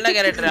தெரிஞ்சா நல்ல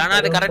கேரக்டர்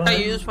ஆனா அது கரெக்டா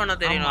யூஸ் பண்ண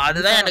தெரியணும்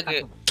அதுதான் எனக்கு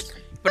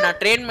இப்ப நான்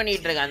ட்ரெயின்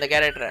பண்ணிட்டு இருக்கேன் அந்த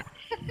கேரக்டரை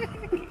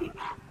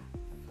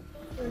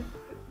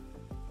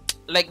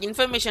லைக்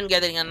இன்ஃபர்மேஷன்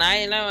கேதரிங்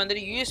நான் எல்லாம்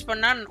வந்து யூஸ்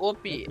பண்ணா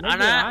ஓபி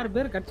ஆனா 6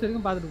 பேர் கட்சி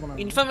வரைக்கும் பாத்துட்டு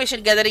போனாங்க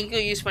இன்ஃபர்மேஷன் கேதரிங்க்கு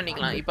யூஸ்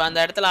பண்ணிக்கலாம் இப்போ அந்த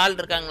இடத்துல ஆள்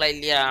இருக்காங்களா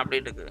இல்லையா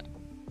அப்படினு இருக்கு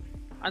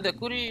அந்த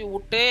குறி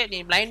விட்டு நீ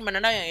ப்ளைண்ட்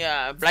பண்ணனா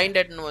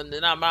ப்ளைண்டட்னு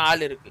வந்துனா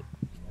ஆள் இருக்கு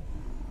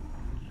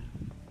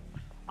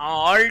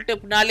அவன் ஆல்ட்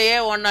பின்னாலேயே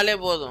ஒன்னாலே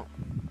போதும்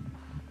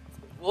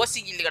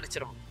ஓசி கில்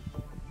கிடைச்சிரும்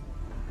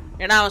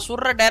ஏன்னா அவன்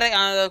சுடுற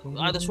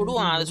அதை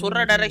சுடுவான் அது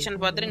சுடுற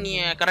டைரக்ஷன் பார்த்துட்டு நீ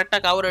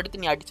கரெக்டாக கவர்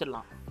எடுத்து நீ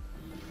அடிச்சிடலாம்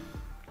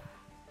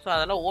ஸோ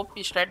அதெல்லாம்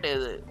ஓபி ஸ்டார்ட்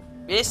இது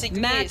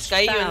பேசிக்லி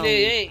ஸ்கை வந்து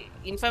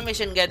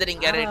இன்ஃபர்மேஷன்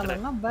கேதரிங் கேரக்டர்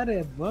பாரு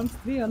பர்ன்ஸ்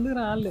 3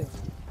 வந்துறான் ஆளு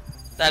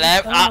தல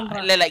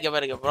இல்ல இங்க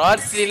பாருங்க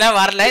ப்ராட் 3லாம்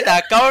வரல இந்த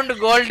அக்கவுண்ட்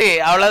கோல்ட்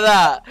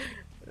அவ்வளவுதான்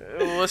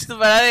வஸ்து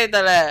பண்ணாதே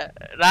தல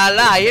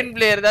நான்லாம் அயன்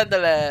பிளேயர் தான்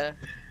தல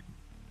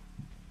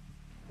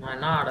நான்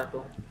என்ன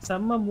ஆடட்டும்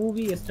செம்ம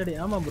மூவி எஸ்டர்டே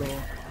ஆமா ப்ரோ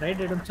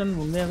ரைட் ரிடெம்ப்ஷன்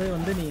உண்மையாவே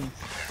வந்து நீ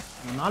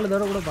 4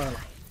 தடவை கூட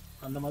பார்க்கலாம்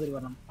அந்த மாதிரி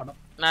வரணும்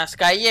படம் நான்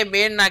ஸ்கையை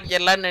மெயின்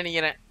ஆக்கிடலாம்னு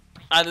நினைக்கிறேன்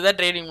அதுதான்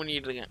ட்ரைனிங்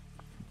பண்ணிட்டு இருக்கேன்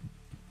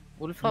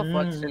உல்ஃபா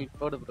ஃபாக்ஸ்டெல்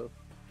போடு ப்ரோ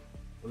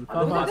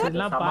உல்ஃபா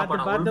ஃபாக்ஸ்டெல்லாம்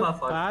பாத்து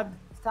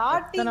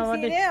ஸ்டார்டிங்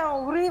சீனே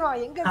உரிவான்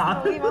எங்க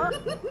உரிவான்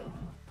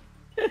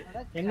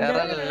எங்க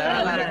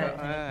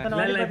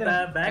இல்ல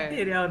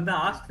பாக்டீரியா வந்து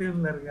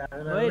ஆஸ்ட்ரீம்ல இருக்கு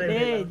அதனால ஓய்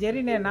டேய்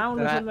ஜெரினே நான்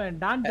உன்ன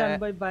சொல்றேன் டான் ஜான்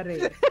போய் பாரு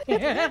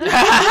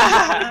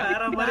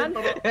வேற மாதிரி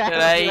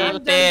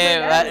ரைட்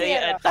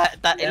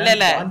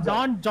இல்ல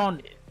ஜான் ஜான்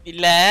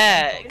இல்ல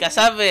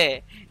கசாபு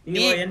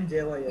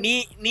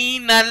நீ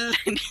நல்ல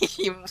நீ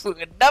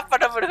என்ன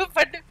பண்ண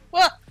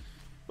போ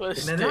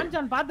John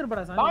John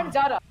பாத்துறடா John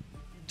ஜாரா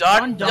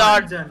John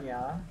John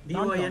ஜான்யா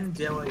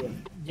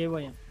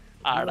DON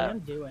ஆடா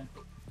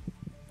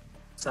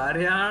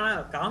சரியான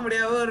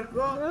காமெடியாவே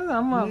இருக்கும்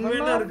ஆமா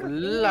உண்மையில இருக்கு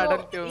ஃபுல்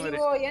அடர்த்தியும்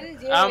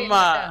இருக்கு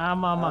ஆமா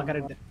ஆமா ஆமா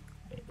கரெக்ட்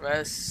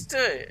பெஸ்ட்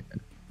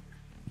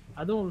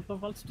அதுவும் உல்ஃபா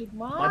ஃபால்ஸ் ஸ்டிக்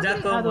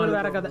மஜாக்கோ அது ஒரு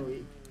வேற கதை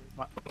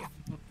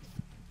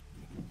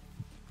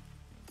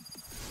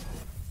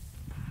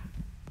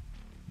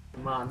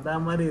அந்த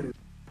மாதிரி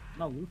இருக்கு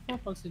நான் உல்ஃபா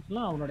ஃபால்ஸ்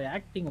ஸ்டிக்லாம் அவனோட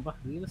ஆக்டிங் அப்பா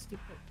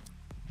ரியலிஸ்டிக்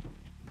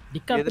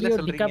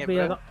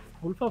டிகாப்ரியோ தான்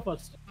உல்ஃபா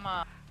ஃபால்ஸ் ஆமா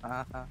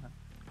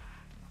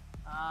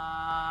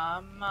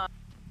ஆமா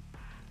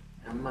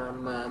அம்மா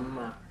அம்மா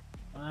அம்மா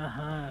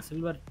ஆஹா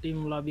சில்வர்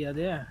டீம் லாபி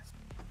அது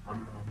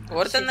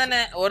ஒருத்தன்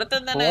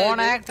தானே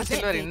போன ஆக்ட்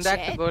சில்வர் இந்த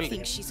act gold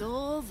think she's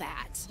all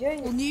that.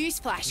 Well, news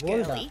flash,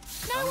 girlie.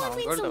 No one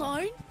wins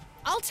alone.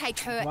 I'll take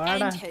her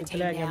and her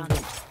team down.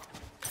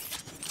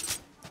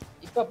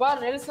 இப்ப பாரு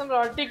நெல்சன்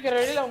அடிக்கிற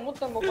அடியில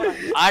மூத்தம் போறான்.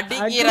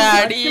 அடிக்கிற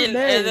அடியில்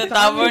இது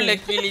தவள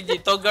கிழிஞ்சி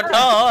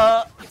தொங்கட்டோ.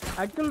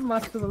 அகில்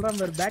மாஸ்டர் சொல்றான்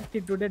பாரு பேக் டு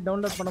டுடே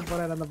டவுன்லோட் பண்ண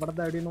போறாரு அந்த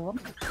படத்தை அப்படினுவோம்.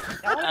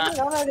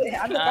 அந்த படத்தை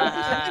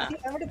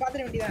நம்ம பாத்துற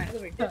வேண்டியதான் அங்க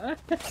போயிட்டு.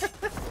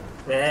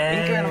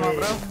 லிங்க் வேணுமா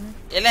bro?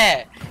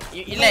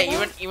 இல்ல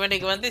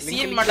இவனுக்கு வந்து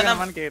சீன் மட்டும்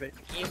தான் கேக்குறேன்.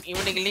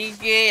 இவனுக்கு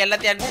லிங்க்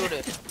எல்லாத்தையும் அனுப்பி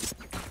விடு.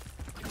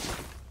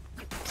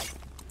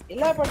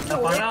 எல்லா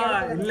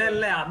படமும்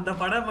இல்ல அந்த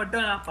படம்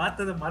மட்டும் நான்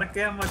பார்த்தது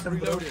மறக்கவே மாட்டேன்.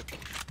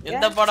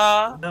 எந்த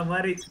படம்? அந்த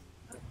மாதிரி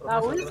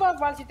நான் உல்ஃபா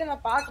பாசிட்ட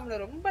நான் பார்க்க முடியல.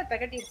 ரொம்ப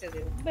தகட்டிருச்சு அது.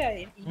 ரொம்ப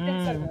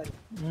இன்டென்ஸா இருக்கு.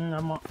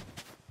 ஆமா.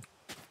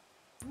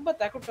 ரொம்ப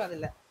தகட்டும்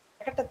அதுல.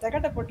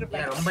 தகட்ட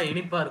போட்டுருப்பாங்க. ரொம்ப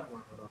இனிப்பா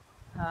இருக்கும்.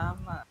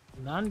 ஆமா.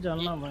 நான்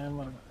ஜான்னா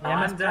பயமா இருக்கு.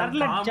 நான்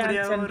ஸ்கார்லெட்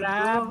சான்ஸ்ன்றா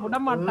விட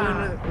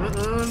மாட்டான்.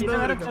 இத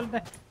வேற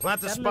சொல்றேன்.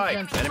 Plant the spike.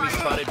 Enemy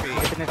spotted B.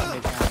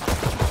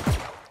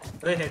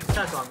 ஒரே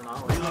ஹெட்ஷாட் வாங்குனா.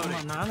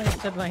 நானும்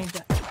ஹெட்ஷாட்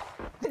வாங்கிட்டேன்.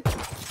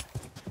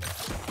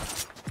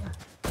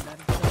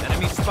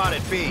 Enemy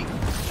spotted B.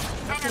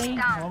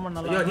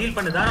 ஐயோ ஹீல்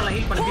பண்ணு தாராளம்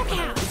ஹீல் பண்ணு.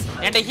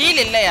 என்கிட்ட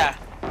ஹீல் இல்லையா?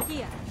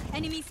 Here,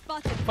 enemy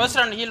spotted. First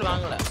round heel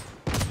வாங்கல.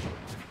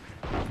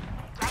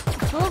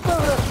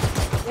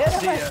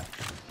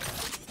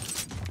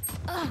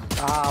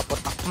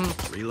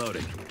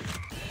 Reloading.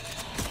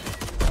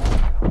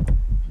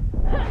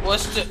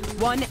 Worst.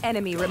 One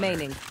enemy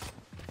remaining.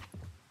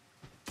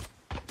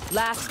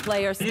 Last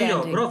player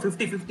standing. Bro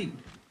 50-50.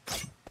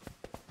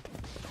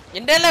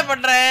 என்னல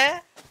பண்ற?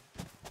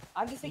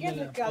 அந்த செகண்ட்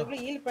இருக்கு அதுக்குள்ள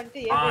ஹீல் பண்ணிட்டு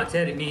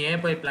சரி நீ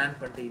ஏன் போய் பிளான்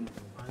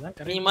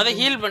பண்ணிட்டு நீ முத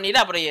ஹீல்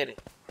பண்ணிட்டு அப்புறம் ஏறு.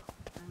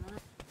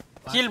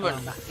 ஹீல்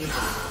பண்ணு.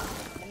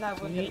 என்ன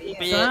ஆகுது?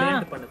 இப்போ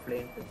பிளான் பண்ணு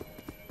பிளான்.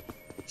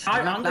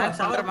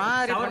 ஷவர்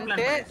மாதிரி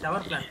பண்ணிட்டு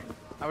ஷவர் பிளான்.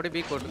 அப்படியே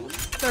பீ கோட்.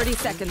 30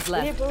 seconds நீ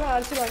left. போ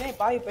அடிச்சுவானே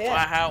பாவி பைய.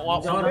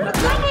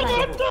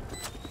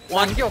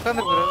 வாங்கி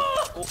உட்கார்ந்து bro.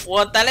 ஓ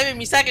தலைவி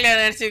மிஸ் ஆகல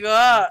நினைச்சுக்கோ.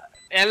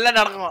 எல்லாம்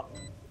நடக்கும்.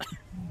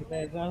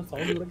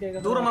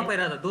 தூரமா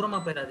போயிராத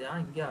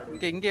இங்க ஆடு.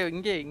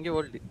 இங்க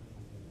ஹோல்ட்.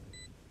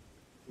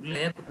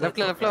 உள்ளே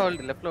லெஃப்ட்ல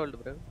ஹோல்ட்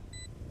bro.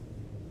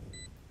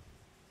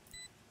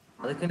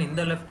 அதுக்கு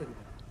இந்த லெஃப்ட்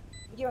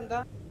இங்க வந்தா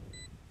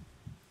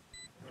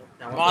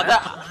வாடா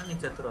நீ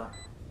செத்துறா.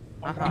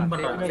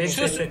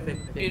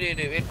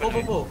 வெயிட்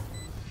போ.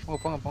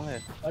 போங்க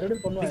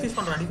மறுபடியும் பண்ணுவா. டிஃப்யூஸ்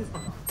பண்றான்.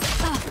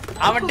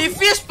 அவன்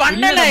டிஃப்யூஸ்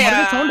பண்ணலையா?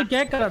 சவுண்ட்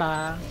கேக்கலடா.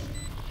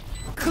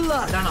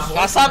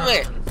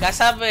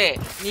 கசாபு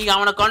நீங்க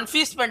அவனை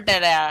கன்ஃபியூஸ்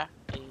பண்ணிட்டடா.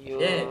 ஐயோ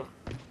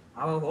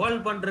அவன்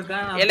ஹோல்ட்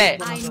பண்றக்கான். ஏலே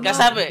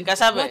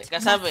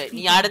கசாபு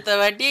நீ அடுத்த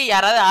வாட்டி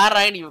யாராவது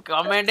ஆறாய் நீ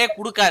கமெண்டே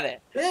குடுக்காத.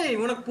 ஏய்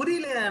உனக்கு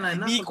புரியலையா நான்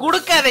என்ன? நீ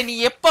குடுக்காத. நீ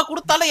எப்ப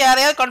குடுத்தாலும்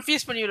யாரையாவது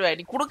கன்ஃபியூஸ் பண்ணி விடுவ.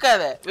 நீ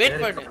குடுக்காத.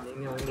 வெயிட் பண்ணு.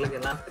 உங்களுக்கு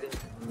எல்லாம்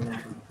தெரியும்.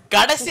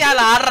 கடைசியால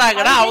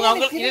ஆடுறாங்கடா அவங்க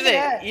இல்ல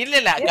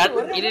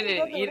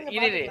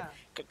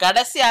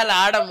கடைசியால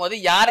ஆடும்போது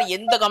யாரும்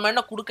எந்த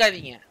கமெண்ட்டும்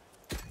குடுக்காதீங்க.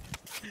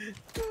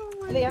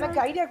 இல்ல எனக்கு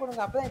ஐடியா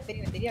கொடுங்க அப்பதான்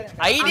தெரியும். தெரியாது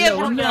ஐடியா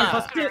கொடுங்க.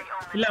 ஃபர்ஸ்ட்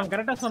இல்ல அவன்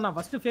கரெக்ட்டா சொன்னா.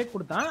 ஃபர்ஸ்ட் ஃபேக்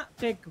கொடுத்தான்.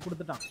 ஃபேக்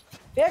கொடுத்துட்டான்.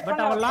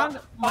 பட் அவன் லாங்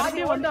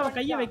மறுபடியும் வந்து அவன்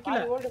கைய வைக்கல.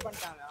 ஹோல்ட்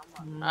பண்ணிட்டாங்க.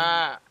 ஆமா.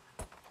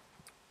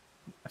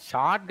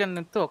 ஷாட் கன்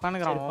எடுத்து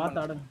உட்கார்ந்துறான்.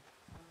 பாத்து ஆடுங்க.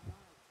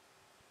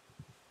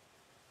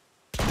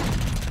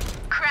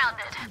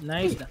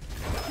 நைஸ்.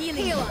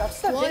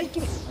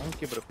 Thank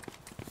you bro.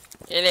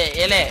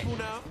 ஏலே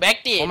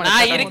பேக்டி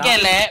நான்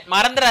இருக்கேன்ல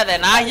மறந்துறாத.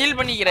 நான் ஹீல்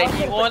பண்ணிக்கிறேன்.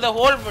 நீ ஓத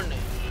ஹோல்ட் பண்ணு.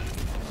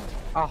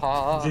 ஆஹா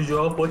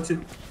ஜிஜோ போச்சு.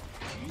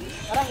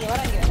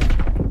 வராங்க.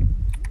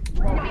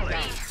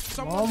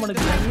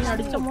 மோமனுக்கு நீ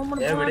அடிச்ச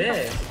மோமனுக்கு எവിടെ?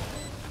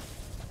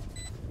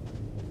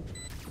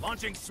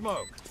 Launching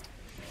smoke.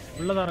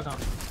 உள்ளதா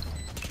இருக்கான்.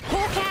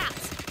 Hawk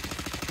out.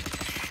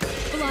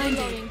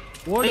 Blinding.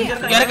 ஓடி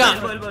இருக்கான்.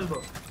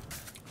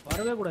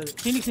 வரவே கூடாது.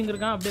 ஃபீனிக்ஸ் இங்க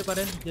இருக்கான். அப்படியே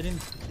பாரு Jerin.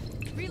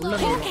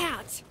 Hawk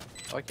out.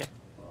 Okay.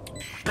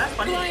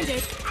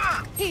 Blinded.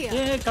 Here.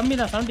 ஏய் கம்மி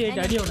தான் 78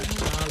 அடி அவன.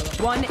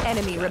 One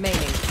enemy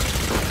remaining.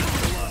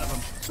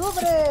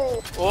 Super.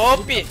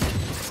 OP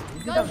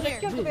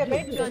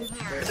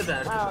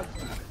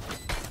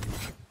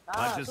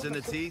Punches in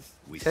the teeth.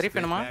 We Seri spit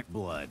penuma? back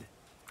blood.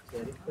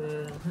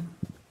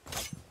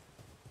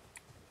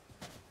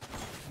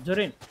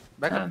 Jerin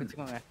backup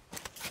வெச்சுக்கோங்க.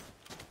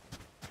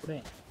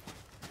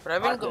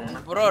 பிரவீன்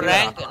ப்ரோ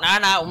ரேங்க்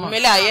நானா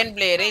உண்மையிலே அயன்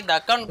பிளேயர். இந்த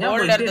அக்கவுண்ட்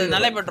கோல்ட்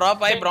இருந்ததனால இப்ப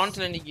டிராப் ஆகி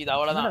பிரான்ஸ்ல நிக்குது.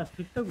 அவ்வளவுதான்.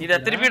 இத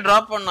திருப்பி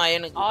டிராப் பண்ணனும்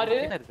அயனுக்கு. 6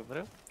 என்ன இருக்கு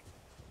ப்ரோ?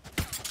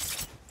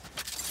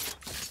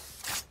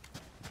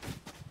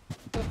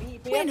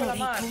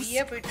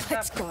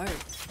 Let's go.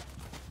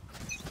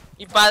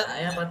 இப்ப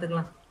ஆயா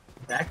பாத்துக்கலாம்.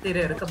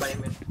 பாக்டீரியா இருக்க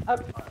பயமே.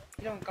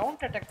 இவங்க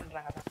கவுண்டர் அட்டாக்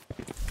பண்றாங்க. அதான்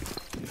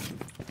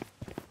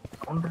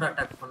கவுண்டர்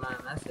அட்டாக்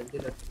பண்ணானா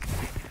செஞ்சில.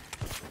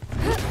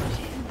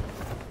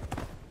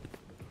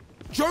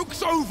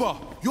 Joke's over.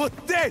 You're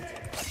dead.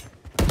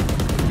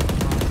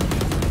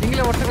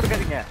 நீங்களே ஒட்ட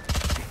கொடுக்காதீங்க.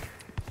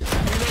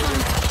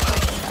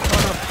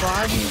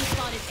 பாடி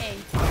Spotted A.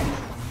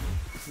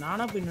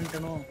 நானா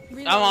பின்னட்டனோ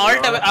அவன்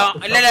ஆல்ட்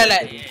இல்ல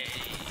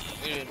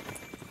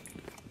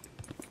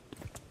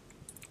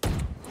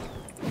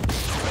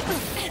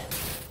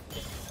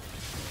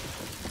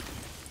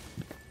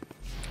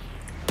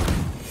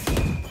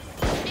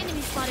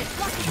Enemy spotted.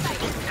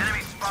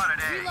 Enemy spotted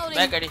A. Reloading.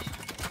 Back அடி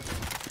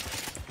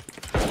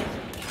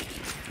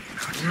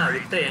என்ன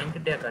விட்ட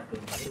என்கிட்டயே காட்டு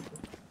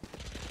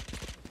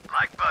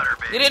Like butter,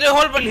 baby. இரு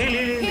ஹோல்ட் பண்ணு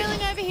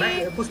Healing over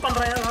here. புஷ்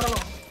பண்றாயா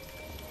வரலாம்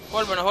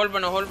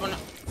ஹோல்ட் பண்ணு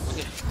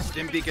okay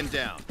Stim beacon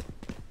down.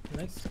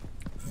 Nice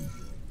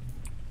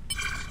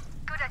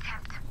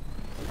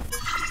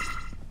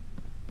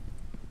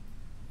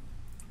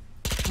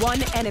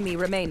One enemy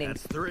remaining.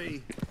 That's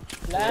 3.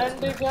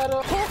 Land Karo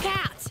Hawk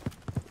out.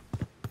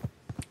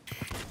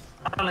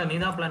 வரல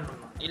நீதான் பிளான்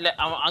பண்ணு இல்ல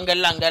அவன் அங்க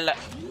இல்ல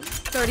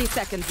 30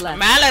 seconds left.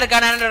 மேல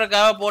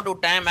இருக்கானன்றதுக்காக போட்டு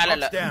விட்டேன் மேல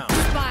இல்ல Down.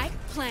 Spike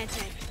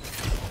planted.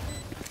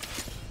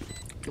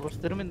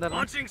 திரும்பி இந்த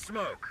Launching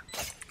smoke.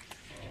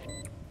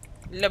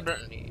 இல்ல bro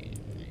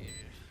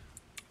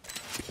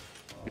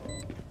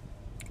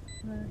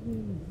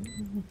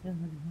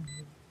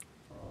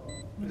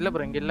இல்ல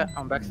ப்ரோ இங்க இல்ல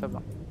அவன் பேக் ஸ்டாப்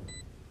தான்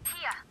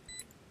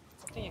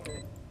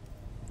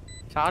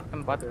ஷார்ட்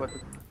கன் பாத்து போடு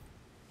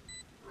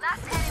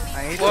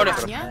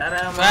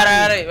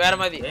வேற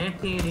மாதிரி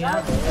ஏடிரியா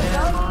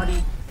வேற மாடி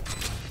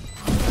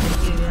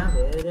ஏடிரியா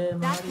வேற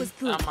That மாடி was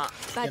good, ஆமா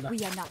but we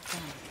are not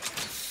done.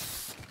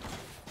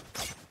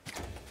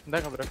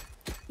 இந்தாங்க ப்ரோ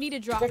Need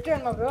a drop. வெட்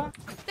வேணுமா bro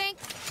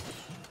Thanks.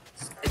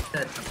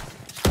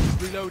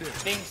 Reloading.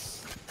 Things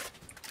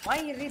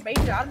வாங்கிடுறீ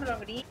byte armour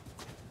வாங்கடி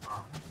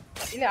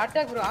இல்ல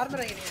அட்டாக் ப்ரோ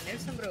ஆர்மர் வாங்கிடுங்க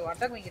நெல்சன் ப்ரோ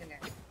அட்டாக் வாங்கிடுங்க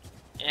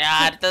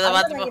அடுத்தத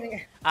பாத்து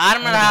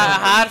ஆர்மர்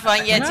ஹார்ஃப்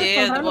வாங்கியாச்சு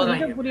அது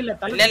போதும்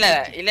புரியல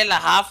இல்ல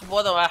ஹாஃப்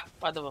போதும் வா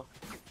பாத்து போ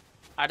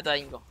அடுத்து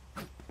வாங்கிக்கோ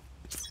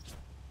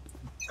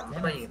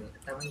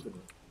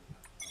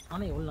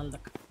ஆனா எவ்வளவு நல்ல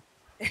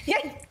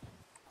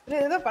இல்ல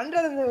ஏதோ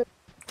பண்றது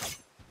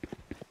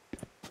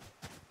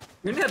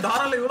என்ன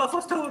தாராள இவ்வளவு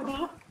ஃபாஸ்டா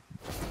ஓடுறான்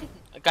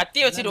கத்தி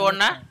வச்சிட்டு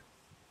ஓடுனா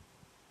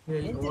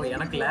ஐயோ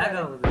எனக்கு லாக்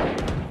ஆகுது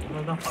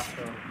இன்னும்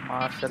ஃபாஸ்டா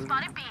மார்ஷல்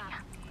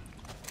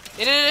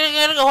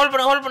இருங்க ஹோல்ட்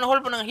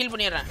பண்ணுங்க ஹீல்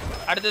பண்ணிடுறேன்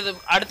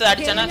அடுத்து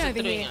அடிச்சானா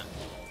செத்துடுவீங்க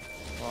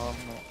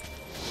ஆமா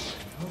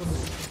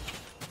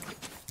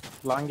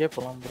லாங்கே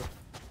போலாம் ப்ரோ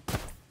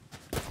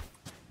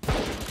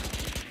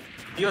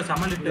ஐயோ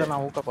சமலிட்டு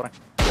நான் ஊக்க போறேன்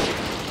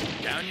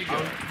Down you go.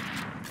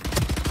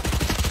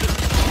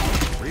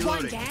 One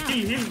Reloading. down.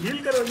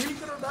 Heel கரோ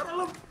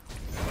தாராளம்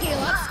Heal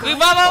up.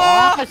 வா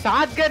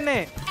ஷாட் கன்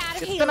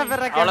எத்தனை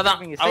பேர் அவ்வளவுதான்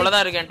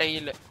இருக்கு என்கிட்ட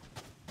ஹீல்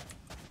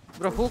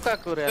ப்ரோ ஹூக்கா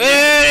கூரு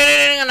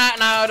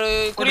நான் ஒரு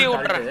குறி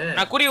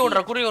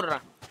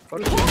விடுறேன்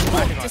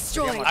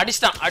Destroyed.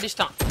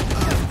 அடிச்சான்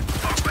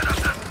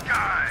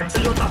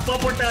ஐயோ தப்பா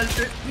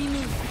போட்டாச்சு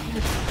Remove.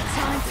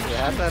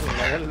 யாரர்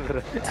லெவல்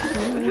ப்ரோ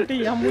ஊட்டி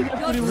அம்முக்கு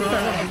புரி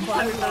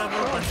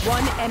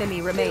One enemy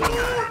remaining.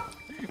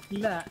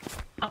 இல்ல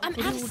I'm out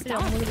of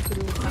stuff.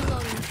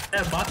 Reloading.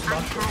 Pass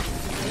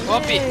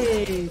Gopi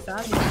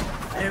sorry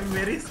I am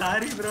very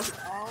sorry bro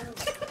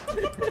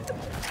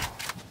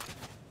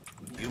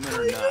Human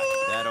or not,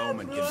 that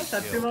omen can be killed.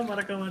 சத்தியமா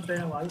மறக்க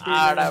மாட்டேன் வாழ்க்கையில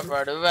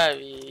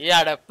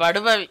அட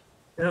படுபாவி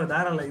ஏய்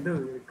தாராள இது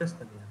ரிக்வெஸ்ட்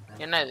பண்ணியா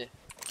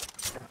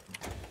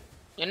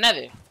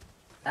என்னது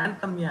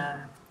ஆந்தம்யா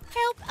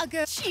Help a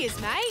girl. Cheers,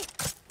 mate.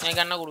 என்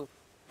கண்ணை கொடு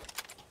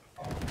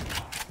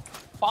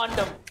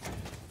பாண்டம்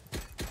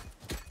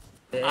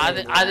அது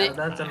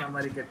அதான் சொன்ன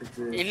மாதிரி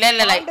கேட்டுச்சு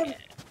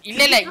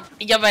இல்ல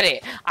இங்க பாரு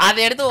அதை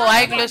எடுத்து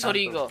வாய்க்குள்ளே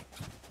சொருகிக்கோ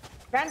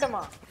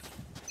வேண்டாமா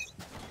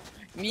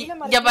நீ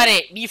இங்க பாரு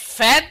நீ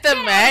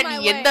ஃபேத்தம் நீ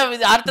எந்த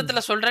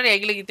அர்த்தத்துல சொல்றன்னு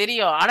எங்களுக்கு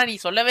தெரியும் ஆனா நீ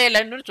சொல்லவே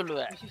இல்லைன்னு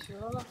சொல்லுவ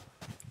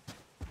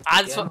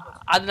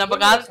அது நம்ம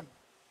கால்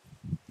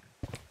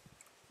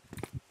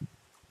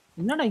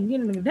என்னடா இங்க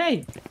நின்னு டேய்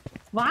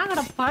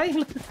வாங்கடா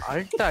பாய்கள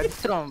அல்ட்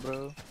அடிச்சுறோம் ப்ரோ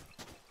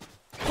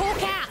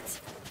Hawk out.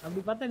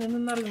 அப்படி பார்த்தா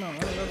நின்னுதான் இருக்கணும்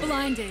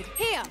Blinded.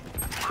 Here.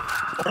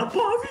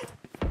 பாவி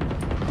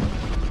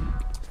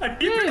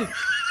அடி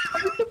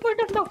அடி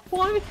போய்டா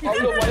பாவி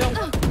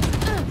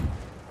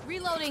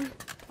Reloading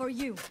for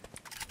you.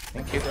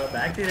 Thank you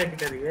bacteria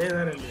கிட்ட இருக்கே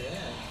வேற இல்ல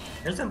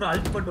நெல்சன் ப்ரோ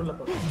அல்ட் போட்டு உள்ள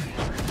போ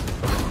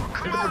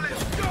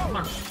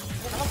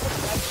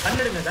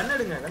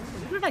கண்ணெடுங்க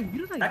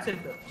இருடா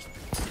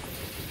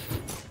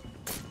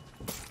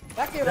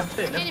back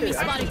side Enemy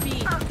spotted B.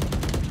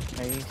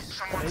 Nice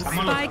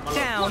Spike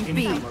down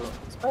B.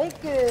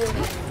 Spike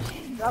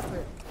drop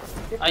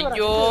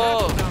ஐயோ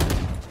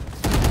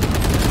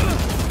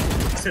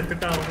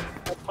செத்துட்டான்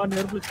அப்பா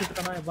நெருப்புல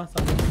சுத்தறானே பாஸ்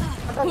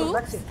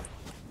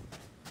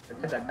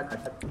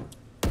கட்ட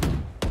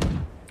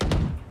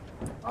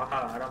ஆஹா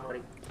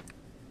ஆராமரி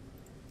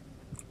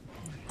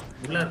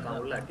உள்ள இருக்கான்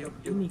உள்ள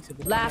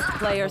டியூப் Last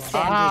player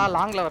standing.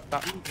 லாங்ல வரட்டா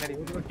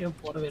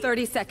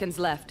 30 seconds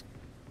left.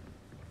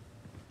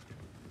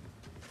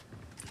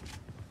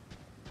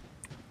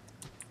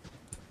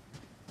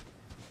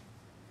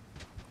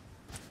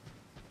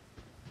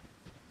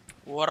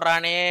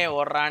 ஓடுறானே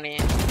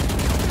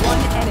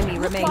One enemy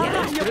remaining.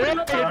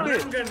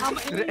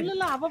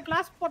 இல்ல அவ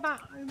கிளாஸ் போட்டான்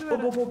இது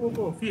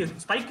போ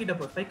ஸ்பைக் கிட்ட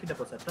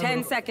போ sir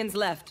 10 seconds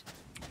left.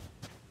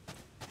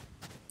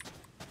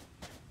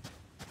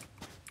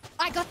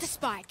 I got the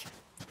spike.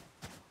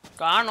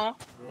 காணோம்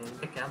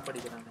இந்த கேம்ப்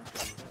அடிக்கறாங்க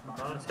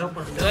சேவ்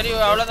பண்ணு சரி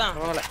அவ்வளவுதான்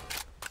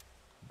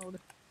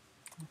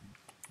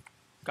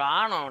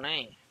காணோனே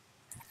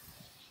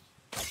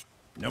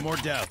No more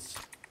doubts.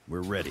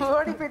 We're ready.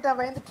 ஓடி போய்டா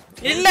பயந்து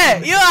இல்ல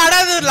ஐயோ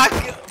அடது லக்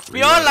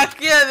பியோர் லக்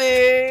அது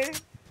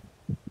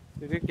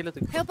இது கீழ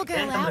தூக்கு Help a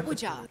girl out,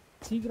 would ya?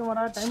 சீக்கிரம்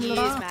வாடா டைம்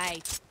இல்லடா Cheers,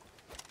 mate.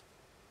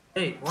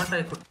 ஏய் what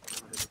I could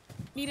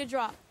Need a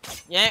drop.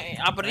 ஏன்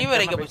அப்ப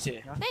ரீவர் வைக்க போச்சு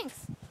Thanks.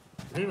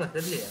 ரீவர்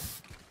தெரியலையா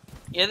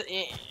எது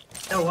ஏய்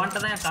வான்ட்ட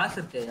தான் காசு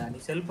இருக்கேயா நீ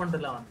செல்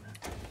பண்றல வந்த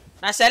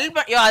நான் செல்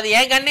ஐயோ அது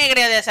ஏன் கண்ணே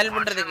கிடையாது செல்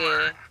பண்றதுக்கு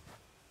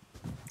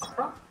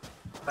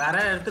வேற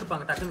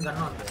எடுத்துப்பாங்க டக்குன்னு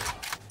கண்ணு வந்து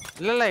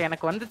இல்ல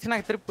எனக்கு வந்துச்சு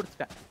நான் திருப்பி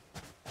கொடுத்துட்டேன்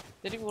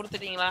திருப்பி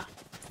கொடுத்துட்டீங்களா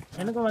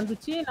எனக்கு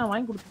வந்துச்சு நான்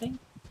வாங்கி கொடுத்துட்டேன்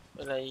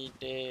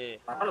ரைட்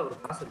பரவாயில்ல ஒரு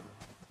காசு இருக்கு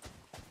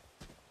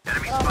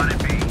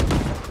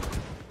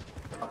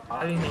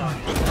பாவீங்களா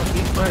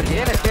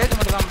ஏல ஸ்டேஜ்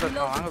மட்டும் தான் bro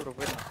வாங்க bro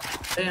போய்டலாம்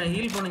ஏய்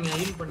ஹீல்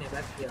பண்ணி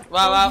பேக்டியா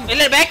வா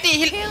இல்ல பேக்டி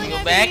ஹீல்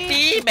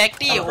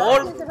பேக்டி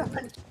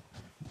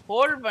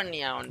ஹோல்ட்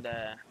பண்ணியா அந்த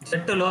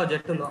ஜெட்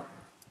லோ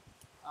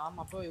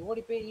ஆமா போய்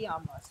ஓடி போய்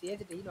ஆமா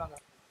சேஜ்ட்ட ஹீல் வாங்க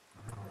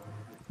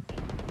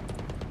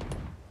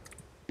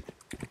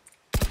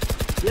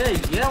ஏய்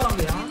ஏன்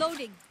வாங்கயா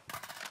Reloading.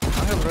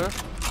 வாங்க bro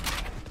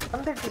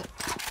வந்துட்டு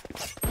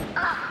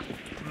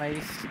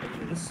நைஸ்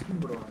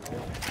ப்ரோ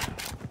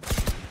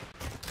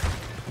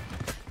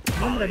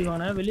ரூம் ரெடி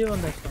வாங்க வெளிய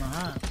வந்தாச்சுனா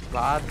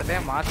பாத்தலே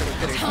மாத்து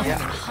வச்சு ரெடியா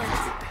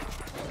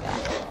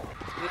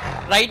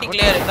right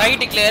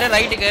clear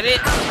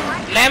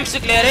lamps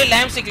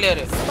clear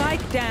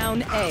Spike down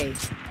A.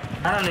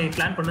 நீ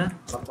பிளான் பண்ணு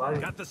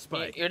Got the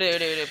spike. எடு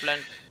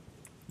பிளான்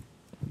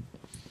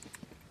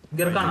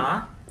இங்க இருக்கானா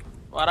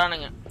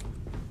வரானுங்க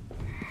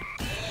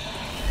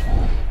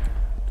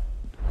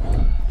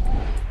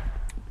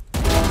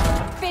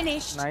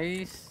Finished.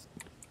 Nice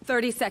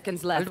 30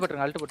 seconds left.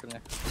 Alt போட்டுருங்க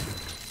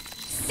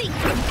See.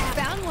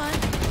 Found one.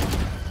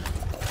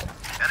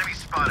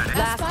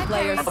 Last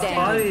player standing.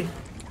 பாவி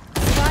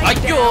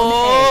Spike ஐயோ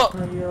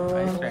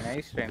down A.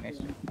 Nice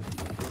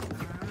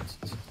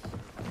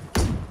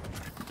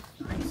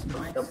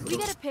You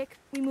get a pick.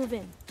 We move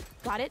in.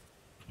 Got it?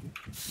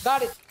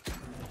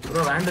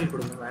 Bro Vandal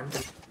கொடுங்க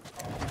Vandal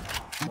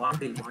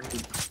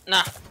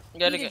நான்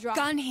இங்க Need a இருக்கு drop.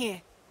 Gun here.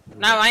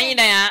 நான்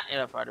வாங்கிட்டேன்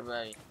இல்ல பாடு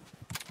பாய்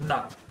இந்தா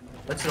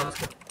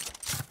வெச்சு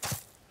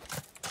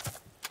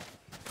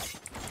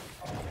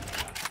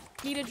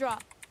Need a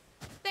drop.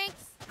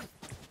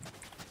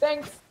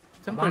 Thanks.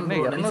 Simple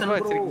 200 ரூபாய்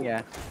வச்சிருக்கீங்க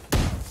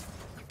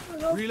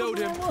Reload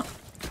him.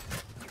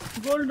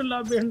 கோல்ட்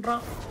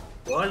லாபின்றான்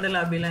கோல்ட்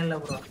லாபிலாம் இல்ல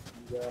ப்ரோ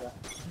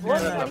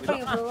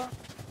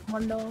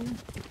மண்டோம்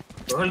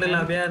கோல்ட்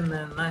லாபியா என்ன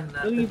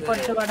தூக்கி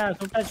போட்டு வாடா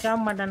சுட்டா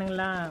சாம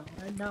மாட்டானுங்களா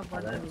என்ன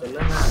பண்றது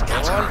சொல்லுங்க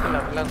கோல்ட்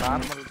லெவல்ல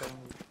normal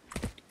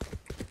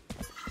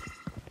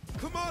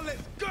Come on,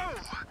 let's go.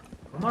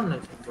 come on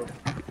bro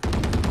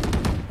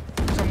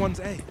Someone's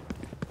A.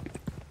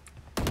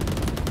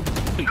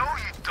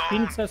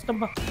 Bin system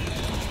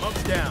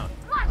Smoke's down.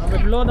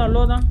 அவன் லோ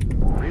தான்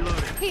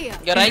Here.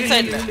 இங்க ரைட்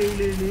சைடுல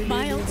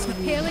My ult's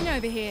healing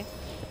over here.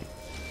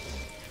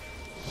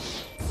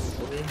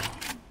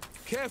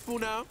 Careful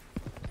now.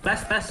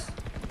 pass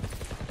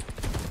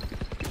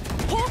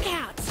Hawk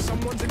out.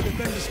 Someone's in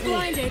defender's field.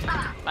 Blinded.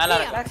 மேல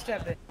இருக்கு back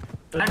stop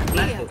plant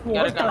இங்க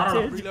இருக்கான்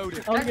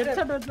Reloading. அவன்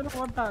headshot வச்சு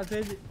போட்டா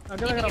சேஜ்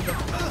அகலகற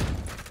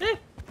ஏய்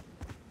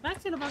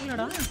பேக் சைடுல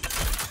பாக்கலடா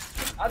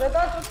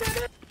அததான்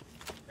சொன்னேன்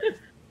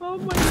oh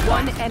my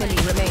One enemy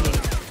remaining.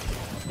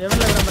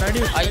 எவ்வளவு நம்ம ரெடி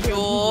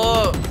ஐயோ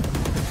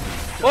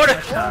ஓடு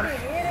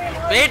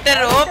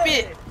வெயிட்டர் ஓபி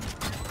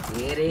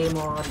வேரே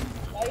மாரி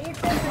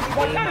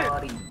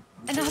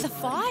Another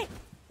fight?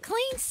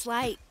 Clean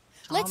slate.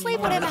 Let's leave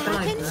whatever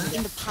happened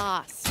in the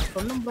past.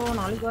 சொல்லும் ப்ரோ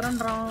நாளைக்கு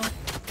வரேன்றான்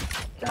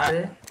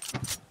யாரு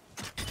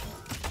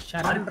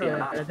ஷரண்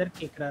பிரதர்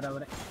கேக்குறாரு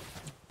அவரே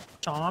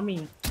சாமி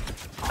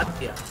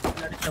ஆத்தியா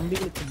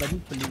தம்பிகளுக்கு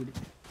பதில் சொல்லிவிடு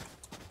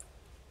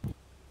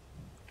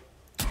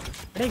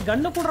டேய்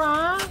கன்னு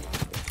குடுறான்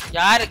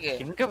யாருக்கு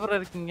எங்க ப்ரோ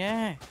இருக்கீங்க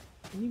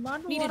நீ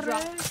மாட்டு Need a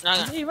drop.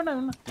 நாங்க இவன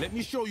Let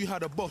me show you how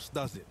the boss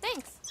does it.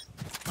 Thanks.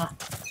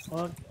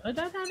 Okay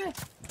அடடா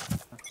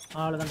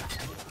அவ்வளவுதான்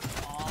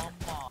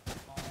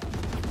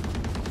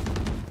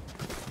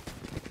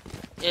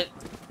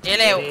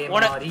ஏலே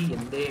மாரி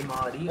எந்தே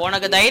மாரி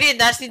உனக்கு தைரியம்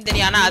ஜாஸ்தின்னு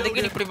தெரியும் ஆனா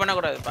அதுக்கு இப்படி பண்ண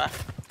கூடாதுப்பா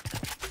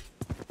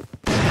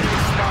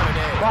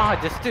வா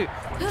just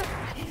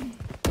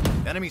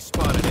Enemy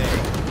spotted A.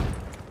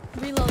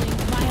 Reloading.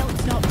 My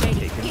ult's not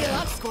ready. Heal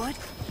up, squad.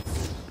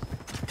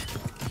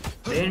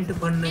 Paint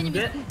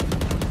பண்ணுங்க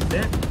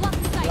Block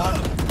the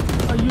sight.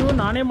 ஐயோ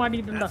நானே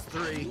மாட்டிக்கிட்டேன்டா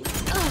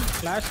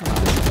ஃபிளாஷ்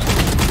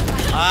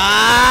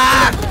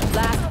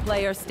Last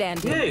player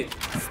standing. ஏய்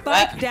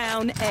Spike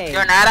down A.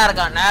 நேரா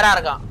இருக்கான்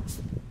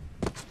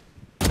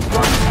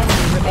One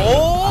enemy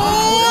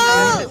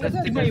remaining.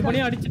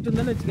 இவனையும் அடிச்சிட்டு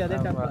இருந்தேன்னு வெச்சுக்க அதே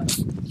டாப்ல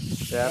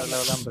வேற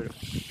லெவலா போய்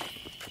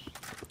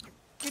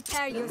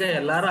Prepare இங்க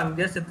எல்லாரும்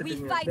அங்கேயே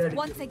செத்துட்டீங்க fight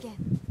once again.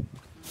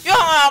 யோ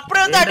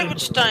அப்படியே வந்து அடி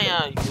பிடிச்சிட்டான்யா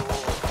ஐயோ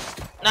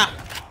நான்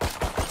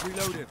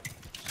Reloading.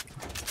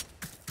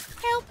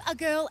 Help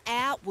a girl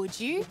out, would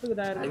you?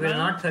 I will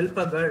not help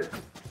a girl.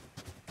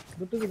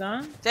 குட்டுக்குதா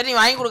சரி நீ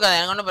வாங்கி கொடுக்காத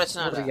எனக்கு ஒன்றும்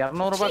பிரச்சனை இல்லை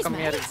 200 ரூபாய்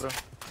கம்மியா இருக்கு ப்ரோ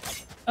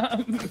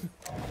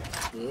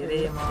ஏரே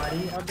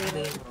மாறி அதே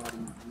மாறி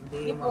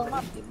இதே மாறி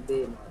இதே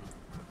மாறி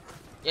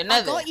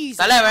என்னது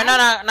தல வேணா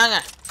நாங்க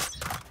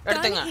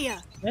எடுத்துங்க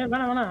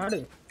வேணா ஆடு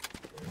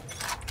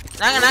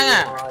நாங்க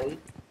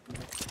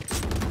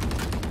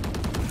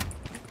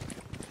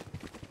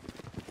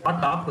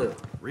டாப்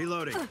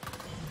Reloading.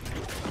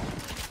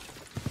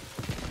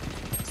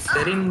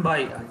 செரின்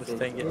பாய்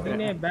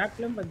இதுனே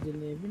பேக்ல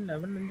பஜ்ஜினே இவன்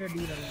 11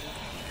 அடிறாங்க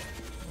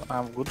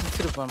நான்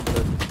குதிச்சிருப்பேன்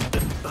ப்ரோ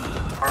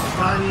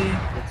அப்பாரி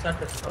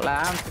எக்ஸாக்ட்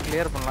லாம்ப்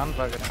கிளியர் பண்ணலாம்னு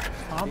பாக்குறேன்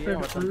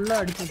ஆப்ரேட் ஃபுல்லா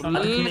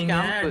அடிச்சிட்டாங்க நீங்க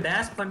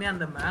டேஷ் பண்ணி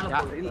அந்த மேல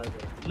போறீங்க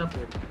இல்ல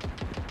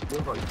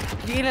போய்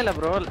கீழ இல்ல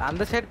ப்ரோ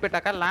அந்த சைடு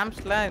போய்ட்டாக்கா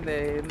லாம்ப்ஸ்ல இந்த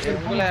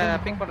உங்களை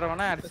பிங்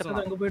பண்றவனா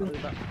அடிச்சிரலாம் அங்க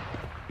போய்டுங்க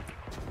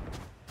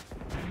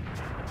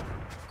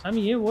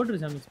சாமி ஏன் ஓடுற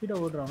சாமி ஸ்பீடா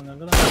ஓடுறாங்க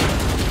அங்கதான்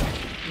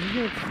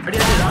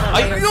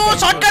ஐயோ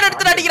ஷாட்கட்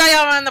எடுத்து அடிக்கறாயா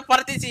அவன் அந்த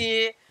பர்த்திசி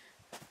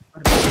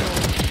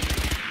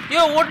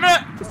யோ ஓடுற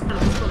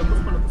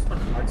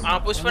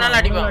புஷ் பண்ணால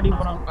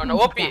அடிப்பான்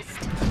ஓபி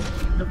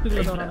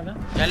லெஃப்ட்ல வரானுங்க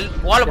எல்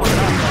வால போடு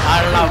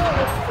அல்லாஹ்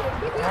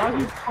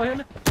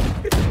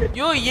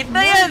யோ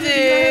என்னையா இது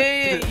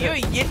யோ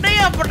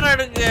என்னையா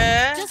பண்றானுங்க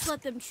Just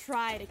let them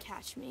try to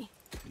catch me.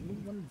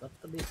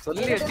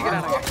 சொல்லி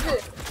அடிக்கறானுங்க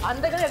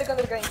அந்த கண்ண எடுக்க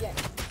வந்திருக்காங்க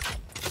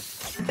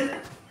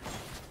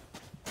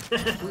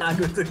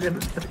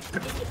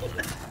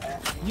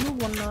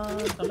U1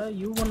 தல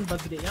U1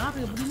 பர்த்டே யாரு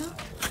எப்படினா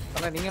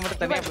அண்ணா நீங்க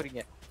மட்டும் தனியா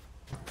போறீங்க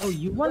ஓ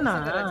U1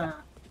 மொத்தமா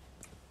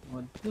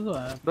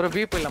ப்ரோ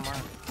பீ போயிடலாமா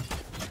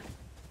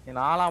நீ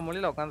நாலாம்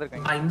மூலையில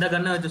உட்கார்ந்திருக்கீங்க நான் இந்த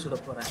கண்ணை வச்சு சுட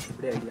போறேன்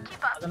இப்படி ஐடியா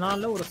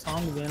அதனால ஒரு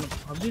சாங் வேணும்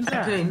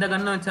அப்படின்ற இந்த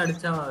கண்ணை வச்சு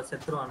அடிச்சா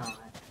செத்துருவானா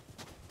அவன்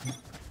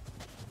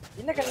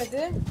என்ன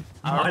கண்ணது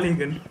ஆளி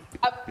கன்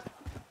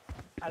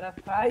அட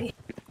பாய்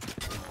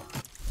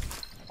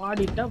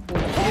பாடிட்டா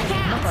போதும்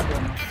என்ன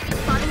பாடுவாங்க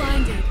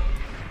Blinded.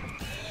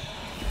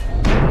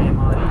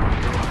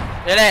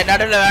 ஏலே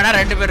நடுவுல வேணா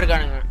ரெண்டு பேர்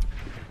இருக்கானுங்க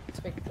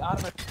spec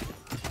armour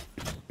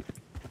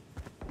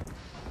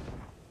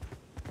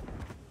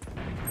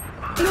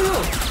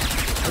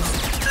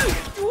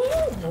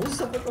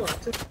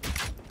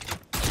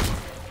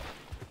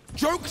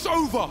Joke's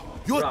over.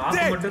 You're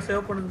dead. மட்டும்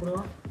சேவ் பண்ணுங்க bro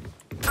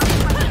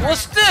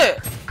most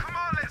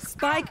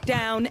Spike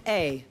down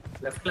A.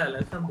 லெஃப்ட்ல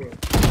bro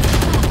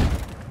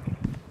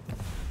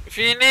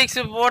ஃபீனிக்ஸ்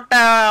போட்ட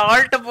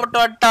ஆல்ட் போட்டு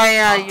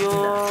வட்டாயா ஐயோ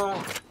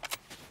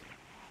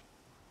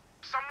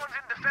Someone's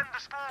in defender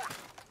spawn.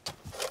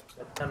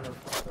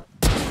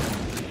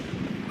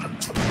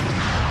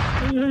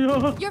 ஐயோ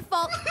Your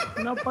fault.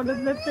 என்ன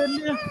பண்றதுன்னு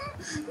தெரியல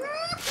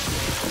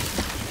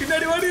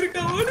பின்னாடி ஓடி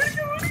இருக்கா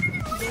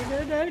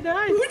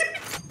டேய்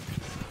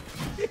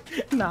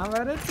நான்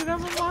வேற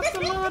திரும்ப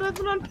மாத்தல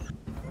வரதுல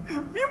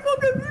நீ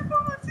போங்க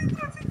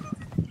சீக்கிரம்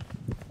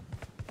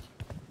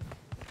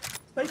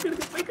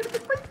ஸ்பைக் எடுத்து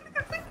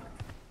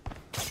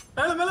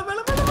மேல 30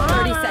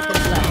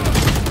 seconds left.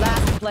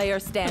 Last player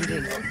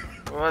standing.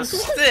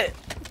 Most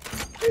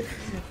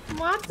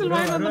மாத்தல்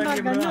வாங்கி வந்தா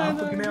கண்ணு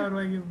அப்பக்கனே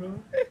வருவாங்க bro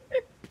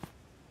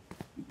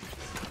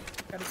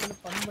கரெக்ட்டா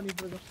ஃபன்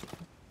பண்ணிட்டு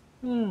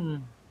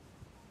இருக்கோம்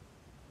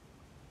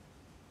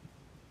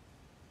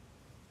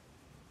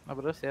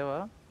அப்புறம் சேவா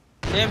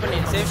சேவ் பண்ணி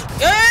சேவ்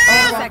 10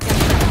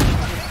 seconds left.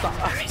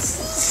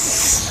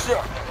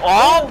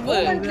 ஆப்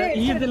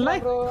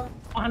இதெல்லாம்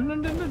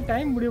 12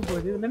 டைம் முடிய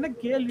போகுது இதுல என்ன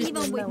கேள்வி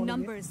Even with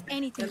numbers,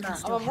 anything can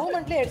அவ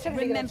மூவ்மென்ட்ல ஹெட்ஷாட்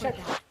Remember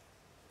அடிக்கிறான்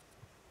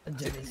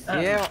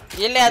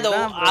இல்ல அது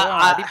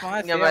அடிப்பான்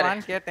இங்க பாரு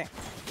சேவான்னு கேட்டேன்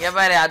இங்க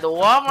பாரு அது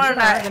ஓமன்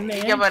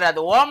இங்க பாரு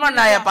அது ஓமன்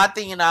நாய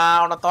பாத்தீங்கன்னா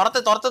அவன துரத்து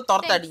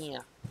அடிங்க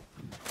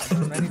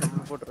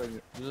நம்ம போட்டுறாங்க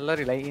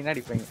எல்லாரும் லைனா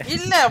அடிப்பாங்க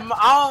இல்ல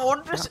அவன்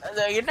ஒன்று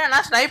என்னன்னா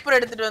ஸ்னைப்பர்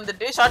எடுத்துட்டு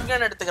வந்துட்டு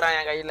ஷாட்கன் எடுத்துக்கறான்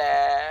என் கையில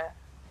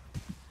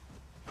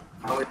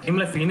அவங்க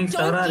டீம்ல ஃபீனிக்ஸ்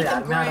தவிர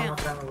யாருமே ஆட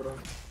மாட்டாங்க bro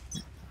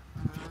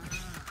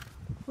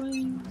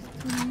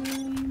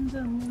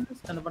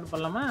அந்த பாட்டு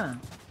பண்ணலாமா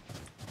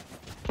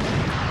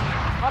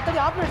ஆத்தடி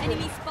ஆப்ரேட்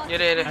enemy spot.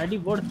 இரு அடி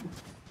போடு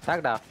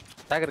டாக்டா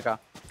டாக் இருக்கா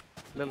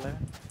இல்ல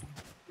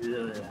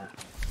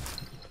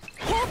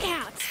Hawk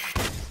out.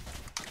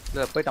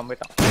 இல்ல போய்ட்டான்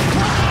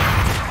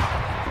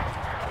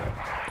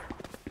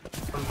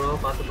bro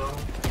பாத்து bro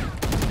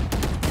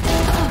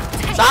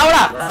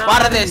சாவடா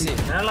பாரதேசி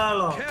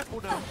மேலாலோ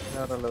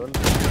வேற level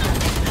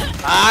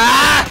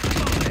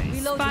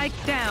Spike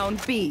down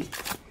B.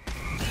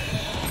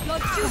 Your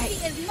duty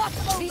is not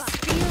over.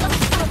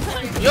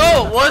 Yo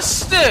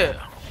worst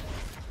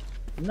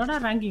என்னடா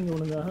ரேங்கிங்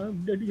உனக்கு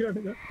இப்படி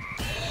அடிக்கிறானுங்க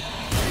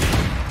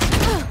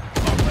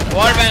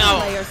வால் பேங்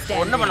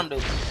ஒண்ணு பண்ண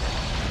முடியாது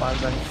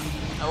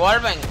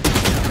வால் பேங்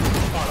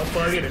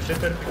பாவி ரெண்டு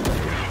பேர்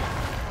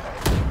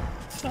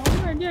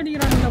சாம இங்க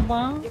அடிக்குறானுங்கப்பா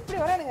எப்படி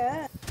வரானுங்க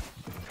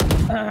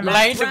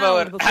Blind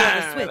power.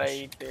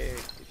 Right.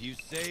 If you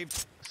saved,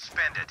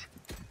 spend it.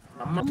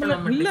 நம்ம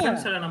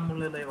டிஃபென்ஸ்ல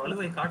நம்மளோட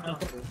வலுவை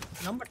காட்டலாம்.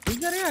 நம்ம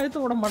ட்ரிகரே அழுத்த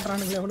விட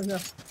மாட்டறானுங்க அவனுங்க.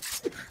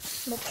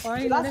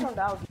 Last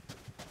round out.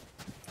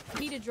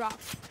 Need a drop.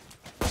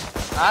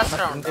 Last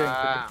round.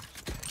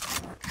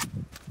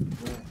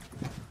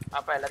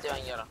 அப்ப எல்லாத்தையும்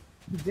வாங்கி வரோம்.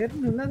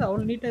 ஜெர்ன் என்னது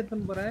அவள் நீட்டா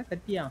எடுத்துன்னு போற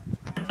கத்தியா?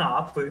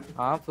 App bro.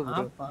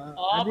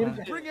 அது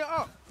இருக்கு. Bring it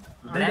up.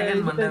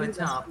 டிராகன் மண்ட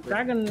வச்சு ஆப்.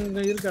 டிராகன்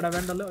இருக்கடா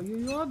வேண்டல.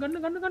 ஐயோ கண்ணு.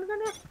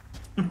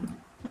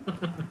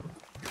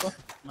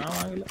 நான்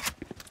வாங்கல.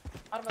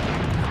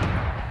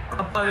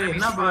 அப்பாவே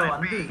என்ன ப்ரோ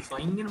வந்து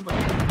ஸ்விங்கின்னு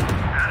பண்ணு.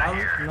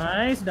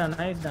 நைஸ் டா.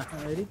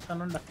 வெரி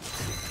தன்னடா.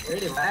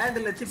 ஏடி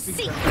பேட்ல வச்சு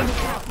பிக்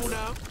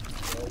பண்ணு.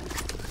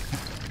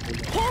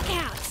 Hawk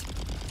out.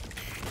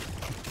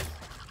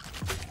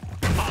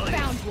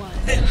 Found one.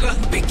 The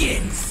hunt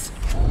begins.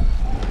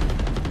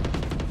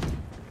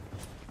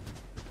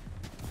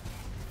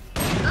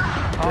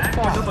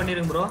 அப்பா என்ன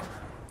பண்ணிருங்க ப்ரோ?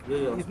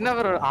 ஐயோ என்ன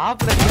ப்ரோ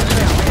ஆப்ல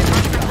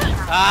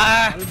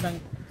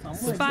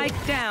Spike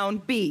down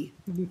B.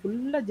 இது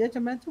ஃபுல்லா ஜெயிச்ச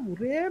மேட்ச்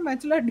ஒரே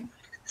மேட்ச்ல அடி.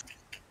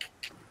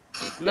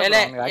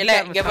 இல்ல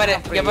இங்க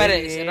பாரு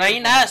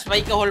ரைனா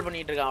ஸ்பைக்க ஹோல்ட்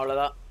பண்ணிட்டு இருக்கான்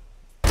அவ்வளவுதான்.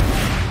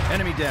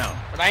 Enemy down.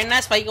 ரைனா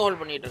ஸ்பைக்க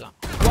ஹோல்ட் பண்ணிட்டு இருக்கான்.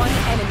 One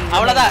enemy.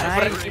 அவ்வளவுதான்.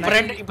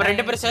 இப்ப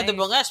ரெண்டு பேரும் சேர்ந்து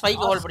போங்க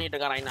ஸ்பைக்க ஹோல்ட் பண்ணிட்டு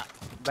இருக்கான் ரைனா.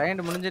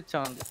 பைண்ட் முடிஞ்சிருச்சு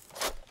வந்து.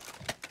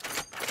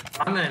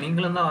 வாங்க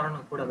நீங்களும் தான்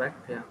வரணும் கூட பேக்.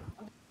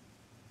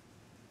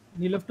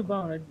 நீ லெஃப்ட் பா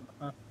ரைட்.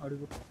 அப்படி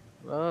போ.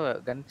 ஓ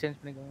கன் சேஞ்ச்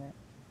பண்ணிக்கோங்க.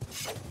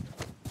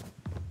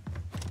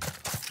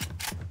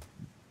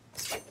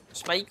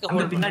 ஸ்பைக்க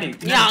ஹோல்ட் பின்னாடி.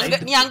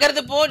 நீ அங்க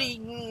இருந்து போ நீ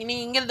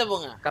இங்க இருந்து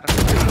போங்க. கரெக்ட்.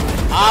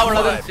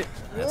 அவ்வளவுதான்.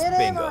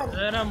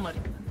 வேற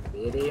மாதிரி.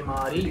 இதே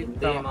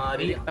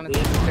மாதிரி.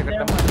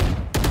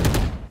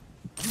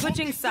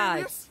 Switching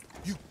sides.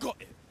 You got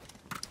it.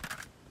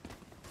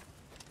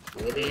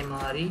 இதே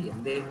மாதிரி.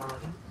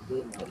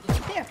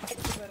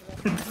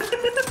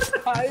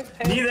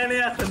 நீதானே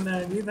சொன்ன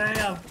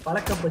நீதானே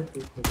பழக்கப்பட்டு.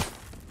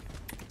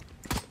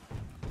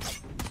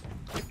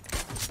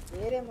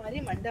 வேற மாதிரி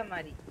மண்ட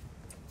மாதிரி.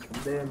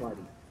 அதே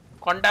மாதிரி.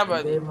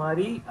 கொண்டாபாரி.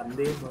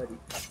 அதே மாதிரி.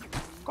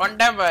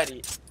 கொண்டாபாரி.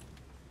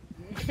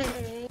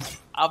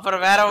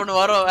 அப்புறம் வேற ஒன்னு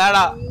வரும்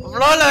வேடா.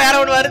 ஃப்ளோல வேற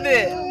ஒன்னு வருது.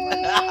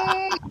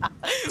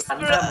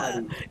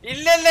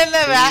 இல்ல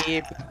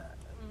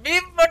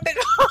பீப்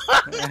போட்டுக்கோ.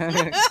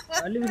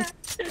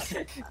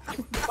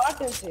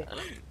 பாட்டு வச்சு.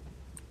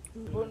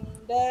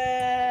 புண்ட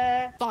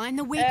Find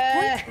the weak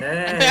point.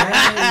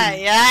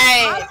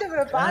 ஏய்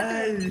பாட்டு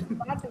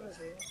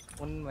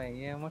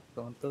உண்மையே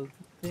மட்டும்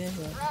தோத்து.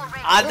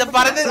 அந்த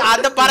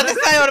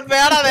பரதேசாய் ஒரு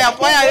பேடாத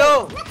அப்போய் ஐயோ.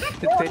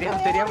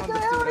 தெரியாம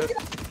வந்துச்சு.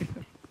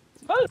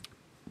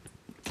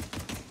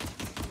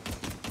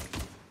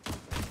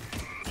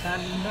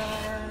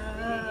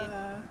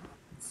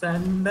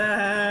 Shanda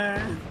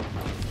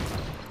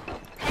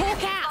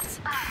Hawk out.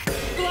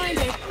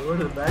 Blinded.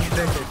 ஒரு பேக்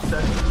எக்ஸ்ட்ரா.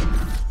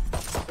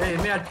 ஏய்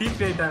என்ன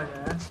டீப் ஆயிட்டாங்க.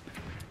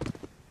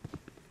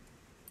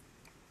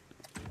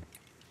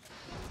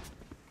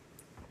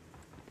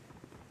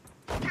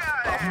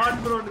 அம்மான்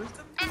ப்ரோ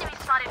enemy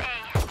spotted A.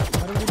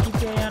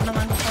 மறுபடியும் என்ன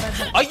வாங்க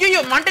போறாங்க?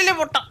 ஐயோ மண்டையில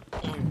போட்டான்.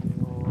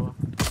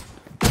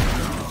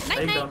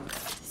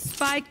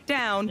 Spike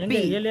down எங்க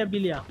B. ஏலியா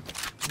பிலியா?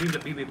 பி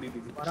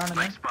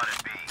வரானுங்க.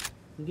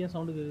 இங்க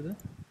சவுண்ட் கேக்குது.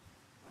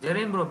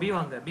 ஜெரேன் ப்ரோ பி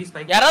வாங்க. B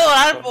spike. யாராவது ஒரு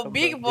ஆள்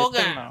பிக்கு போங்க.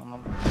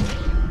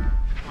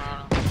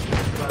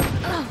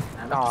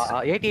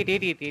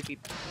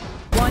 88.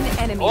 One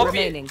enemy Okay.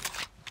 remaining.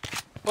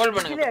 Hold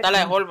பண்ணுங்க. தலை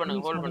ஹோல்ட்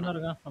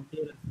பண்ணுங்க.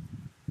 அப்படியே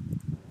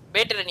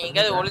பேட்டரி நீ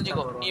எங்கயாவது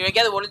ஒளிஞ்சுக்கோ. நீ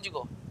எங்கயாவது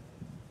ஒளிஞ்சுக்கோ.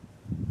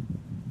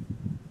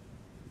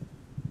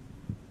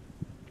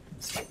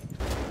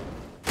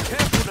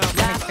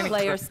 Last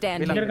player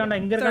standing. இங்க இருக்கடா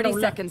 30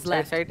 seconds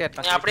left. சைட்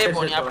நீ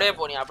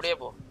அப்படியே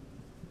போ.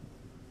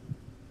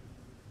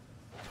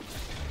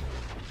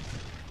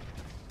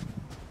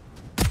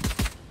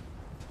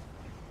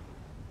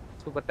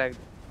 Super talk.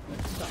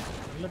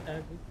 நல்ல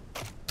டாக்.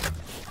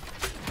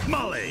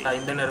 Molly.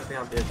 இந்த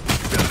நேரத்தையும் அப்படியே.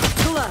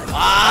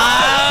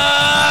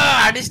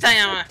 அடிச்சான்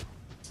அவன்.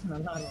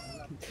 நல்லா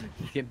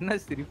இருக்கு. என்ன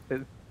சிரிப்பு.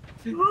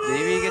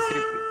 தெய்வீக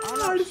சிரிப்பு.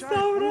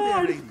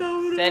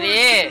 சரி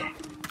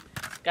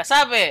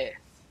கசாபு.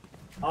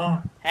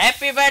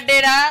 ஹேப்பி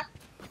பர்த்டேடா.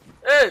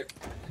 ஏய்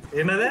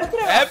என்னது?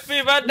 Happy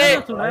birthday.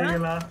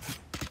 வாங்கலா.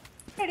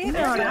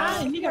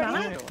 இன்னைக்குடா.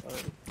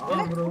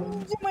 ப்ரோ.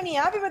 மணி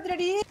ஹேப்பி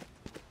பர்த்டே.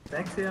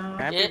 தேங்க்ஸ் யா.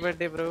 Happy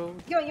birthday bro.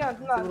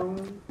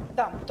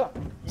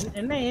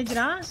 என்ன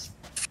ஏஜ்ரா?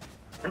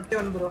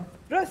 21 bro.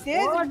 Bro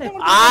Sage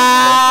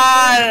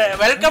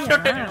welcome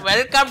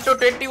to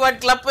 21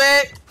 club.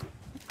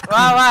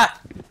 வா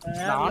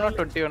நானும்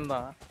 21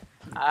 தான்.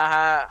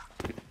 ஆஹா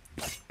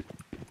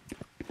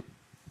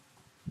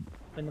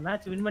இந்த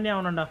மேட்ச் வின் பண்ணி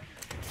ஆவணும்டா.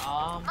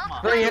 ஆமா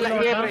ப்ரோ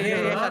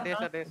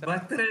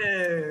பர்த்டே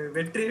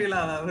வெற்றி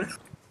விழா.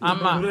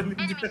 ஆமா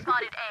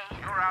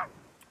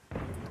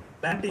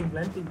பிளான்டிங்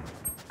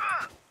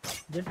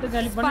ஜெட்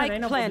காலி பண்ண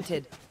ரைனா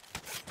planted.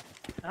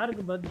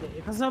 யாருக்கு பர்த்டே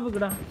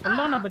கசாபுக்குடா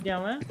சொல்லானா பத்தி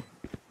அவன்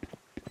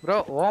bro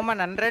Oman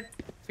 100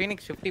 Phoenix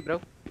 50 bro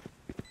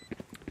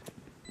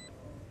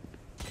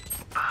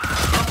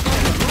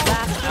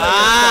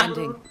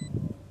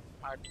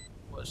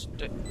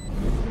first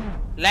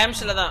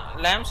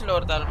லேம்ஸ்ல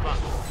ஒரு தரப்பா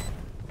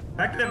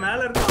பேக்ல மேல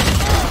இருக்கான்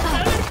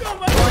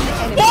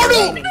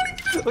போடு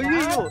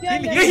ஐயோ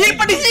ஹீல்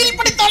பண்ணி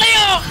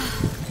தொலையோ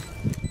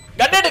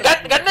கண்ணெடு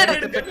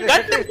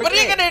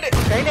பெரிய கண்ணெடு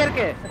கையில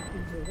இருக்கு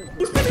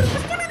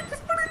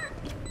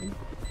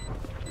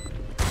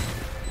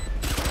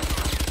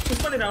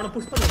புஷ் பண்ணிடு அவனை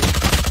புஷ் பண்ணு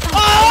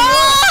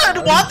அது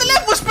வாத்தலே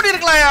புஷ்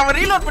பண்ணிருக்கலாம் அவன்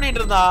ரீலோட் பண்ணிட்டு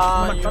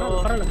இருந்தான்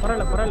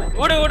பரவாயில்ல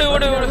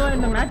ஓடு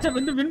இந்த மேட்சை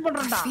வந்து வின்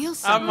பண்றடா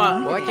ஆமா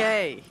ஓகே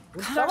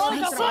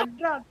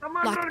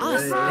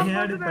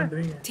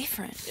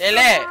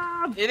ஏலே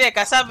இதே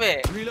கசாபு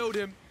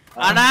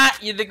ஆனா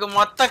இதுக்கு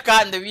மொத்த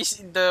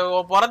இந்த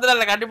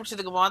பிறந்தநாள்ல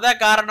கண்டுபிடிச்சதுக்கு மொத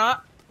காரணம்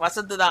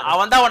வசந்த் தான்.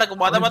 அவன் தான் உனக்கு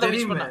மொத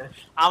விஷ் பண்ணான்.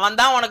 அவன்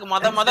தான் உனக்கு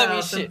மொத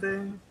விஷ்.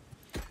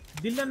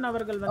 தில்லன்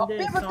அவர்கள் வந்து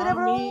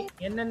சாமி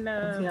என்னென்ன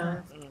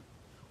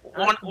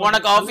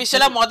உனக்கு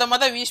ஆபீஷியலா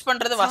மொத விஷ்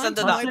பண்றது வசந்த்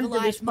தான்.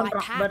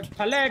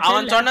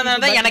 அவன் சொன்னதால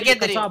தான் எனக்கே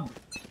தெரியும்.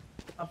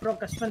 அப்புறம்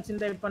கஸ்டமர்ஸ்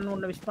இந்த பண்ண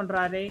ஒன்னு விஷ்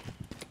பண்றாரே.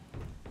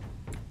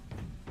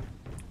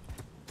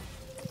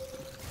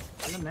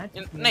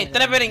 என்ன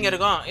இத்தனை பேர் இங்க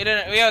இருக்கோம். இரு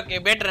ஓகே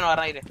பேட்டர் நான்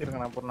வரேன் இருங்க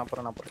நான்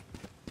போறேன்.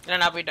 இல்ல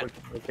நான் போய்ட்டேன்.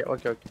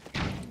 ஓகே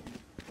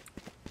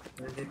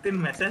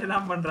நிதின் மெசேஜ்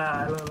தான் பண்றா.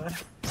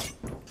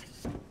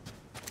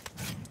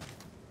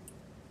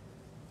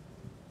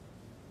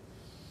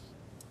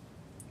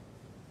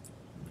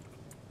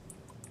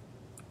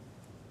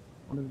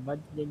 உனக்கு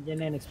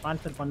பட்ஜெட் எனக்கு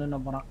ஸ்பான்சர்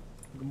பண்ணனும் போறான்.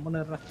 ரொம்ப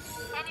நேரம்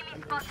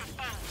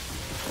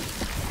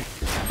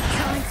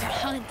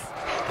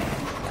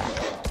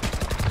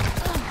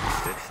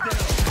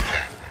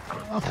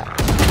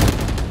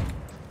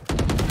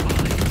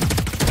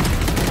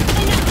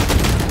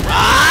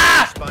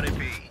Spotted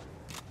B.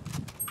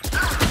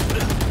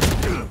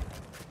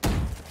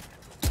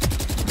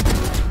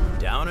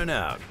 Down and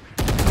out.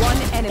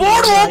 One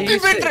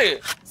enemy.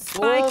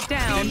 Spike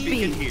down B.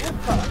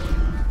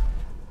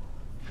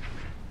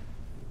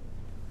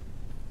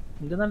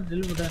 இங்கதான்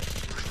ட்ரில் விட.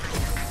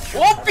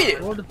 ஓபி.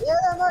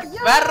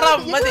 வேற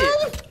மதி.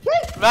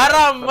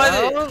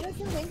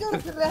 எங்க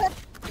இருக்குற?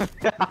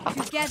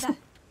 Together.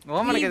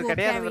 ஓமனுக்கு இது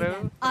கிடையாது bro.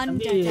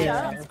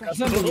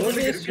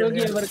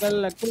 யோகி அவர்கள்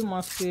அக்குல்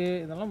மாஸ்க்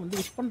இதெல்லாம் வந்து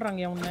விஷ்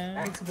பண்றாங்க அவனை.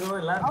 தேங்க்ஸ் ப்ரோ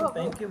எல்லாருக்கும்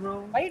thank you bro.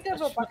 Writer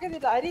bro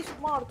பக்கத்துல ஹரி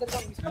சும்மா ஒருத்தர்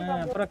தான் விஷ்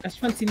பண்றாங்க. அப்புறம்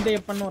கஸ்டமர் சிண்டே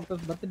பண்ண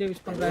ஒருத்தர் பர்த்டே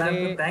விஷ்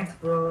பண்றாரு. Thanks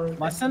bro.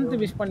 வசந்த்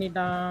விஷ்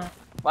பண்ணிட்டான்.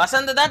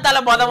 வசந்த் தான் தல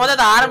மொத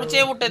அத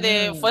ஆரம்பிச்சே விட்டது.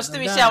 ஃபர்ஸ்ட்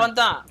விஷ் அவன்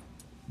தான்.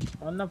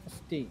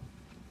 ஃபர்ஸ்ட்.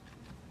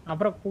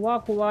 அப்புறம்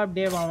குவா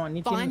டேவ் அவன்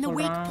நிதின்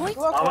சொல்றான்.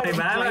 அவனே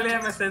மேலலே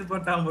மெசேஜ்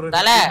போட்டான் ப்ரோ.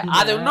 தல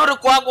அது இன்னொரு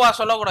குவா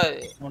சொல்ல கூடாது.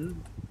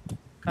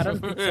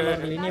 கரண்ட்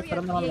சொல்றாரு இனிய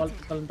பிறந்தநாள்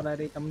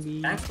வாழ்த்துக்கள்ன்றாரு தம்பி.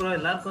 தேங்க்ஸ் ப்ரோ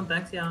எல்லாருக்கும்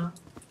தேங்க்ஸ் யா.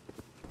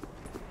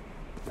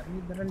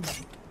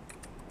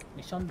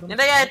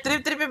 என்னையா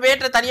திருப்பி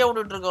பேட்டர் தனியா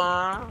விட்டுட்டு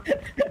இருக்கோம்.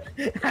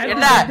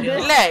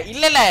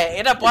 இல்ல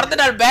என்ன பிறந்த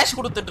நாள் பேஷ்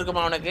கொடுத்துட்டு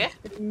இருக்கோமா உனக்கு.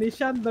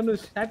 நிஷாந்த்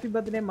தனுஷ் ஹேப்பி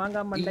பர்த்டே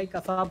மாங்கா மண்டை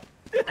Kasab.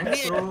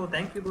 Thanks bro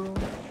thank you bro.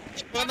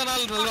 பிறந்த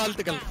நாள்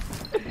நல்வாழ்த்துக்கள்.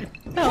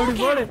 அப்படி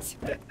போடு.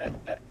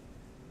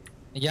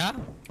 ஐயா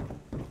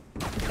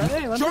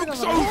கதை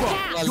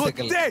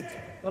வாழ்த்துக்கள்.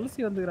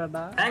 துளசி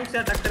வந்துறாடா. தேங்க்ஸ்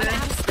யா டாக்டர்.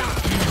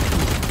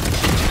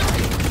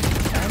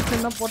 தேங்க்ஸ்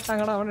என்ன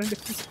போட்டாங்கடா அவன் ரெண்டு.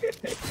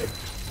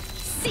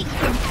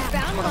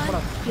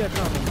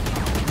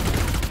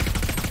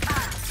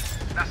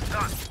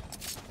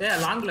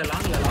 லாங்ல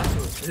லாஸ்ட்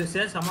இது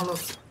சேஸ் சமாலோ.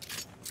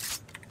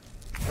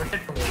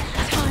 ரொட்டேட் பண்ணு.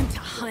 Time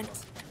to hunt.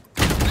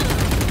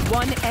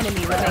 One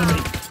enemy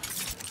remaining.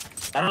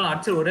 தரல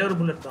அடிச்சு ஒரே ஒரு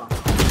புல்லட் தான்.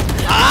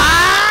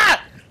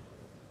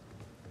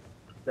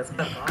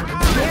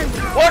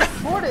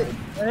 போடு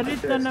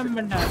வெரிட்டனம்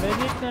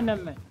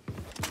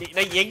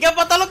நான் எங்க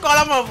பார்த்தாலும்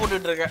காலமா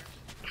போட்டுட்டு இருக்கேன்.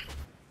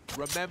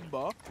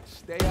 Remember,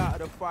 stay out of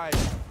the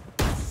fight.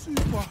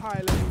 Super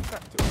high level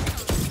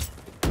tactics.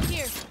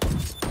 Here.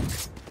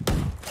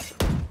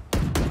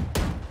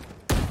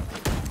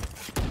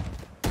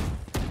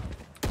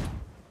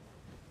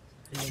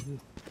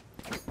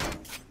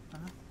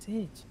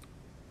 Sage,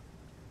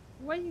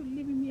 why you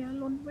leaving me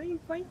alone?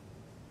 Why?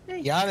 Hey.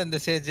 யார் இந்த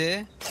சேஜ்?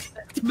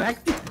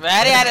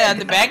 வேற யாரு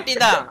அந்த பேக்டி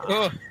தான். ஓ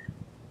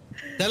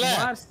தல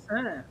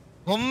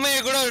உம்மைய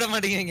கூட விட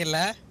மாட்டீங்கல.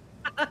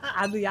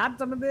 அது யார்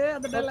சொன்னது?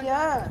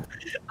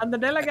 அந்த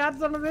டயலாக்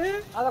யார் சொன்னது?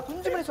 அத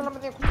குஞ்சு பண்ணி சொல்ல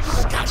மாட்டீங்க.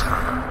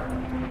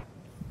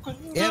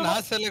 குஞ்சு ஏன்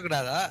நான் சொல்ல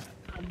கூடாதா?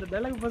 அந்த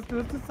டயலாக்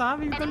ஃபர்ஸ்ட்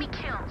சாவி தான்.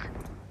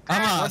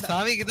 ஆமா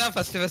சாவிக்கு தான்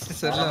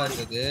ஃபர்ஸ்ட் சொல்ல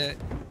வந்தது.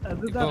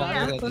 அதுதான்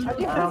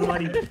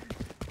மாதிரி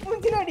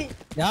குஞ்சிலடி.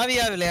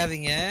 யாவியா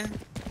விளையாதீங்க.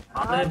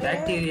 ஆனா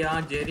பாக்டீரியா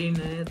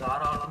ஜெரின்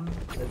தாராளம்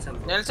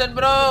நெல்சன்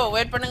ப்ரோ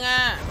வெயிட் பண்ணுங்க.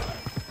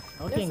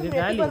 ஓகே இங்க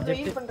காலி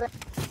ஜெட் பண்றேன்.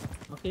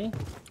 ஓகே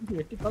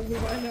வெட்டி பாக்கு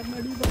வாங்க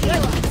அடி.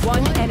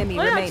 One enemy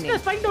remaining.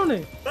 Spike down.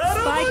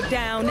 Spike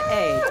down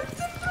A.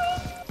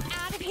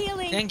 Out of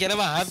healing. ஏன்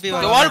கிளவா ஹாப்பி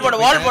வால் போடு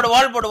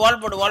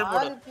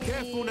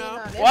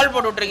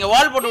விட்டுருங்க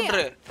வால் போட்டு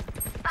விட்டுரு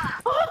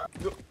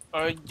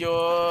ஐயோ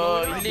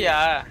இல்லையா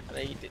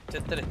ரைட்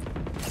செத்துரு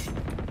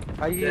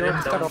ஐயோ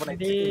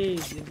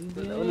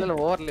இல்ல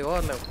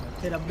ஓவர்ல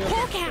சரி அப்படியே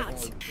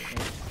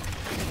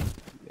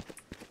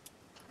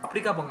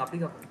அப்படிக்கா போங்க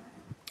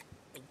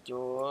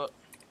ஐயோ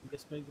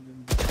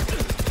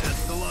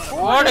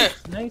ஓடு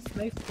நைஸ்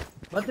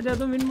பர்த்டே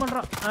அதுவும் வின்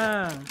பண்றோம்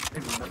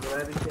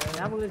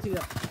ஞாபகம் வச்சுக்க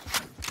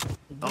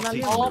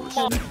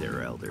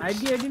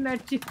அடி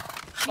நடிச்சு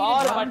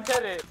கார்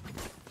பஞ்சர்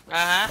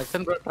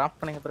எக்ஸன் ப்ரோ டிராப்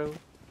பண்ணுங்க ப்ரோ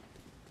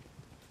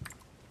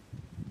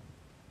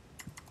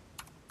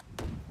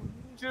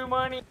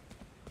குஞ்சுமணி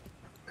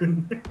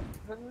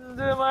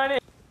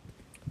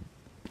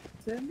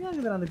சரியா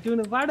இருக்குடா அந்த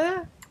டியூன் பாடு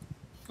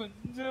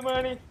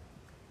குஞ்சுமணி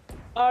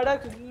ஆட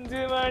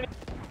குஞ்சுமணி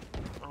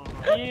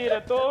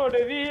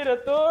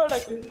வீரத்தோட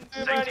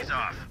குஞ்சுமணி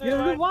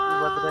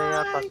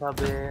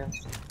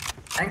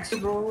தேங்க்ஸ்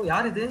ப்ரோ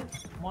யார் இது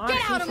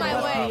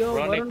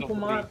வருண்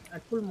குமார்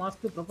அக்குல்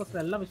மாஸ்க்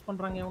ப்ரொஃபசர் எல்லாம் விஷ்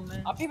பண்றாங்க உன்னை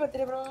happy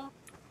birthday bro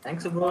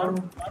thanks bro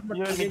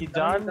இன்னைக்கு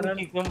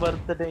ஜான்விக்கும்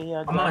பர்த்டே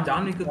ஆமா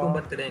ஜான்விக்கும்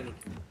பர்த்டே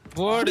இன்னைக்கு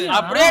போடு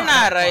அப்படியே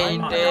நான்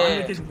ரைட்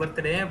ஜான்விக்கு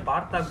பர்த்டே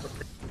பார்த்தாக்கு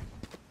பர்த்டே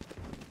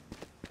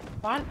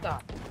பார்த்தா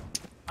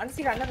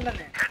அன்சிக அண்ணன்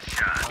தானே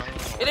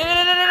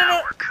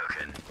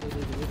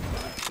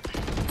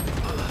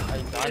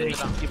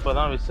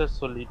இப்பதான் விசஸ்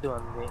சொல்லிட்டு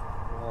வந்தேன்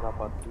நேரா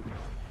பார்த்து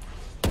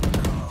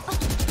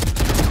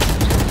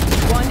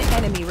One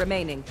enemy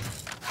remaining.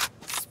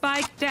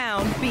 Spike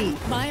down B.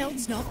 My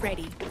ult's not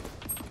ready.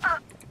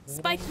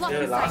 Spike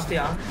locked. Last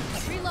yeah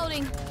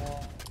Reloading.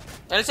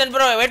 எல்சன்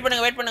bro wait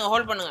பண்ணுங்க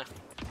ஹோல்ட் பண்ணுங்க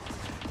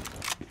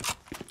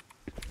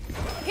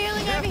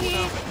Healing over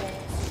here.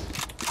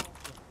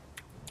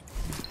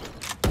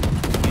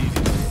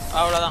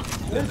 அவ்வளவுதான்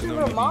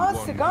ப்ரோ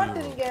மாஸ்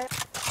காட்டுறீங்க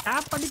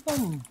டாப்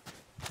அடிப்போம்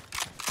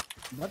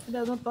பர்த்டே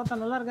அதுவும் தோத்தா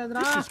நல்லா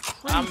இருக்காதுடா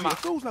ஆமா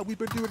feels like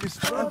we've been doing this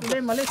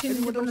டேய் Malaysian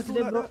independence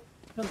day bro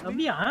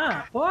அப்படியா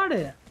போடு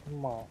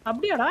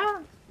அப்படியாடா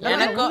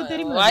எனக்கு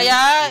வாயா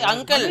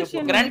uncle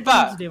grandpa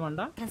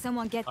Can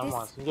someone get this?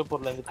 ஆமா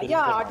சிங்கப்பூர்ல இருந்து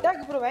ஐயா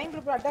அட்டாக் ப்ரோ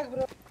வாங்க ப்ரோ அட்டாக்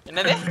ப்ரோ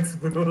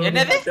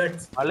என்னது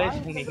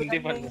மலேசியன்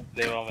இண்டிபெண்டன்ஸ்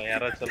டே வாமா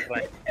யாரோ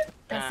சொல்றாங்க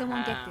Can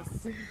someone get this?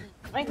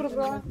 வாங்க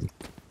ப்ரோ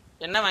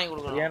என்ன வாங்கி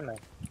கொடுக்கணும் என்ன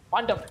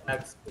வாண்டம்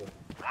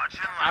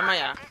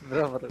ஆமாயா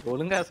ப்ரோ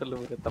ஒழுங்கா சொல்லு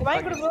ப்ரோ தப்பா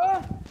வாங்க ப்ரோ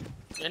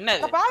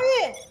என்னது பாவி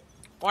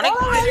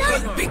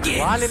உனக்கு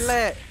வால் இல்ல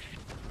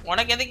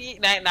உனக்கு எதுக்கு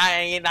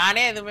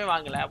நானே எதுவுமே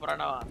வாங்கல அப்புறம்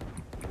என்ன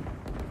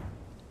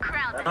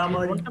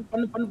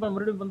பண்ணு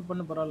மறுபடியும்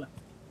பண்ணு பரவாயில்ல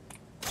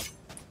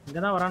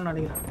இங்கதான் வரான்னு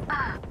நினைக்கிறேன்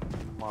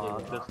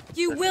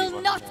You will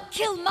not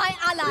kill my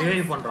ally.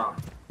 Revive பண்றான்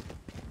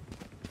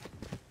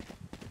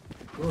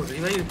ஓ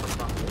ரிவைவ்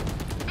பண்றான்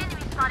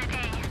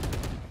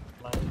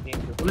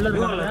உள்ள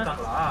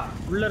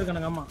இருக்காங்களா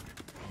இருக்கானுங்க ஆமா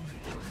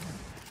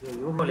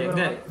யூஹால்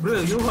எங்க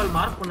ப்ரோ யூஹால்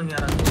மார்க் பண்ணுங்க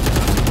யாராவது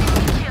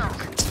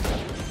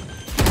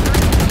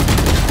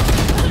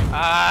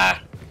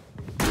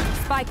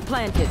Spike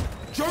planted.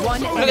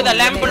 One உங்களுக்கு தான்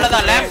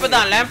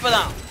லேம்ப்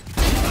தான்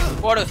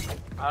போடு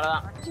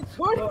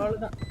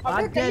அவ்வளவுதான்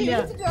பாத்தியா இல்லையா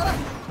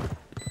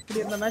இப்படி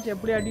இருந்த மேட்ச்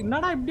எப்படி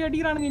என்னடா இப்படி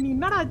அடிக்குறானுங்க நீ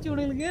என்னடா ஆச்சு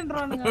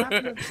உங்களுக்குன்றானுங்க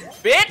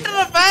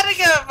பேட்டர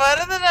பாருங்க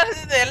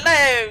வருது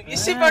எல்லாம்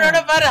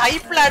இசிபனோட பாரு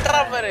ஹைப்ல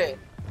அட்றா பாரு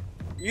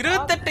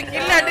 28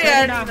 கில்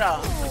அடிடா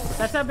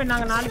சசாபே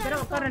நாங்க 4 பேரை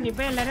உட்கார நீ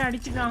போய் எல்லாரும்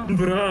அடிச்சிட்டாங்க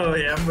ப்ரோ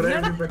ஏன் ப்ரோ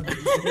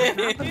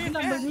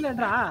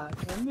இல்லடா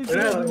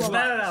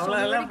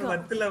அவ்வளவு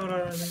 10ல ப்ரோ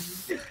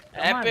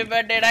ஹேப்பி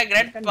பர்த்டேடா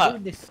கிராண்ட்பா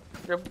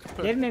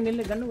ஏறனே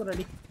நில்லு கண்ணு ஒரு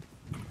அடி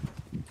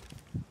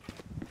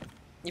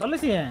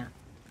சொல்லசிய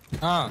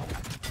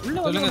உள்ள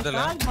வந்து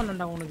கால்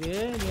பண்ணடா உனக்கு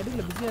நீ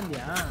எடுக்கல பிஸியா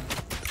இருந்தியா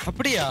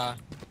அப்படியா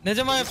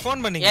நிஜமா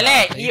ஃபோன் பண்ணீங்க ஏலே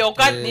நீ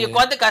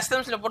உட்கார்ந்து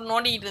கஸ்டம்ஸ்ல போட்டு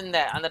நோண்டிட்டு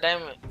இருந்த அந்த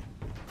டைம்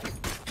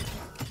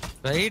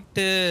ரைட்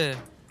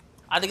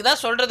அதுக்கு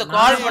தான் சொல்றது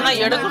கால் பண்ணா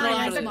எடுக்கணும்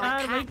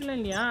ரைட்ல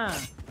இல்லையா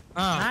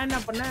நான் என்ன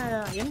பண்ணேன்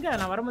எங்க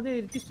நான் வரும்போதே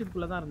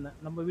ரிஜிஸ்டர்க்குள்ள தான் இருந்தேன்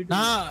நம்ம வீட்டுல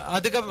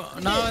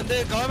நான் வந்து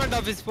கவர்மெண்ட்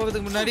ஆபீஸ்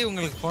போறதுக்கு முன்னாடி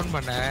உங்களுக்கு ஃபோன்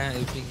பண்ணேன்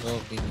எப்படிங்கோ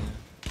அப்படின்னு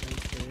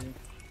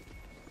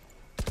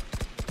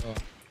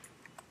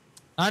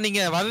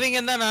நீங்க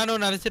வருவீங்கன்னு தான்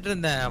நானும் நினைச்சிட்டு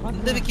இருந்தேன்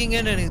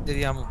வந்திருக்கீங்கன்னு எனக்கு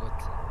தெரியாம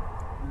போச்சு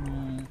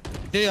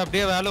சரி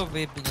அப்படியே வேலை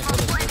போயிருப்பீங்க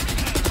போல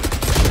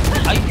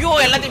ஐயோ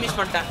எல்லாத்தையும் மிஸ்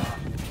பண்ணிட்டேன்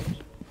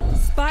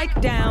Spike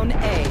down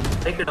A.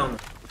 Take it down.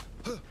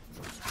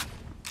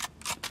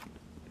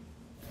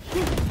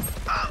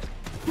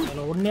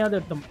 ஒண்ணையாவது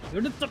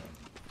எடுத்து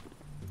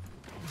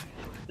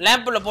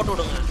லேம்ப்ல போட்டு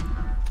விடுங்க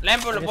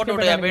லேம்ப்ல போட்டு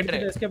விடுயா பேட்டரி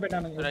எஸ்கேப்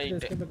ஆயிட்டானுங்க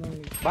ரைட்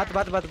பாத்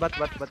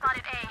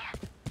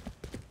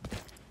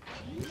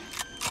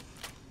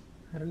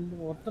ரெண்டு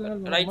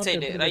ஒருத்தங்க right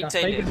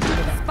side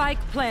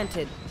Spike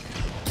planted.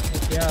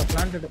 Yeah,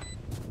 planted.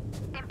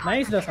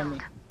 Nice da Sammy.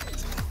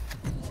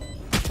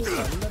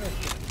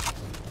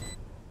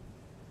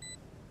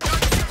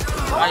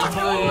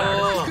 ஐயோ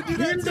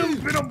மீண்டும்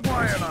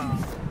பிறப்பாயடா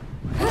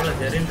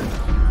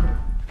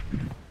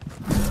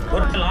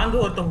ஒருத்த லாங்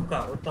ஒருத்த ஹுக்கா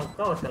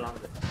ஒருத்த லாங்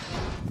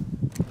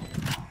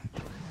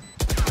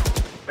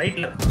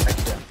ரைட்ல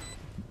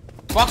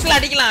பாக்ஸ்ல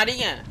அடிக்கலாம்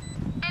அடிங்க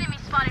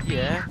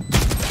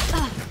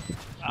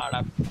ஆடா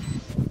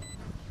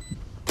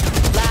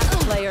Last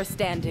player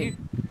standing.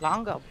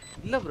 லாங்கா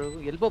இல்ல bro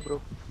எல்போ bro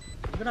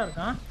எங்கடா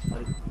இருக்கான்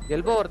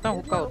எல்போ ஒருத்தன்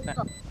ஹுக்கா ஒருத்தன்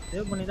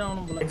சேவ் பண்ணி தான்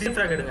அவனும் போல எக்ஸிட்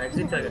ஃபிராக் எடுங்க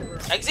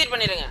எக்ஸிட்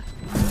பண்ணிருங்க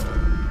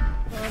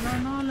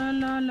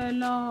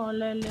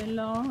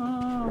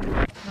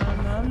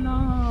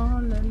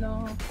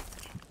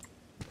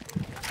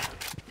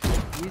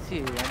ஈஸி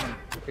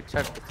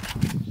ஹெட்ஷாட்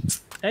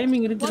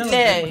டைமிங் இருக்குல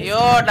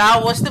ஐயோ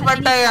நான் ஒஸ்ட்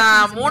பண்ணிட்டேன்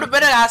 3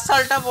 பேர்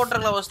அசால்ட்டா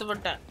போட்டுறல ஒஸ்ட்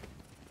பண்ணிட்டேன்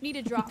Need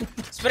a drop.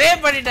 ஸ்ப்ரே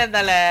பண்ணிட்டேன்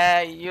தல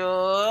ஐயோ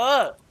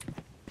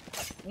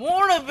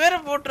 3 பேர்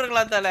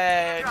போட்டுறலாம் தல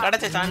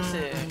கிடைச்ச சான்ஸ்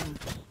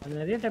அது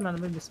நிறைய டைம்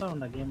அந்த மாதிரி மிஸ்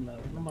ஆகும்டா கேம்ல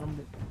ஒண்ணும் பண்ண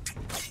முடியாது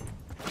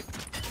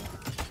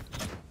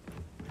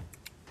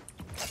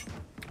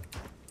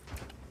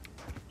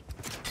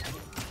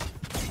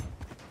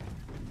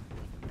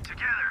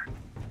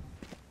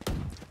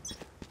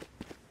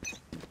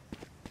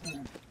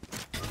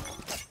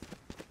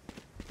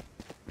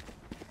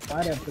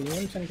பாரு அப்ப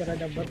யுவன் சங்கர்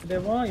ராஜா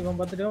பர்த்டேவும் இவன்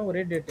பர்த்டேவும்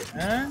ஒரே டேட்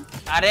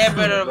அரே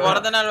பேர்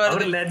பிறந்த நாள்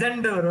வருது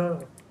லெஜெண்ட் bro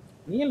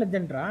நீ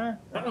லெஜெண்ட்ரா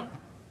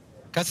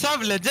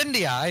கசாப்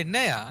லெஜெண்டியா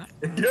என்னயா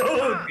ஐயோ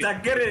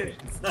சக்கரே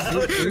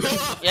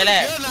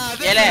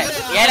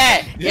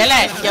ஏலே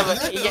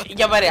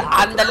இங்க பாரு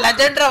அந்த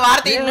லெஜெண்ட்ற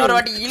வார்த்தை இன்னொரு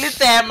வாட்டி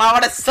இழுத்த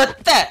மாவட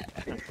செத்து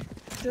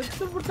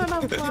புட்டனா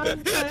பாரு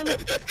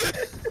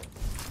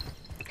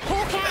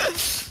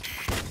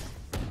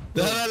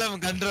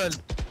தாராளம் கண்ட்ரோல்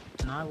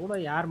நான் கூட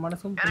யார்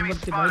மனசும்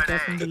புண்படுத்தி மாதிரி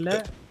பேசுனது இல்ல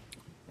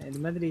இந்த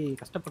மாதிரி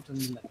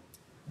கஷ்டப்பட்டது இல்ல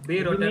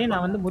பீரோட்டே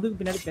நான் வந்து முதுகு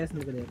பின்னாடி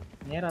பேசுனது கிடையாது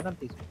நேரா தான்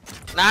பேசுவேன்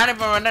நான்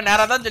இப்ப வேணா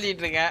நேரா தான்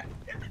சொல்லிட்டு இருக்கேன்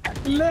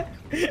இல்ல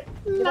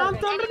நான்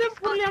சொல்றதே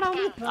புரியலடா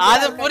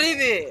அது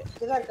புரியுது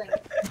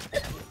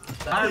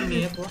சாரி நீ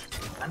போ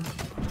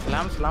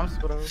லாம்ஸ்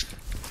bro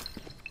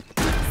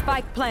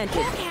Spike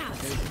planted.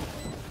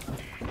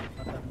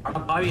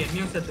 பாவி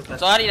என்னையும் செத்து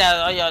சாரிடா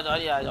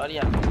சாரியா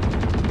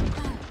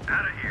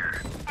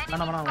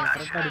நான் அவன்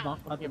கரெக்ட்டா அடிப்பான்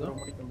பாத்து bro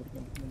முடிக்கும்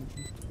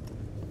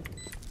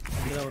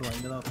இங்க தான்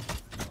வருவான்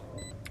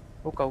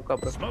ஹுக்கா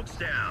bro Smoke's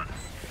down.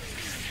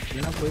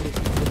 என்ன போயிடு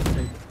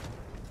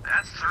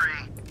that's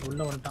 3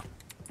 உள்ள வந்துட்டான்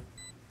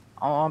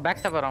அவன்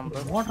பேக் ஸ்டெப் வரான்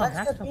bro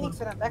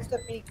பேக்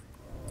ஸ்டெப் பீக்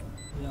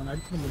இவன்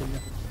அடிச்சு முடிங்க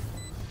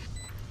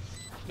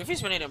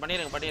டிஃப்யூஸ்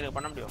பண்ணிருங்க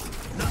பண்ண முடியும்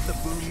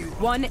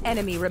One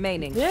enemy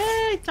remaining.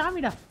 ஏய்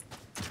சாமிடா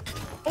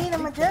ஏய்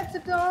நம்ம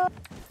ஜெயிச்சிட்டோம்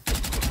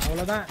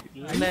அவ்வளவுதான்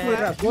இல்ல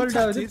கோல்ட்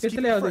ஆகுது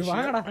பிஸ்டல் ஆகுது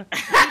வாங்கடா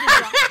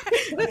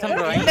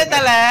இல்ல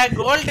தல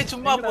கோல்ட்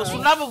சும்மா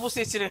சுண்ணாம்பு பூசி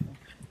வச்சிரு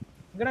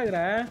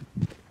எங்கடா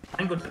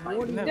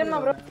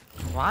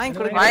வாங்கி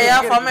கொடுங்க வாயா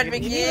ஃபார்மேட்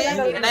விக்கி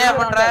என்னயா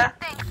பண்ற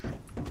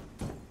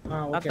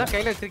ஓகே அத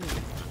கையில வச்சிருக்கீங்க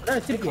அட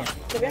வச்சிருக்கீங்க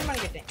வேணுமா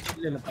கேட்டேன்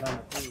இல்ல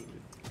பரவாயில்லை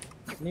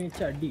நீ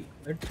வச்சு அடி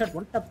ரெட் ஷாட்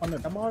ஒன் டாப்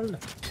பண்ணு டமால்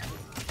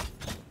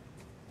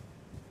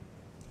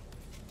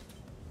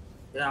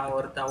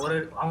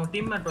அவன்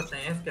டீம்மேட்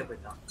ஒருத்தன் ஏஸ்கே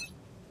போயிட்டான்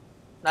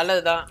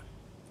நல்லதுதான்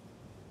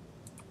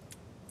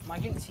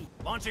மகிழ்ச்சி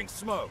Launching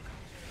smoke.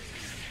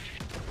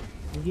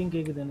 இங்கேயும்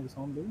கேக்குது எனக்கு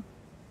சவுண்ட்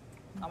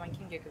ஆமா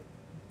இங்கேயும் கேக்குது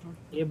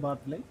ஏ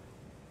பாத்ல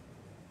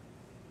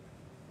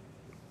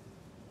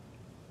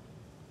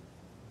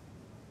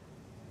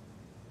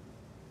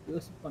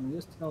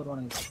யோசிச்சு தான்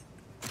வருவானுங்க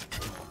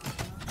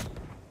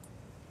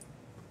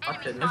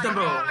நிமிஷம்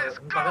ப்ரோ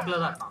பக்கத்துல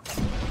தான் இருக்கான்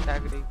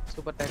take D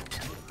super take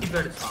keep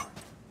அடிச்சான்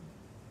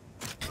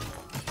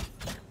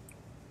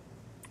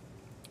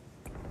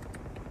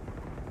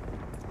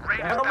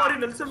வேற மாதிரி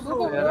நெல்சன் ப்ரோ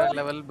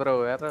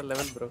வேற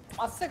லெவல் ப்ரோ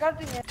மஸ்ஸ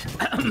காட்டுங்க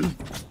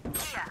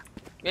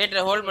வெயிட்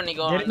ஹோல்ட்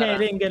பண்ணிக்கோ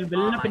இங்க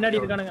எல்லாம் பின்னாடி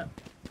இருக்கானுங்க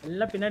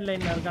எல்லாம் பின்னாடி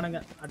லைன்ல இருக்கானுங்க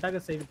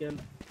அட்டாக்கர் சைடு கேள்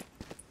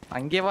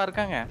அங்கேவா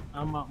இருக்காங்க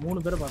ஆமா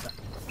 3 பேரை பார்த்தேன்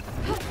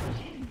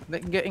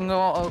இங்க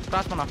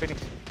கிராஸ் பண்ணா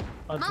ஃபீனிக்ஸ்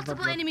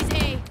Multiple enemies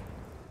A.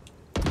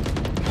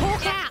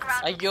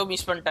 ஐயோ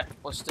மிஸ் பண்ணிட்டேன்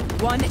ஃபர்ஸ்ட்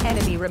One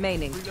enemy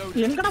remaining.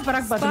 எங்கடா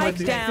பராக்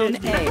Spike down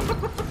A.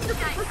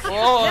 ஓ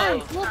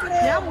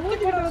யா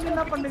மூஞ்சி கிட்ட வந்து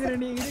என்ன பண்ணுகிற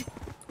நீ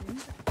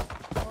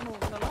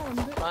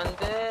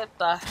வந்து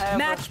தஹ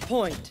Match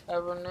point.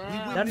 அவனே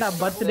டண்டா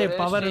பர்த்டே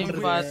பவர்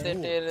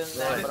பாத்துட்டு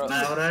இருந்தேன் ப்ரோ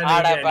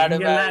ஆடா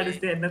பாடுபா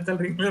என்ன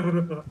சொல்றீங்க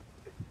ப்ரோ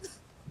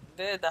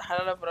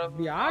தஹல ப்ரோ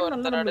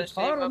ஒருத்தரோட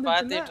ஸ்ட்ரீம்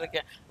பாத்துட்டு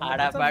இருக்கேன்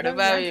ஆடா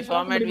பாடுபா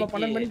ஃபார்மேட்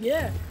விக்கி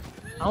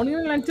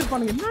அவனும்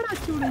நினைச்சிருப்பானுங்க என்னடா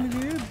அடிச்சு விடுங்க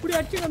இப்படி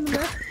அடிச்சு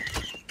வந்தீங்க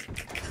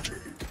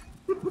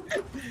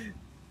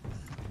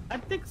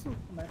அட்டெக்ஸ்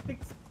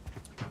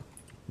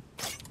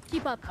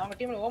Keep up. அவங்க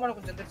டீம்ல ஓமன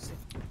கொஞ்சம் வந்துருச்சு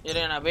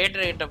இரு நான்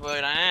வெயிட்டர் கிட்ட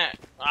போறேன்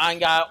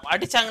அங்க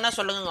அடிச்சாங்கன்னா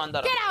சொல்லுங்க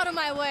வந்தாரு Get out of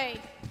my way.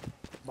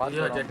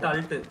 ஐயோ ஜெட்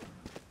அல்ட்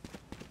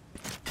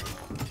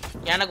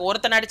எனக்கு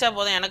ஒருத்தன் அடிச்சா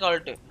போதும் எனக்கு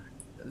அல்ட்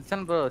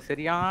லிசன் ப்ரோ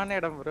சரியான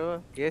இடம் ப்ரோ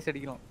கேஸ்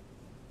அடிக்கணும்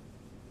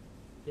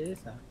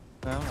கேஸா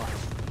ஆமா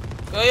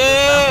ஐயோ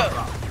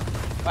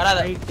வராத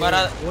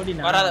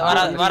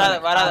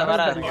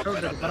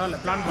பரவாயில்ல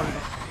பிளான்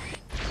பண்ணிட்டோம்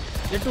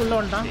ஜெட் உள்ள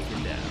வந்துட்டான்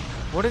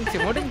முடிஞ்சு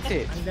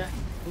அங்க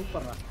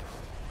சூப்பர்ரா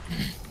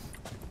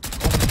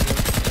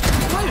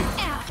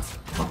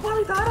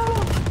அப்பாவி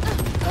தாராளம்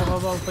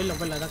வா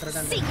போயில அத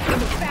கரெக்ட்டா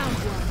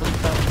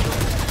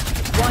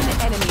One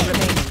enemy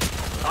remaining.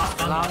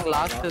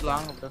 last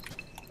long bro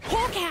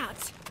Hawk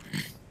out.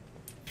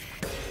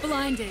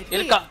 Blinded.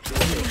 இருக்கா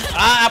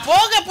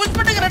போங்க புஷ்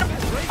பண்ணுங்க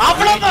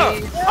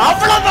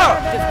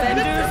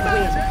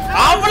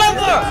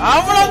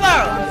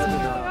அவ்வளவுதான்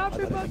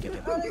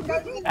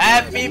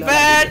ஹேப்பி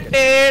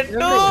பர்த்டே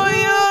டு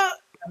யூ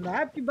அந்த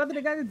ஹேப்பி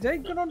பர்த்டேக்காக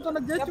ஜெயிக்கணும்னு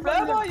சொன்ன ஜெயிச்சு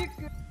பாருங்க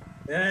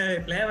ஏய்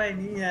ப்ளே பாய்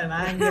நீ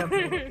நான் எங்க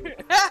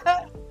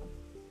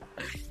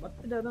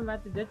பர்த்டே தான்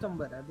மேட்ச் ஜெயிச்சோம்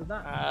பாரு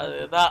அதுதான்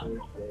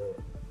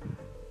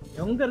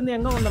எங்க இருந்து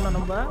எங்க வந்தோம்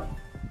நம்ம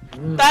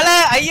தல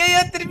ஐயோ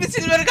திருப்பி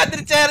சில்வர்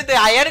கத்திருச்சாரு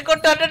அயன்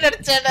கொட்டோன்னு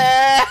நினைச்சேனே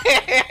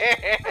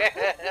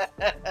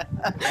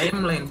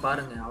டைம் லைன்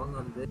பாருங்க அவங்க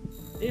வந்து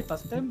ஏய்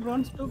ஃபர்ஸ்ட் டைம்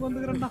bronze 2 க்கு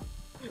வந்துக்கறேன்டா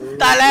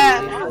தல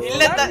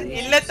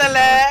இல்ல தல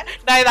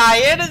நான் இத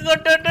அயன்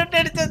கொட்டோன்னு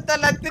நினைச்சேன்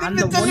தல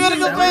திருப்பி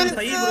சில்வருக்கு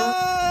போயிருச்சு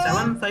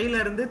 7-5 ல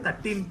இருந்து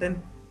 13-10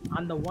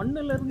 அந்த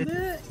 1 ல இருந்து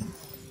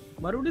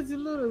மறுபடியும்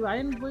சில்வர்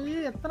அயன் போய்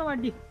எத்தனை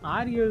வாட்டி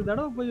 6-7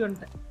 தடவை போய்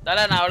வந்துட்டேன் தல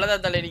நான்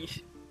அவ்வளவுதான் தல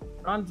இன்னைக்கு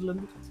bronze ல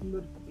இருந்து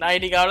சில்வர் நான்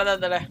இன்னைக்கு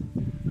அவ்வளவுதான் தல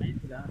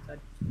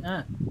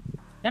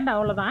ஏன்டா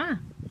அவ்வளவுதான்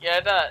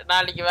ஏடா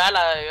நாளைக்கு வேலை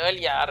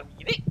வேலையா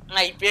ஆரம்பிக்குது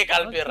நான் இப்பயே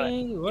கிளம்பிடுறேன்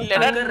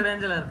இல்லடா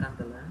ரேஞ்சில இருக்கான்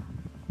தல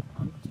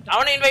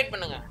அவனை இன்வைட்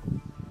பண்ணுங்க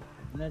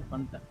இன்வைட்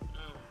பண்ணிட்டேன்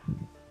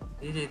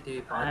டிஜே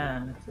டிவி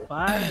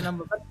பாரு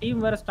நம்ம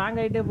டீம் வேற ஸ்ட்ராங்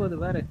ஆயிட்டே போகுது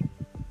பாரு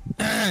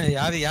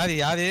யாரு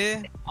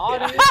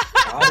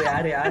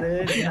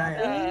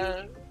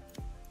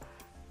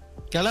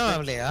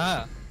கிளம்பலையா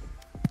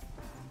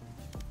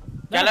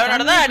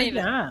கிளவனடா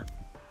அடியில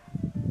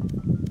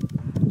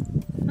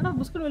அண்ணா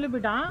புஸ்கன் வெளிய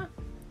போய்ட்டான்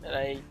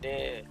ரைட்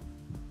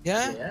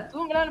ஏன்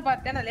தூங்கலாம்னு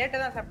பார்த்தேன் நான் லேட்டா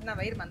தான் சாப்பிட்டேன்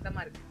வயிறு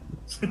மந்தமா இருக்கு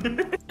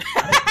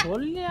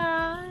சொல்லியா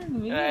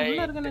நீ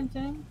உள்ள இருக்க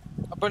நினைச்சேன்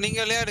அப்ப நீங்க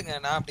விளையாடுங்க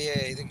நான் அப்படியே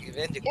இதுக்கு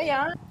ரேஞ்சுக்கு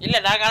இல்ல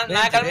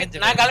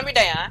நான்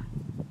கிளம்பிட்டேன்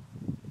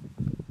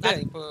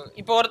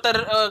இப்போ ஒருத்தர்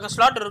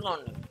ஸ்லாட் இருக்கும்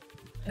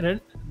ஒன்னு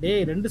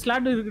டேய் ரெண்டு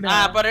ஸ்லாட் இருக்குடா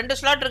அப்ப ரெண்டு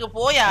ஸ்லாட் இருக்கு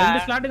போயா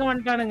ரெண்டு ஸ்லாட்டுக்கு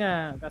வந்துட்டானுங்க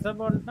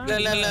கசப்பா வந்துட்டான்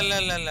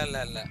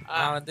இல்ல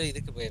நான் வந்து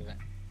இதுக்கு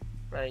போயிடுவேன்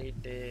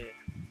ரைட்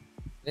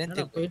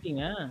ரேஞ்சுக்கு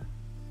போயிட்டீங்க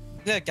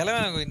இல்ல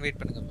கிளம்ப இன்வைட்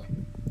பண்ணுங்க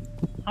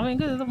அவன்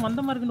எங்க ஏதோ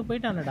மந்தமா இருக்குன்னு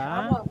போயிட்டானடா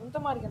ஆமா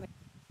மந்தமா இருக்கு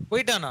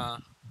போயிட்டானா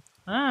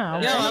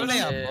அவன்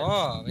வரலையா அப்போ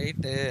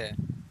வெயிட்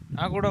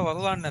நான் கூட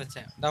வரலாம்னு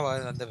நினைச்சேன்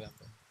வந்துவேன்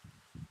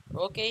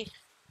ஓகே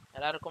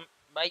எல்லாருக்கும்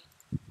பை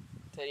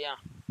சரியா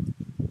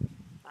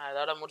நான்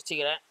இதோட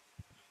முடிச்சுக்கிறேன்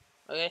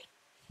ஓகே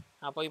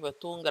நான் போய் இப்போ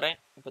தூங்குறேன்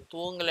இப்போ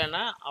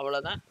தூங்கலைன்னா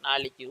அவ்வளோதான்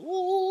நாளைக்கு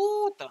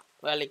தான்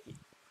வேலைக்கு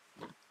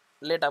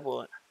லேட்டாக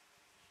போவேன்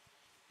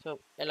ஸோ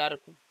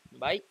எல்லாருக்கும்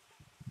பை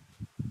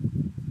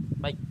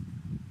பை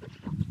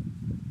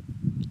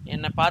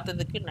என்னை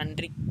பார்த்ததுக்கு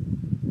நன்றி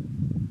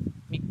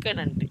மிக்க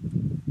நன்றி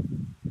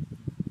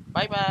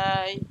பாய்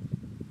பாய்